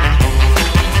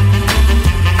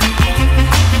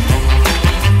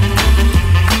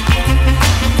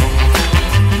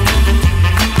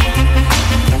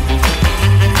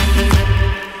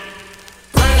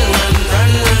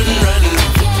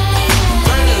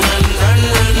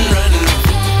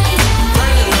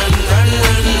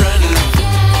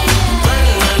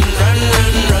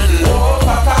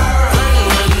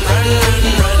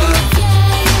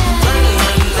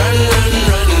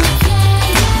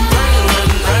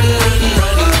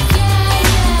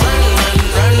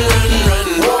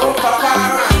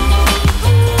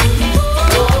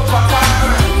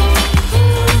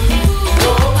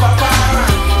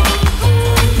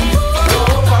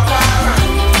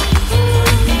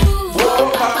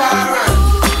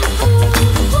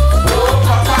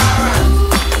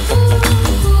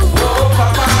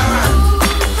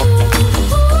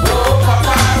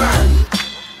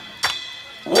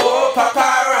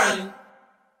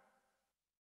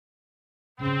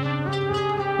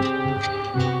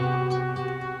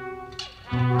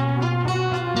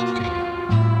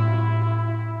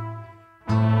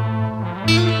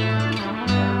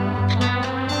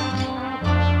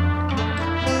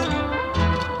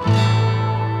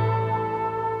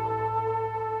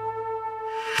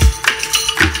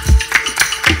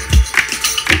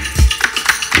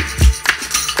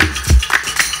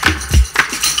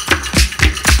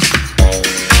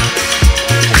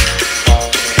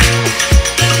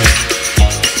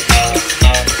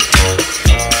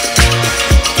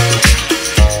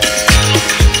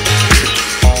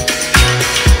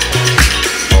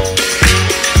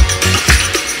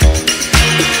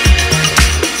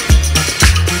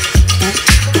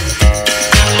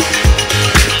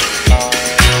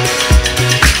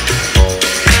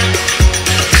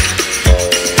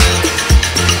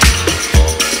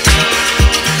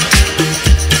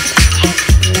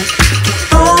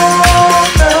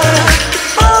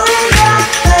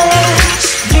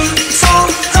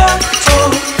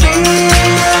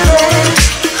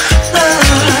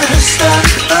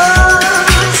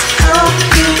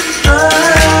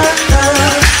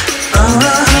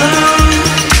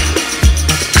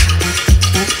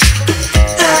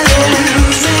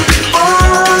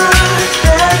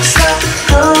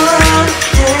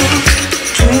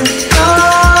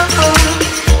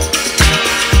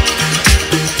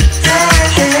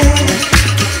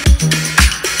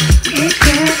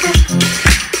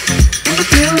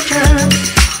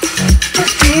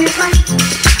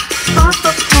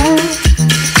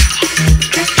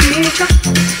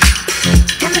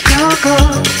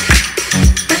 jungle.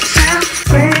 That sounds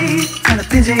great, kinda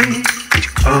busy. What you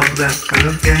call that kind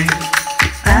of game?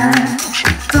 I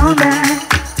should go back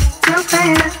to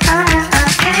playing. I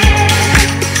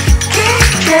can't keep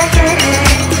checking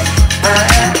my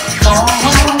phone.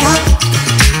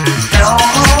 No, I can't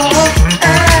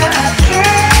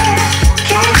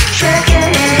keep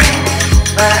checking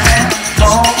my phone.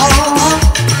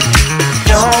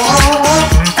 No,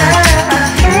 I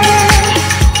can't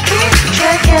keep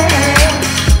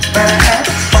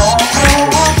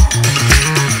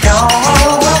checking my phone.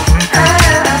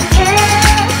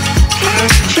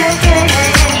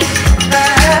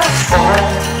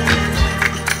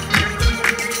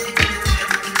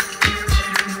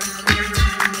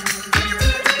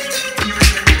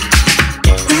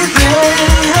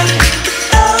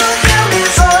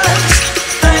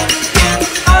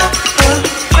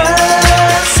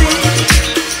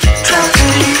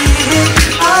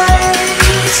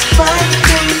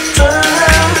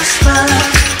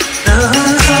 No,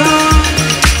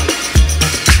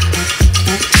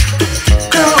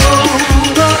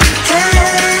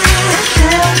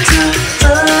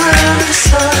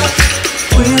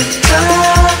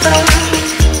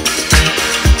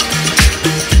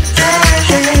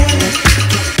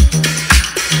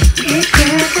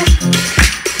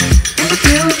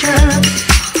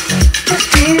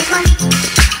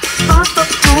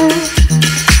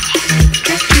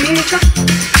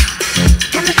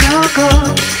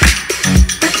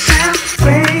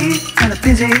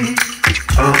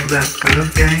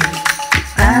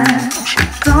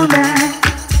 I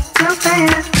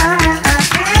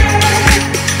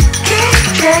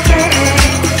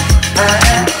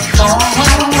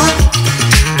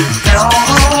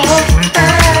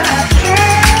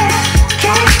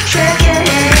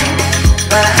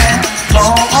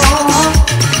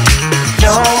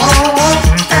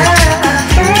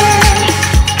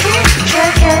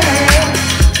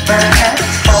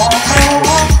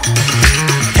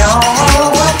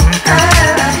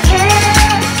can't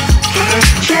keep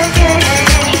checking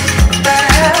my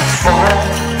phone.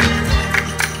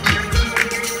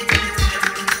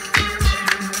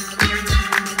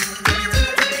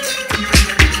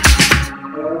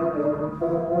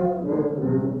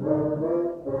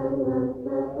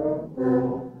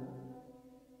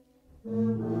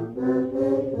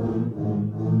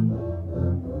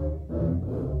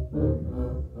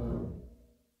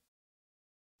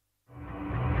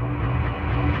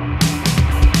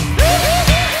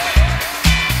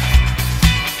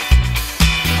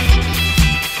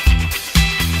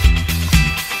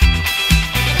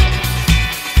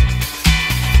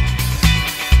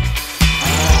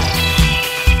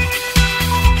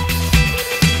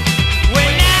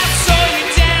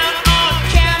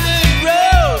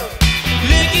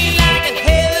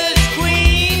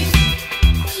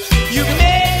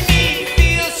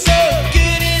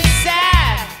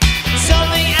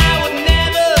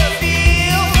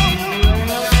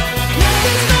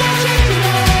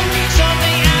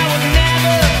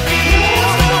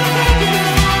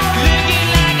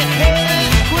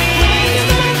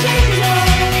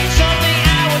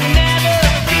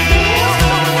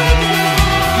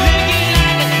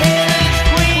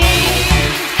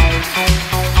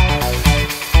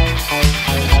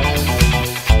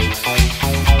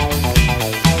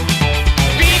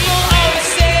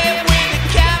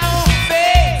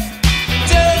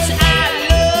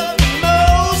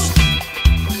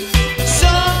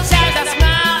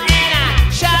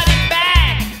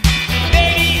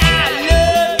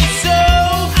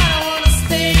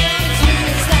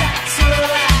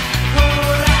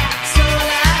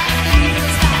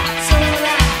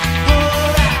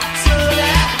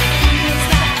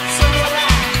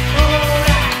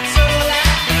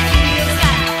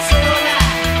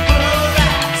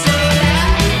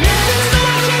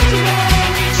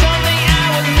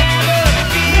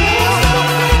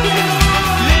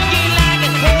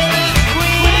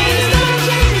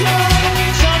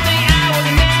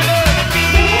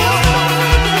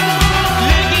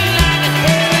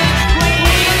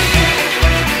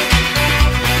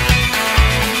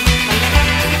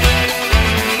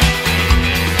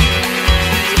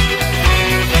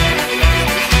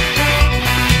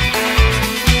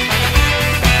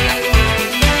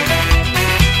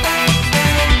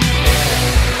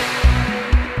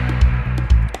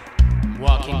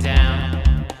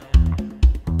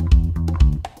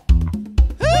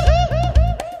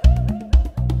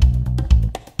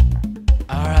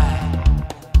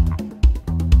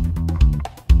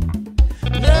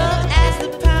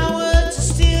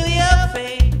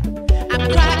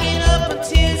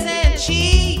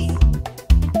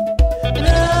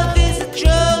 Love is a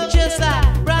drug, just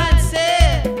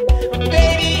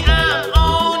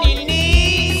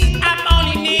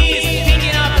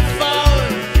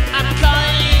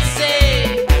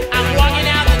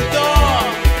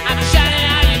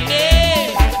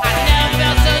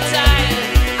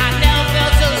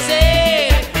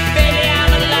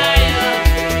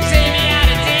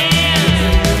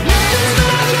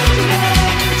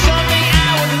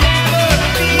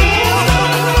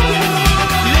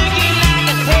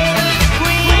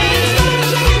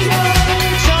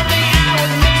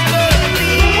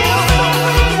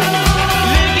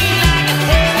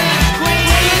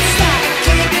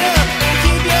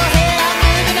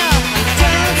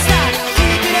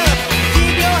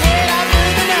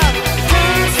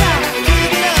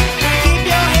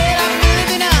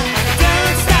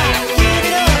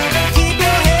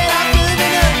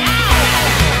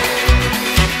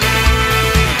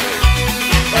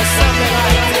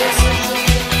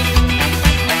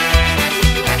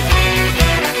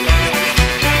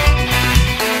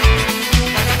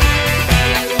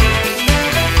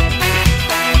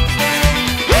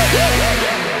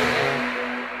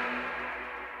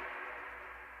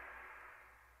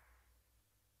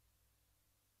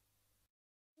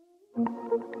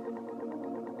Am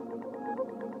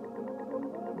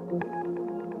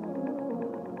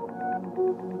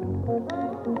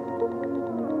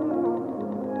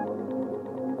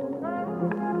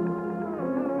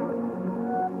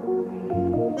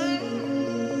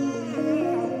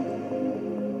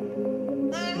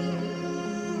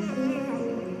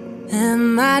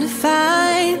I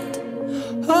defined?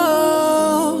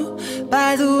 Oh,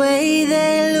 by the way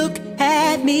they look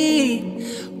at me.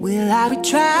 Will I be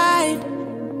tried?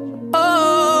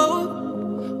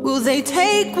 Oh, will they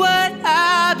take what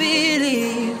I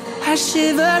believe? I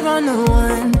shiver on the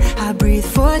one, I breathe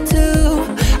for two.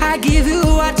 I give you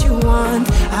what you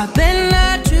want, I bend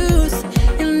the truth.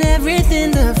 And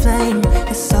everything the flame,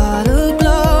 it's all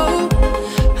aglow.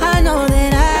 I know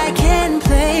that I can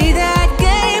play that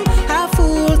game. I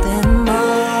fool them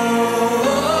all.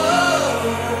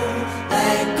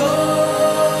 Let go.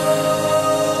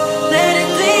 Let it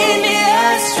lead me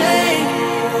astray.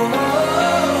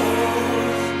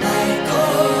 Let go.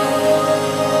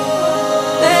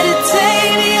 Let it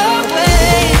take me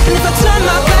away. And if I turn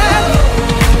my back,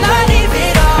 not leave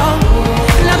it all,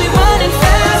 and I'll be running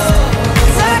fast,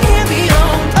 'cause I can't be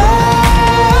on. Oh,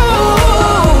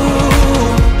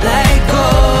 let go.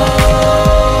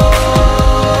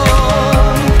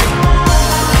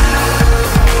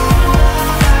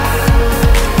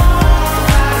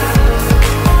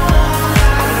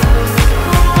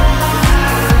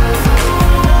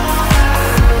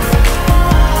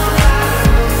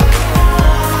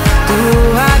 Do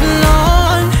I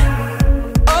belong?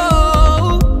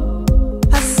 Oh,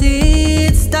 I see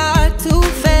it start to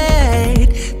fade.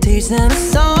 Teach them a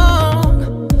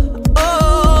song.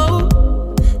 Oh,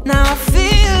 now I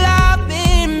feel I've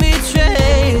been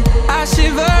betrayed. I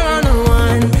shiver on the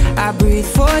one, I breathe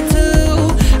for two.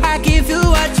 I give you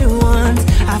what you want,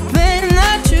 I've been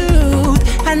the truth.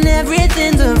 And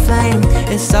everything's a flame,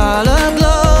 it's all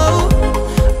aglow.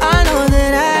 I know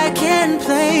that I can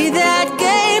play that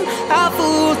game. I'll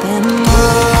fool them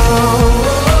all.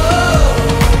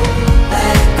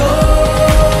 Let go.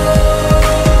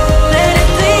 Let it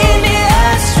lead me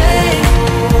astray.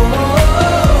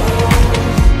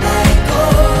 Let go.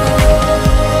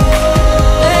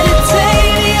 Let it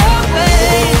take me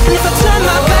away. And if I turn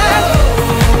my back,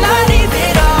 not leave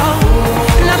it all,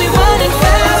 and I'll be running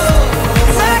fast,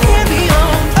 'cause I can't be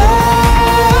on. Oh,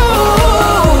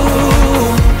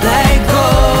 let go.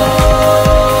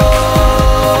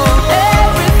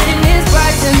 Everything is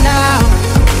brighter now.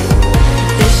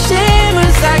 It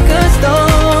shimmers like a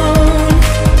stone,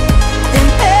 and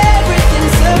everything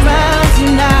surrounds you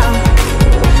now.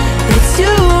 It's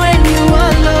you and you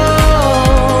alone.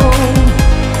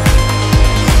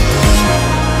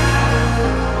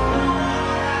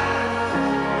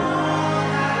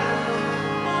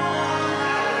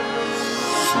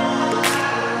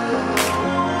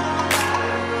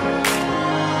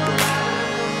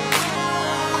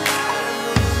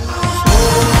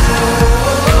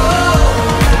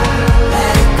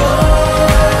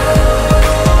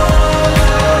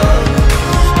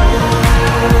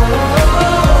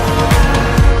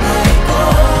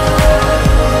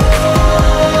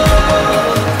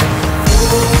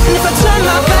 And if I turn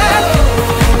my back,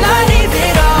 not leave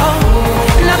it all,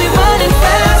 and I'll be running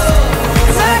fast,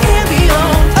 'cause I can't be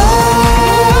on. Oh,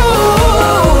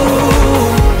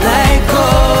 let go.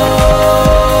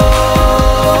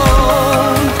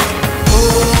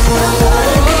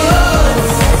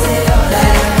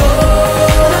 Let go.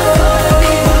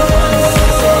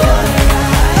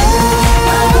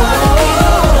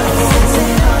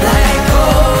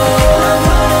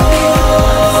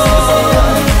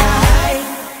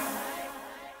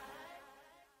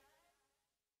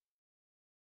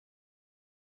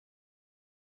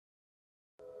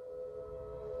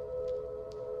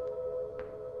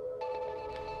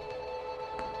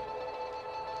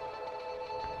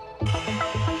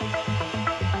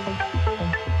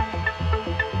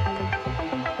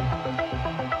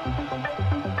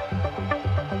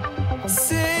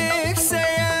 Say